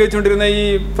ബംഗാളികൾ ഉപയോഗിച്ചുകൊണ്ടിരുന്ന ഈ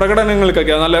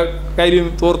പ്രകടനങ്ങൾക്കൊക്കെ നല്ല കരിയും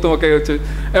തോർത്തും ഒക്കെ വെച്ച്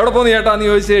എവിടെ പോകുന്ന ചേട്ടാന്ന്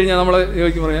ചോദിച്ചു കഴിഞ്ഞാൽ നമ്മൾ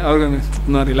ചോദിക്കും, പറയാം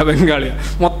അവർക്കൊന്നും അറിയില്ല, ബംഗാളിയാണ്.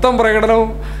 മൊത്തം പ്രകടനവും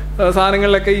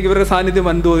സാധനങ്ങളിലൊക്കെ ഇവരുടെ സാന്നിധ്യം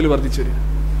വൻതോതിൽ വർദ്ധിച്ചു വരിക.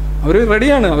 അവർ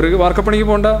റെഡിയാണ്, അവർക്ക് വാർക്കപ്പണിക്ക്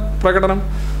പോകേണ്ട, പ്രകടനം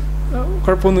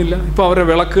കുഴപ്പമൊന്നുമില്ല. ഇപ്പോൾ അവരുടെ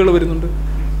വിളക്കുകൾ വരുന്നുണ്ട്.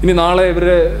 ഇനി നാളെ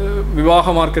ഇവരുടെ വിവാഹ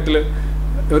മാർക്കറ്റിൽ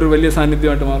ഒരു വലിയ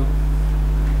സാന്നിധ്യമായിട്ട് മാറും.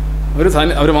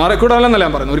 അവർ മാറിക്കൂടാല്ലെന്നല്ല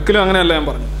ഞാൻ പറഞ്ഞു, ഒരിക്കലും അങ്ങനെയല്ല ഞാൻ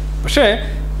പറഞ്ഞു. പക്ഷേ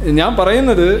ഞാൻ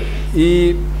പറയുന്നത്, ഈ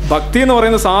ഭക്തി എന്ന്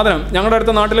പറയുന്ന സാധനം ഞങ്ങളുടെ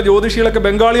അടുത്ത നാട്ടിലെ ജ്യോതിഷികളൊക്കെ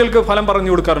ബംഗാളികൾക്ക് ഫലം പറഞ്ഞു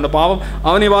കൊടുക്കാറുണ്ട്. പാവം,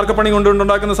 അവൻ ഈ വാർക്കപ്പണി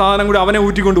കൊണ്ടുണ്ടാക്കുന്ന സാധനം കൂടി അവനെ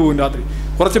ഊറ്റിക്കൊണ്ട് പോകും. രാത്രി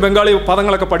കുറച്ച് ബംഗാളി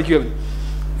പദങ്ങളൊക്കെ പഠിക്കും അവൻ.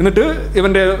 എന്നിട്ട്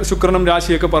ഇവൻ്റെ ശുക്രനും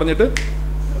രാശിയൊക്കെ പറഞ്ഞിട്ട്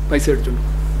പൈസ അടിച്ചുകൊണ്ട്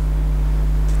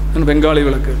അങ്ങനെ ബംഗാളി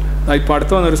വിളക്ക്. ഇപ്പോൾ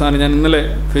അടുത്ത് വന്നൊരു സാധനം ഞാൻ ഇന്നലെ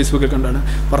ഫേസ്ബുക്കിൽ കണ്ടാണ്.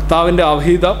 ഭർത്താവിൻ്റെ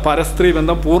അവിഹിത പരസ്ത്രീ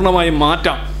ബന്ധം പൂർണ്ണമായും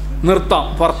മാറ്റാം, നിർത്താം,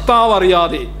 ഭർത്താവ്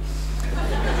അറിയാതെ.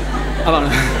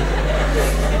 അതാണ്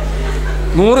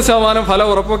 100% ഫലം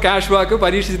ഉറപ്പ്, ക്യാഷ് ബാക്ക്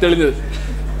പരീക്ഷിച്ച് തെളിഞ്ഞത്.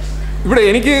 ഇവിടെ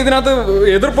എനിക്ക് ഇതിനകത്ത്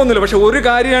എതിർപ്പൊന്നുമില്ല. പക്ഷെ ഒരു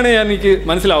കാര്യമാണ് എനിക്ക്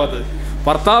മനസ്സിലാവാത്തത്.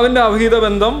 ഭർത്താവിൻ്റെ അവിഹിത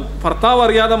ബന്ധം ഭർത്താവ്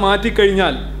അറിയാതെ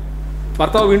മാറ്റിക്കഴിഞ്ഞാൽ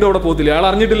ഭർത്താവ് വീണ്ടും അവിടെ പോകത്തില്ല. അയാൾ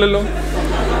അറിഞ്ഞിട്ടില്ലല്ലോ.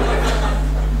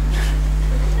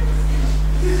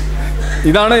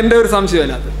 ഇതാണ് എൻ്റെ ഒരു സംശയം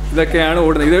അതിനകത്ത്. ഇതൊക്കെയാണ്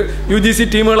ഓടുന്നത്. ഇത് UGC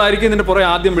ടീമുകളായിരിക്കും ഇതിൻ്റെ പുറകെ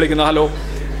ആദ്യം വിളിക്കുന്നത്. ഹലോ.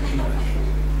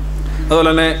 അതുപോലെ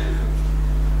തന്നെ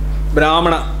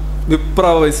ബ്രാഹ്മണ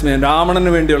വിപ്ലവ വിസ്മയം,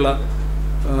 രാവണന് വേണ്ടിയുള്ള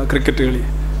ക്രിക്കറ്റ് കളി,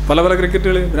 പല ക്രിക്കറ്റ്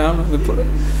കളി, ബ്രാഹ്മണ വിപ്ലവ.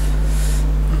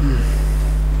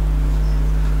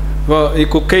 ഇപ്പോൾ ഈ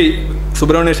കുക്കൈ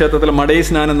സുബ്രഹ്മണ്യ ക്ഷേത്രത്തിൽ മടൈ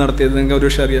സ്നാനം നടത്തിയത് നിങ്ങൾക്ക് ഒരു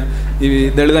പക്ഷേ അറിയാം. ഈ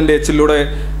ദളിതൻ്റെ എച്ചിലൂടെ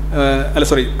അല്ല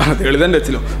സോറി ദളിതൻ്റെ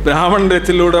എച്ചിലോ ബ്രാഹ്മണൻ്റെ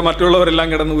എച്ചിലൂടെ മറ്റുള്ളവരെല്ലാം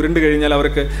കിടന്ന് ഉരുണ്ട് കഴിഞ്ഞാൽ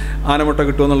അവർക്ക് ആനമുട്ട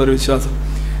കിട്ടുമെന്നുള്ളൊരു വിശ്വാസം.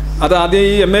 അത് ആദ്യം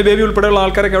ഈ MA ബേബി ഉൾപ്പെടെയുള്ള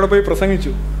ആൾക്കാരൊക്കെ അവിടെ പോയി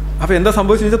പ്രസംഗിച്ചു. അപ്പോൾ എന്താ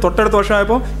സംഭവിച്ചെന്ന് വെച്ചാൽ തൊട്ടടുത്ത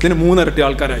വർഷമായപ്പോൾ ഇതിന് 3 ഇരട്ടി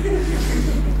ആൾക്കാരായി.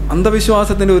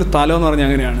 അന്ധവിശ്വാസത്തിൻ്റെ ഒരു തലം എന്ന് പറഞ്ഞാൽ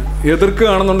അങ്ങനെയാണ്.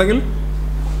 എതിർക്കുകയാണെന്നുണ്ടെങ്കിൽ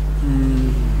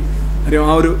അറിയാം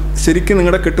ആ ഒരു ശരിക്കും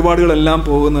നിങ്ങളുടെ കെട്ടുപാടുകളെല്ലാം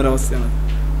പോകുന്ന ഒരവസ്ഥയാണ്.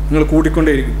 നിങ്ങൾ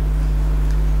കൂട്ടിക്കൊണ്ടേയിരിക്കും.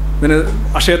 പിന്നെ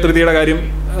അക്ഷയതൃതിയുടെ കാര്യം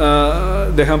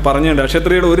അദ്ദേഹം പറഞ്ഞിട്ടുണ്ട്.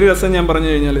 അക്ഷയതൃതിയുടെ ഒരു രസം ഞാൻ പറഞ്ഞു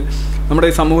കഴിഞ്ഞാൽ നമ്മുടെ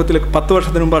ഈ സമൂഹത്തിൽ 10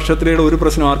 വർഷത്തിന് മുമ്പ് അക്ഷയതൃതിയുടെ ഒരു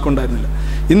പ്രശ്നം ആർക്കും ഉണ്ടായിരുന്നില്ല.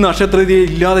 ഇന്ന് അക്ഷയതൃതിയെ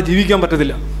ഇല്ലാതെ ജീവിക്കാൻ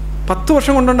പറ്റത്തില്ല. 10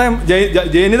 വർഷം കൊണ്ടുണ്ടായ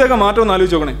ജനിതക മാറ്റം ഒന്ന്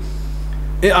ആലോചിച്ച് നോക്കണേ.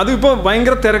 അതിപ്പോൾ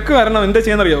ഭയങ്കര തിരക്ക് കാരണം എന്താ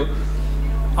ചെയ്യുന്നറിയാമോ?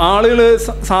 ആളുകൾ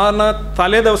സാധാരണ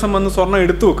തലേ ദിവസം വന്ന് സ്വർണ്ണം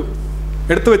എടുത്തു വെക്കും.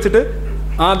 എടുത്തു വെച്ചിട്ട്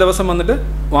ആ ദിവസം വന്നിട്ട്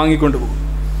വാങ്ങിക്കൊണ്ട് പോകും.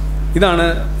 ഇതാണ്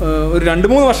ഒരു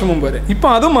 2-3 വർഷം മുമ്പ് വരെ. ഇപ്പം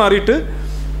അതും മാറിയിട്ട്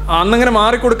അന്നങ്ങനെ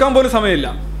മാറിക്കൊടുക്കാൻ പോലും സമയമില്ല.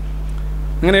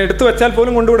 അങ്ങനെ എടുത്തു വെച്ചാൽ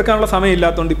പോലും കൊണ്ടു കൊടുക്കാനുള്ള സമയം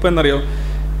ഇല്ലാത്തതുകൊണ്ട് ഇപ്പോൾ എന്നറിയോ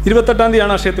 28-ാം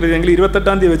തീയതിയാണ് അക്ഷയതൃതി എങ്കിൽ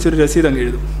 28-ാം തീയതി വെച്ചൊരു രസീത് അങ്ങ്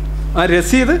എഴുതും. ആ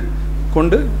രസീത്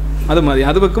കൊണ്ട് അത് മതി.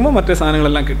 അത് വെക്കുമ്പോൾ മറ്റേ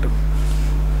സാധനങ്ങളെല്ലാം കിട്ടും.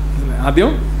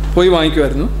 ആദ്യം പോയി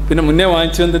വാങ്ങിക്കുമായിരുന്നു, പിന്നെ മുന്നേ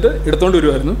വാങ്ങിച്ചു വന്നിട്ട് എടുത്തുകൊണ്ട്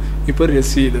വരുമായിരുന്നു. ഇപ്പോൾ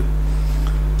രസീത്.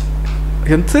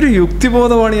 എന്തൊരു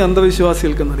യുക്തിബോധമാണ് ഈ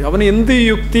അന്ധവിശ്വാസികൾക്കെന്നറിയാം. അവന് എന്ത്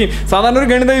യുക്തിയും സാധാരണ ഒരു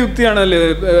ഗണിത യുക്തിയാണല്ലേ.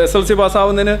 SLC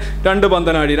പാസ്സാവുന്നതിന് 2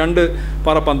 പന്തനാഴി, 2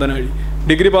 പറ പന്തനാഴി.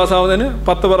 ഡിഗ്രി പാസ്സാവുന്നതിന്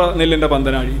 10 പറ നെല്ലിൻ്റെ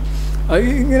പന്തനാഴി.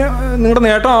 ഇങ്ങനെ നിങ്ങളുടെ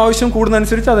നേട്ടം ആവശ്യം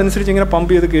കൂടുന്നതനുസരിച്ച് അതനുസരിച്ച് ഇങ്ങനെ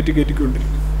പമ്പ് ചെയ്ത്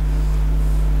കയറ്റിക്കൊണ്ടിരിക്കും.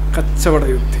 കച്ചവട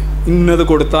യുക്തി. ഇന്നത്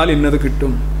കൊടുത്താൽ ഇന്നത്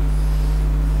കിട്ടും.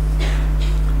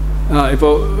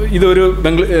 ഇപ്പോൾ ഇതൊരു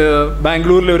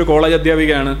ബാംഗ്ലൂരിലെ ഒരു കോളേജ്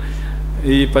അധ്യാപികയാണ്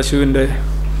ഈ പശുവിൻ്റെ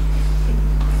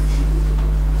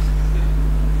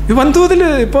വൻതോതിൽ.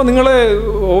 ഇപ്പോൾ നിങ്ങൾ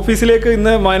ഓഫീസിലേക്ക്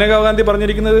ഇന്ന് മേനകാ ഗാന്ധി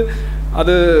പറഞ്ഞിരിക്കുന്നത്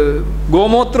അത്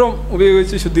ഗോമൂത്രം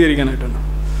ഉപയോഗിച്ച് ശുദ്ധീകരിക്കാനായിട്ടാണ്.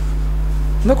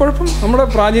 എന്താ കുഴപ്പം? നമ്മുടെ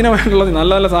പ്രാചീനമായിട്ടുള്ള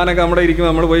നല്ല നല്ല സാധനമൊക്കെ നമ്മുടെ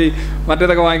ഇരിക്കുമ്പോൾ നമ്മൾ പോയി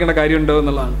മറ്റേതൊക്കെ വാങ്ങിക്കേണ്ട കാര്യമുണ്ടോ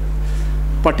എന്നുള്ളതാണ്.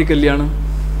 പട്ടിക്കല്യാണം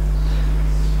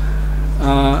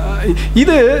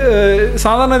ഇത്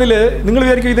സാധാരണ ഇതിൽ നിങ്ങൾ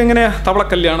വിചാരിക്കും ഇതെങ്ങനെയാണ്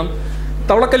തവളക്കല്യാണം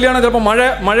ചിലപ്പോൾ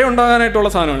മഴ ഉണ്ടാകാനായിട്ടുള്ള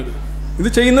സാധനമാണിത്. ഇത്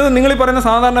ചെയ്യുന്നത് നിങ്ങളീ പറയുന്ന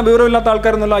സാധാരണ വിവരമില്ലാത്ത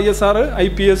ആൾക്കാരെന്നുള്ള ISR,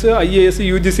 IPS, IAS,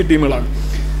 UGC ടീമുകളാണ്.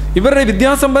 ഇവരുടെ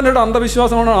വിദ്യാസമ്പന്നരുടെ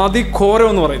അന്ധവിശ്വാസമാണ് അതിഘോരം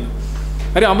എന്ന് പറയുന്നത്.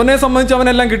 കാര്യം അവനെ സംബന്ധിച്ച്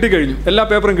അവനെല്ലാം കിട്ടിക്കഴിഞ്ഞു, എല്ലാ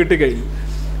പേപ്പറും കിട്ടിക്കഴിഞ്ഞു.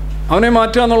 അവനെ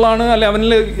മാറ്റുക എന്നുള്ളതാണ്. അല്ലെ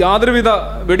അവനിൽ യാതൊരുവിധ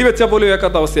വെടിവെച്ചാൽ പോലും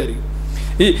കേൾക്കാത്ത അവസ്ഥയായിരിക്കും.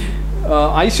 ഈ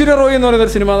ഐശ്വര്യ റോയ് എന്ന്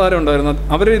പറയുന്നൊരു സിനിമാ താരം ഉണ്ടായിരുന്നു.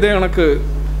 അവർ ഇതേ കണക്ക്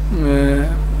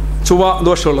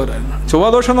ചൊവ്വാദോഷമുള്ളവരായിരുന്നു.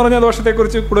 ചൊവ്വാദോഷം എന്ന് പറഞ്ഞാൽ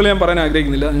ദോഷത്തെക്കുറിച്ച് കൂടുതൽ ഞാൻ പറയാൻ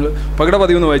ആഗ്രഹിക്കുന്നില്ല. നിങ്ങൾ പകട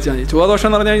പതിവെന്ന് വായിച്ചാൽ മതി. ചൊവ്വാദോഷം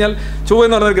എന്ന് പറഞ്ഞു കഴിഞ്ഞാൽ ചൊവ്വ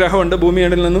എന്ന് പറഞ്ഞൊരു ഗ്രഹമുണ്ട്.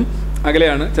 ഭൂമിയിൽ നിന്നും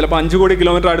അകലെയാണ്. ചിലപ്പോൾ 5 കോടി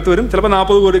കിലോമീറ്റർ അടുത്ത് വരും, ചിലപ്പോൾ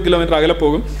 40 കോടി കിലോമീറ്റർ അകലെ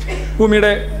പോകും.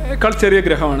 ഭൂമിയുടെ ചെറിയ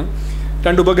ഗ്രഹമാണ്.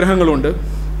 2 ഉപഗ്രഹങ്ങളുണ്ട്.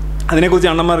 അതിനെക്കുറിച്ച്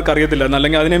അണ്ണന്മാർക്ക് അറിയത്തില്ലായിരുന്നു,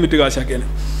 അല്ലെങ്കിൽ അതിനെ വിറ്റ് കാശാക്കിയാൽ.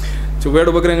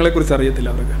 ചൊവ്വയുടെ ഉപഗ്രഹങ്ങളെക്കുറിച്ച് അറിയത്തില്ല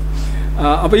അവർക്ക്.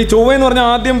 അപ്പോൾ ഈ ചൊവ്വ എന്ന് പറഞ്ഞാൽ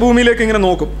ആദ്യം ഭൂമിയിലേക്ക് ഇങ്ങനെ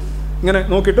നോക്കും. ഇങ്ങനെ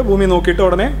നോക്കിയിട്ട് ഭൂമി നോക്കിയിട്ട്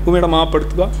ഉടനെ ഭൂമിയുടെ മാപ്പ്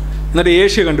എടുക്കുക. എന്നിട്ട്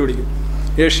ഏഷ്യ കണ്ടുപിടിക്കും.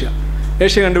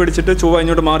 ഏഷ്യ കണ്ടുപിടിച്ചിട്ട് ചൊവ്വ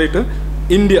ഇങ്ങോട്ട് മാറിയിട്ട്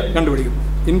ഇന്ത്യ കണ്ടുപിടിക്കും.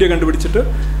 ഇന്ത്യ കണ്ടുപിടിച്ചിട്ട്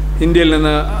ഇന്ത്യയിൽ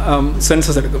നിന്ന്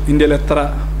സെൻസസ് എടുക്കും. ഇന്ത്യയിൽ എത്ര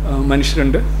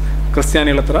മനുഷ്യരുണ്ട്,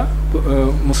 ക്രിസ്ത്യാനികൾ എത്ര,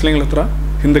 മുസ്ലിങ്ങൾ എത്ര,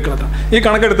 ഹിന്ദുക്കൾ എത്ര. ഈ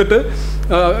കണക്കെടുത്തിട്ട്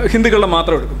ഹിന്ദുക്കളുടെ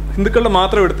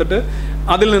മാത്രം എടുത്തിട്ട്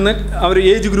അതിൽ നിന്ന് അവർ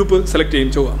ഏജ് ഗ്രൂപ്പ് സെലക്ട്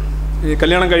ചെയ്യും. ചൊവ്വ ഈ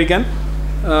കല്യാണം കഴിക്കാൻ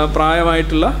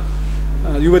പ്രായമായിട്ടുള്ള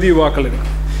യുവാക്കളുടെ.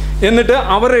 എന്നിട്ട്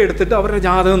അവരെ എടുത്തിട്ട് അവരുടെ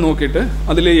ജാതകം നോക്കിയിട്ട്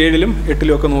അതിൽ 7-ലും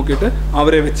 8-ലും ഒക്കെ നോക്കിയിട്ട്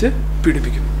അവരെ വെച്ച്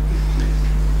പീഡിപ്പിക്കും.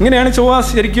 ഇങ്ങനെയാണ് ചൊവ്വ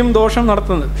ശരിക്കും ദോഷം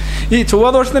നടത്തുന്നത്. ഈ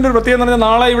ചൊവ്വാദോഷത്തിൻ്റെ ഒരു പ്രത്യേകത എന്ന് പറഞ്ഞാൽ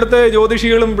നാളെ ഇവിടുത്തെ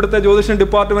ജ്യോതിഷികളും ഇവിടുത്തെ ജ്യോതിഷം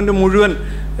ഡിപ്പാർട്ട്മെൻറ്റ് മുഴുവൻ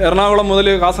എറണാകുളം മുതൽ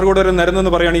കാസർഗോഡ് വരെ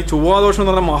നിരന്നെന്ന് പറയുകയാണ് ഈ ചൊവ്വാദോഷം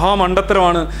എന്ന് പറഞ്ഞാൽ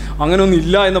മഹാമണ്ഡത്തരമാണ്, അങ്ങനെയൊന്നും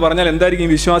ഇല്ല എന്ന് പറഞ്ഞാൽ എന്തായിരിക്കും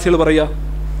ഈ വിശ്വാസികൾ പറയുക?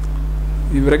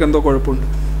 ഇവരൊക്കെ എന്തോ കുഴപ്പമുണ്ട്,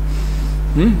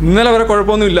 ഇന്നലെ വരെ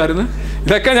കുഴപ്പമൊന്നും ഇല്ലായിരുന്നു,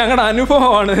 ഇതൊക്കെ ഞങ്ങളുടെ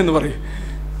അനുഭവമാണ് എന്ന് പറയും.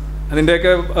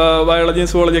 അതിൻ്റെയൊക്കെ ബയോളജിയും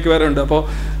സുവോളജിയൊക്കെ വേറെ ഉണ്ട്. അപ്പോൾ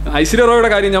ഐശ്വര്യ റോയുടെ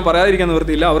കാര്യം ഞാൻ പറയാതിരിക്കാൻ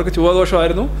നിവൃത്തിയില്ല. അവർക്ക്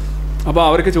ചൊവ്വാദോഷമായിരുന്നു. അപ്പോൾ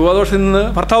അവർക്ക് ചൊവ്വാദോഷത്തിൽ നിന്ന്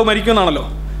ഭർത്താവ് മരിക്കുമെന്നാണല്ലോ.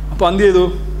 അപ്പോൾ എന്ത് ചെയ്തു?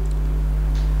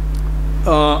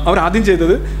 അവരാദ്യം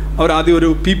ചെയ്തത് അവരാദ്യം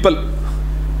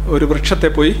ഒരു വൃക്ഷത്തെ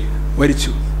പോയി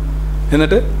വരിച്ചു.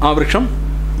 എന്നിട്ട് ആ വൃക്ഷം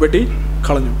വെട്ടി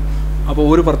കളഞ്ഞു. അപ്പോൾ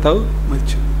ഒരു ഭർത്താവ്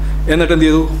മരിച്ചു. എന്നിട്ട് എന്ത്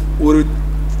ചെയ്തു? ഒരു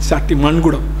ചട്ടി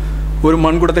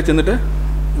മൺകുടത്തെ ചെന്നിട്ട്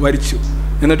വരിച്ചു.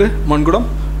 എന്നിട്ട് മൺകുടം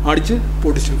അടിച്ച്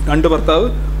പൊട്ടിച്ചു. 2 ഭർത്താവ്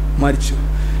മരിച്ചു.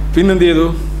 പിന്നെന്ത് ചെയ്തു?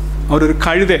 അവരൊരു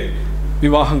കഴുതെ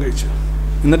വിവാഹം കഴിച്ചു.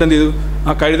 എന്നിട്ട് എന്ത് ചെയ്തു?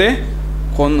 ആ കഴുതയെ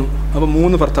കൊന്നു. അപ്പോൾ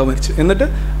 3 ഭർത്താവ് മരിച്ചു. എന്നിട്ട്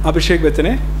അഭിഷേക്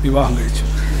ബച്ചനെ വിവാഹം കഴിച്ചു.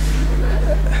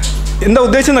 എന്താ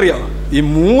ഉദ്ദേശം എന്നറിയാമോ? ഈ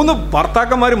 3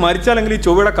 ഭർത്താക്കന്മാർ മരിച്ചാലെങ്കിൽ ഈ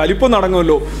ചൊവ്വയുടെ കലിപ്പം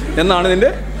നടങ്ങുമല്ലോ എന്നാണ് ഇതിൻ്റെ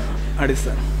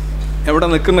അടിസ്ഥാനം. എവിടെ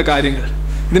നിൽക്കുന്ന കാര്യങ്ങൾ.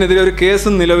 ഇതിനെതിരെ ഒരു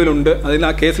കേസും നിലവിലുണ്ട്. അതിൽ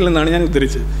ആ കേസിൽ നിന്നാണ് ഞാൻ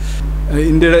ഉദ്ധരിച്ചത്.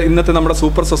 ഇന്ത്യയുടെ ഇന്നത്തെ നമ്മുടെ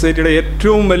സൂപ്പർ സൊസൈറ്റിയുടെ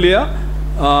ഏറ്റവും വലിയ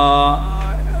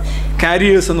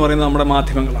കാരിയേഴ്സ് എന്ന് പറയുന്നത് നമ്മുടെ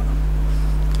മാധ്യമങ്ങളാണ്.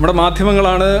 നമ്മുടെ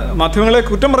മാധ്യമങ്ങളെ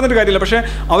കുറ്റം പറഞ്ഞിട്ട് കാര്യമില്ല, പക്ഷേ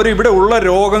അവരിവിടെ ഉള്ള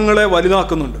രോഗങ്ങളെ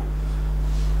വലുതാക്കുന്നുണ്ട്.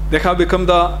 They have become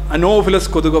the anopheles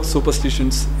കൊതുക് of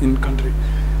superstitions in country.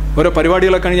 ഓരോ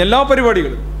പരിപാടികളൊക്കെ കഴിഞ്ഞ് എല്ലാ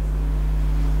പരിപാടികളും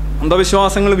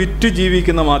അന്ധവിശ്വാസങ്ങൾ വിറ്റ്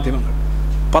ജീവിക്കുന്ന മാധ്യമങ്ങൾ.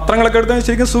 പത്രങ്ങളൊക്കെ എടുത്താൽ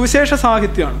ശരിക്കും സുവിശേഷ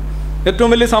സാഹിത്യമാണ്. ഏറ്റവും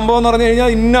വലിയ സംഭവം എന്ന് പറഞ്ഞു കഴിഞ്ഞാൽ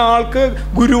ഇന്ന ആൾക്ക്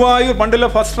ഗുരുവായൂർ പണ്ടിലെ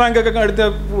ഫസ്റ്റ് റാങ്കൊക്കെ അടുത്ത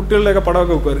കുട്ടികളുടെയൊക്കെ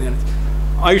പടമൊക്കെ വെക്കുമായിരുന്നു. ഞാൻ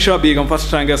Aisha Begum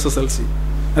first rank SSLC,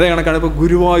 അതേ കണക്കാണ് ഇപ്പോൾ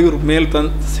ഗുരുവായൂർ മേൽ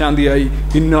ശാന്തിയായി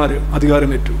ഇന്നാര്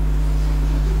അധികാരമേറ്റു.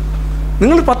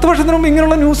 നിങ്ങൾ 10 വർഷത്തിന് മുമ്പ്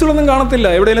ഇങ്ങനെയുള്ള ന്യൂസുകളൊന്നും കാണത്തില്ല.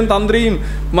 എവിടെയെങ്കിലും തന്ത്രിയും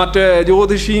മറ്റേ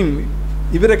ജ്യോതിഷിയും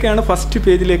ഇവരൊക്കെയാണ് ഫസ്റ്റ്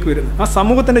പേജിലേക്ക് വരുന്നത്. ആ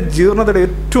സമൂഹത്തിൻ്റെ ജീർണതയുടെ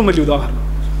ഏറ്റവും വലിയ ഉദാഹരണം.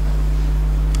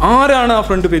 ആരാണ് ആ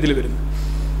ഫ്രണ്ട് പേജിൽ വരുന്നത്?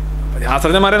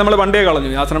 ശാസ്ത്രജ്ഞന്മാരെ നമ്മൾ പണ്ടേ കളഞ്ഞു.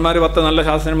 ശാസ്ത്രജ്ഞന്മാർ 10 നല്ല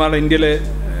ശാസ്ത്രജ്ഞന്മാരുടെ ഇന്ത്യയിലെ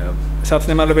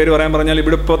ശാസ്ത്രജ്ഞന്മാരുടെ പേര് പറയാൻ പറഞ്ഞാൽ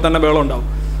ഇവിടെ ഇപ്പോൾ തന്നെ ബഹളം ഉണ്ടാവും.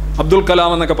 അബ്ദുൽ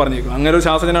കലാം എന്നൊക്കെ പറഞ്ഞേക്കും. അങ്ങനെ ഒരു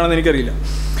ശാസ്ത്രജ്ഞനാണെന്ന് എനിക്കറിയില്ല.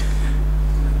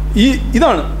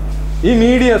 ഇതാണ് ഈ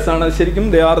മീഡിയാസാണ് ശരിക്കും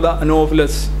they are the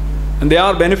anopheles and they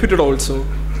are benefited also.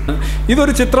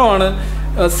 ഇതൊരു ചിത്രമാണ്.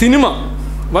 സിനിമ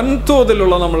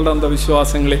വൻതോതിലുള്ള നമ്മളുടെ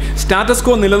അന്ധവിശ്വാസങ്ങളെ സ്റ്റാറ്റസ്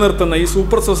കോ നിലനിർത്തുന്ന ഈ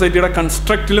സൂപ്പർ സൊസൈറ്റിയുടെ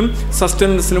കൺസ്ട്രക്റ്റിലും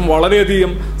സസ്റ്റനൻസിലും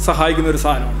വളരെയധികം സഹായിക്കുന്ന ഒരു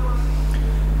സാധനമാണ്.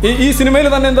 ഈ സിനിമയിൽ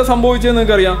തന്നെ എന്താ സംഭവിച്ചതെന്ന്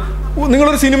നിങ്ങൾക്കറിയാം.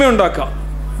 നിങ്ങളൊരു സിനിമ ഉണ്ടാക്കുക,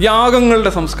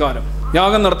 യാഗങ്ങളുടെ സംസ്കാരം,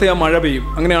 യാഗം നടത്തിയാൽ മഴ പെയ്യും.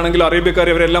 അങ്ങനെയാണെങ്കിൽ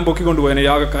അറേബ്യക്കാരെ അവരെല്ലാം പൊക്കിക്കൊണ്ടുപോയേനെ,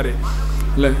 യാഗക്കാരെ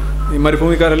അല്ലേ, ഈ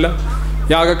മരുഭൂമിക്കാരെല്ലാം.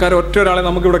 യാഗക്കാരെ ഒറ്റ ഒരാളെ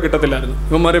നമുക്കിവിടെ കിട്ടത്തില്ലായിരുന്നു.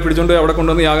 ഇവന്മാരെ പിടിച്ചുകൊണ്ട് അവിടെ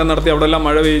കൊണ്ടുവന്ന് യാഗം നടത്തി അവിടെ എല്ലാം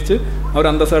മഴ പെയ്യിച്ച് അവർ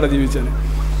അന്തസ്സോടെ ജീവിച്ചേനെ.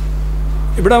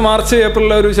 ഇവിടെ മാർച്ച്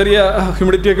ഏപ്രിലിൽ ഒരു ചെറിയ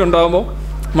ഹ്യൂമിഡിറ്റിയൊക്കെ ഉണ്ടാകുമ്പോൾ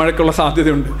മഴയ്ക്കുള്ള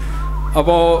സാധ്യതയുണ്ട്.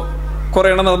 അപ്പോൾ കുറേ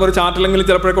എണ്ണം നടന്നപ്പോൾ ഒരു ചാറ്റലെങ്കിലും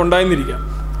ചിലപ്പോഴൊക്കെ ഉണ്ടായിരുന്നിരിക്കാം.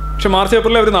 പക്ഷെ മാർച്ച്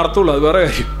ഏപ്രിലിൽ അവർ നടത്തുള്ളൂ, അത് വേറെ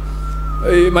കാര്യം.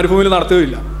 ഈ മരുഭൂമിയിൽ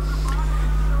നടത്തുകയില്ല.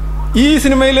 ഈ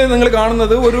സിനിമയിൽ നിങ്ങൾ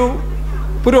കാണുന്നത് ഒരു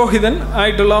പുരോഹിതൻ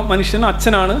ആയിട്ടുള്ള മനുഷ്യൻ,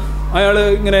 അച്ഛനാണ്. അയാൾ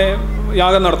ഇങ്ങനെ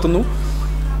യാഗം നടത്തുന്നു.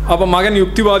 അപ്പം മകൻ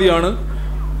യുക്തിവാദിയാണ്.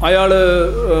 അയാൾ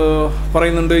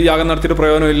പറയുന്നുണ്ട് യാഗം നടത്തിയിട്ട്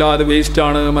പ്രയോജനമില്ല, അത്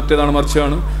വേസ്റ്റാണ്, മറ്റേതാണ്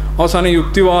മറിച്ചാണ്. അവസാനം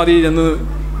യുക്തിവാദി എന്ന്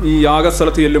ഈ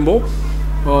യാഗസ്ഥലത്ത് ചെല്ലുമ്പോൾ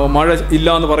മഴ ഇല്ല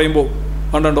എന്ന് പറയുമ്പോൾ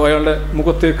കണ്ടോ അയാളുടെ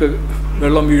മുഖത്തേക്ക്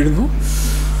വെള്ളം വീഴുന്നു.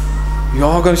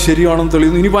 യാഗം ശരിയാണെന്ന്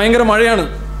തെളിയുന്നു. ഇനി ഭയങ്കര മഴയാണ്.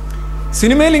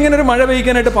 സിനിമയിൽ ഇങ്ങനെ ഒരു മഴ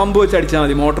പെയ്ക്കാനായിട്ട് പമ്പ് വെച്ച് അടിച്ചാൽ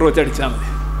മതി, മോട്ടോർ വെച്ച് അടിച്ചാൽ മതി.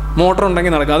 മോട്ടോർ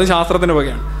ഉണ്ടെങ്കിൽ നടക്കുക, അത് ശാസ്ത്രത്തിൻ്റെ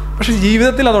വകയാണ്. പക്ഷേ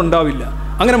ജീവിതത്തിൽ അതുണ്ടാവില്ല.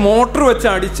 അങ്ങനെ മോട്ടോർ വെച്ച്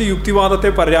അടിച്ച്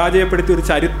യുക്തിവാദത്തെ പരാജയപ്പെടുത്തിയ ഒരു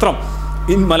ചരിത്രം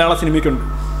മലയാള സിനിമയ്ക്കുണ്ട്.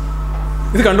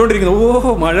 ഇത് കണ്ടുകൊണ്ടിരിക്കുന്നത്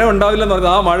ഓഹോ മഴ ഉണ്ടാവില്ല എന്ന്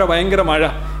പറഞ്ഞാൽ ആ മഴ ഭയങ്കര മഴ,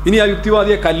 ഇനി ആ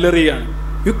യുക്തിവാദിയെ കല്ലെറിയാണ്.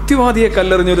 യുക്തിവാദിയെ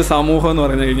കല്ലെറിഞ്ഞൊരു സമൂഹം എന്ന്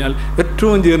പറഞ്ഞു കഴിഞ്ഞാൽ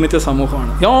ഏറ്റവും ജീർണിച്ച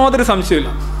സമൂഹമാണ്, യാതൊരു സംശയമില്ല.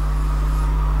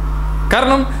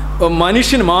 കാരണം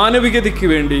മനുഷ്യൻ മാനവികതയ്ക്ക്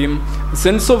വേണ്ടിയും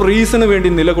സെൻസ് ഓഫ് റീസണ് വേണ്ടി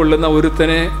നിലകൊള്ളുന്ന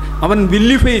ഒരുത്തനെ അവൻ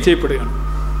വില്ലിഫൈ ചെയ്യപ്പെടുകയാണ്.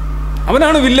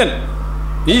 അവനാണ് വില്ലൻ.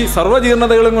 ഈ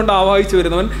സർവ്വജീർണതകളും കൊണ്ട് ആവാഹിച്ചു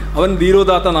വരുന്നവൻ അവൻ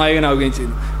ധീരോദാത്ത നായകനാവുകയും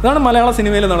ചെയ്യുന്നു. അതാണ് മലയാള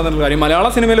സിനിമയിൽ നടന്നിട്ടുള്ള കാര്യം. മലയാള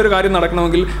സിനിമയിൽ ഒരു കാര്യം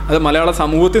നടക്കണമെങ്കിൽ അത് മലയാള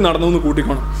സമൂഹത്തിൽ നടന്നു എന്ന്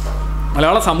കൂട്ടിക്കോണം.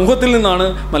 മലയാള സമൂഹത്തിൽ നിന്നാണ്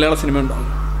മലയാള സിനിമ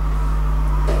ഉണ്ടാകുന്നത്.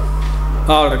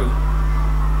 കിടക്കുന്നു.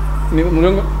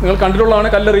 നിങ്ങൾ കണ്ടിട്ടുള്ളതാണ്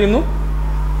കല്ലെറിയുന്നു.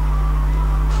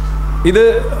 ഇത്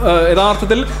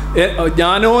യഥാർത്ഥത്തിൽ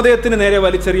ജ്ഞാനോദയത്തിന് നേരെ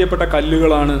വലിച്ചെറിയപ്പെട്ട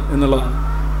കല്ലുകളാണ് എന്നുള്ളതാണ്.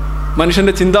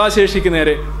 മനുഷ്യൻ്റെ ചിന്താശേഷിക്ക്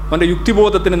നേരെ, അവൻ്റെ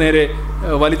യുക്തിബോധത്തിന് നേരെ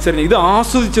വലിച്ചെറിഞ്ഞ് ഇത്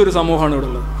ആസ്വദിച്ചൊരു സമൂഹമാണ് ഇവിടെ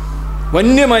ഉള്ളത്.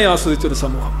 വന്യമായി ആസ്വദിച്ചൊരു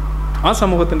സമൂഹം. ആ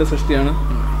സമൂഹത്തിൻ്റെ സൃഷ്ടിയാണ്.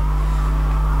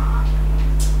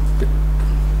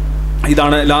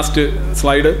 ഇതാണ് last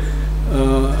slide.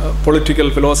 Political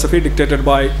philosophy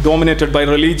dominated by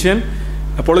religion.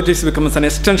 Politics becomes an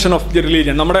extension of the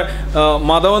religion. നമ്മുടെ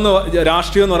മതമെന്ന്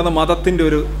രാഷ്ട്രീയം എന്ന് പറയുന്ന മതത്തിൻ്റെ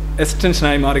ഒരു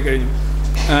എക്സ്റ്റൻഷനായി മാറിക്കഴിഞ്ഞു.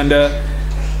 ആൻഡ്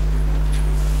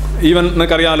ഈവൻ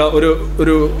നിങ്ങൾക്കറിയാമല്ലോ,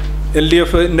 ഒരു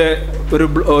LDFൻ്റെ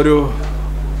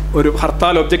ഒരു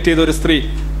ഹർത്താൽ ഒബ്ജക്റ്റ് ചെയ്ത ഒരു സ്ത്രീ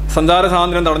സഞ്ചാര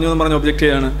സ്വാതന്ത്ര്യം തടഞ്ഞു എന്ന് പറഞ്ഞ് ഒബ്ജക്റ്റ്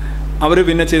ചെയ്യാണ്. അവർ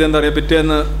പിന്നെ ചെയ്തെന്താ പറയുക,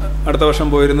 പിറ്റേന്ന് അടുത്ത വർഷം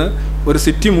പോയിരുന്ന് ഒരു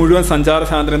സിറ്റി മുഴുവൻ സഞ്ചാര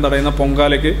സ്വാതന്ത്ര്യം തടയുന്ന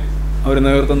പൊങ്കാലയ്ക്ക് അവർ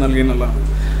നേതൃത്വം നൽകി എന്നുള്ളതാണ്.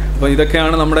 അപ്പോൾ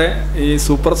ഇതൊക്കെയാണ് നമ്മുടെ ഈ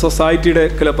സൂപ്പർ സൊസൈറ്റിയുടെ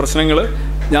ചില പ്രശ്നങ്ങൾ.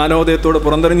 ജ്ഞാനോദയത്തോട്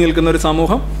പുറന്തറിഞ്ഞ് നിൽക്കുന്ന ഒരു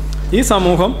സമൂഹം. ഈ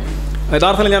സമൂഹം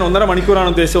യഥാർത്ഥത്തിൽ ഞാൻ 1.5 മണിക്കൂറാണ്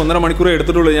ഉദ്ദേശിച്ചത്. 1.5 മണിക്കൂറേ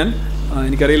എടുത്തിട്ടുള്ളൂ ഞാൻ.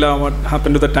 എനിക്കറിയില്ല what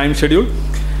happen to the time schedule.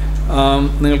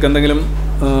 നിങ്ങൾക്ക് എന്തെങ്കിലും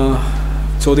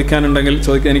ചോദിക്കാനുണ്ടെങ്കിൽ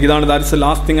ചോദിക്കാൻ. എനിക്കിതാണ് that's the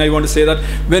last thing I want to say, that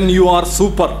when you are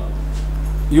super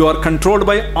you are controlled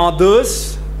by others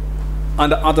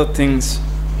and other things.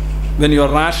 When you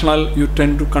are rational, you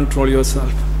tend to control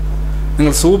yourself.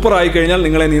 നിങ്ങൾ super ആയി കഴിഞ്ഞാൽ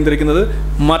നിങ്ങളെ നിയന്ത്രിക്കുന്നത്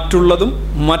മറ്റുള്ളതും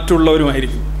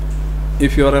മറ്റുള്ളവരുമായിരിക്കും.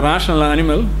 If you are a rational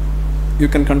animal, you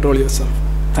can control yourself.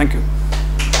 Thank you.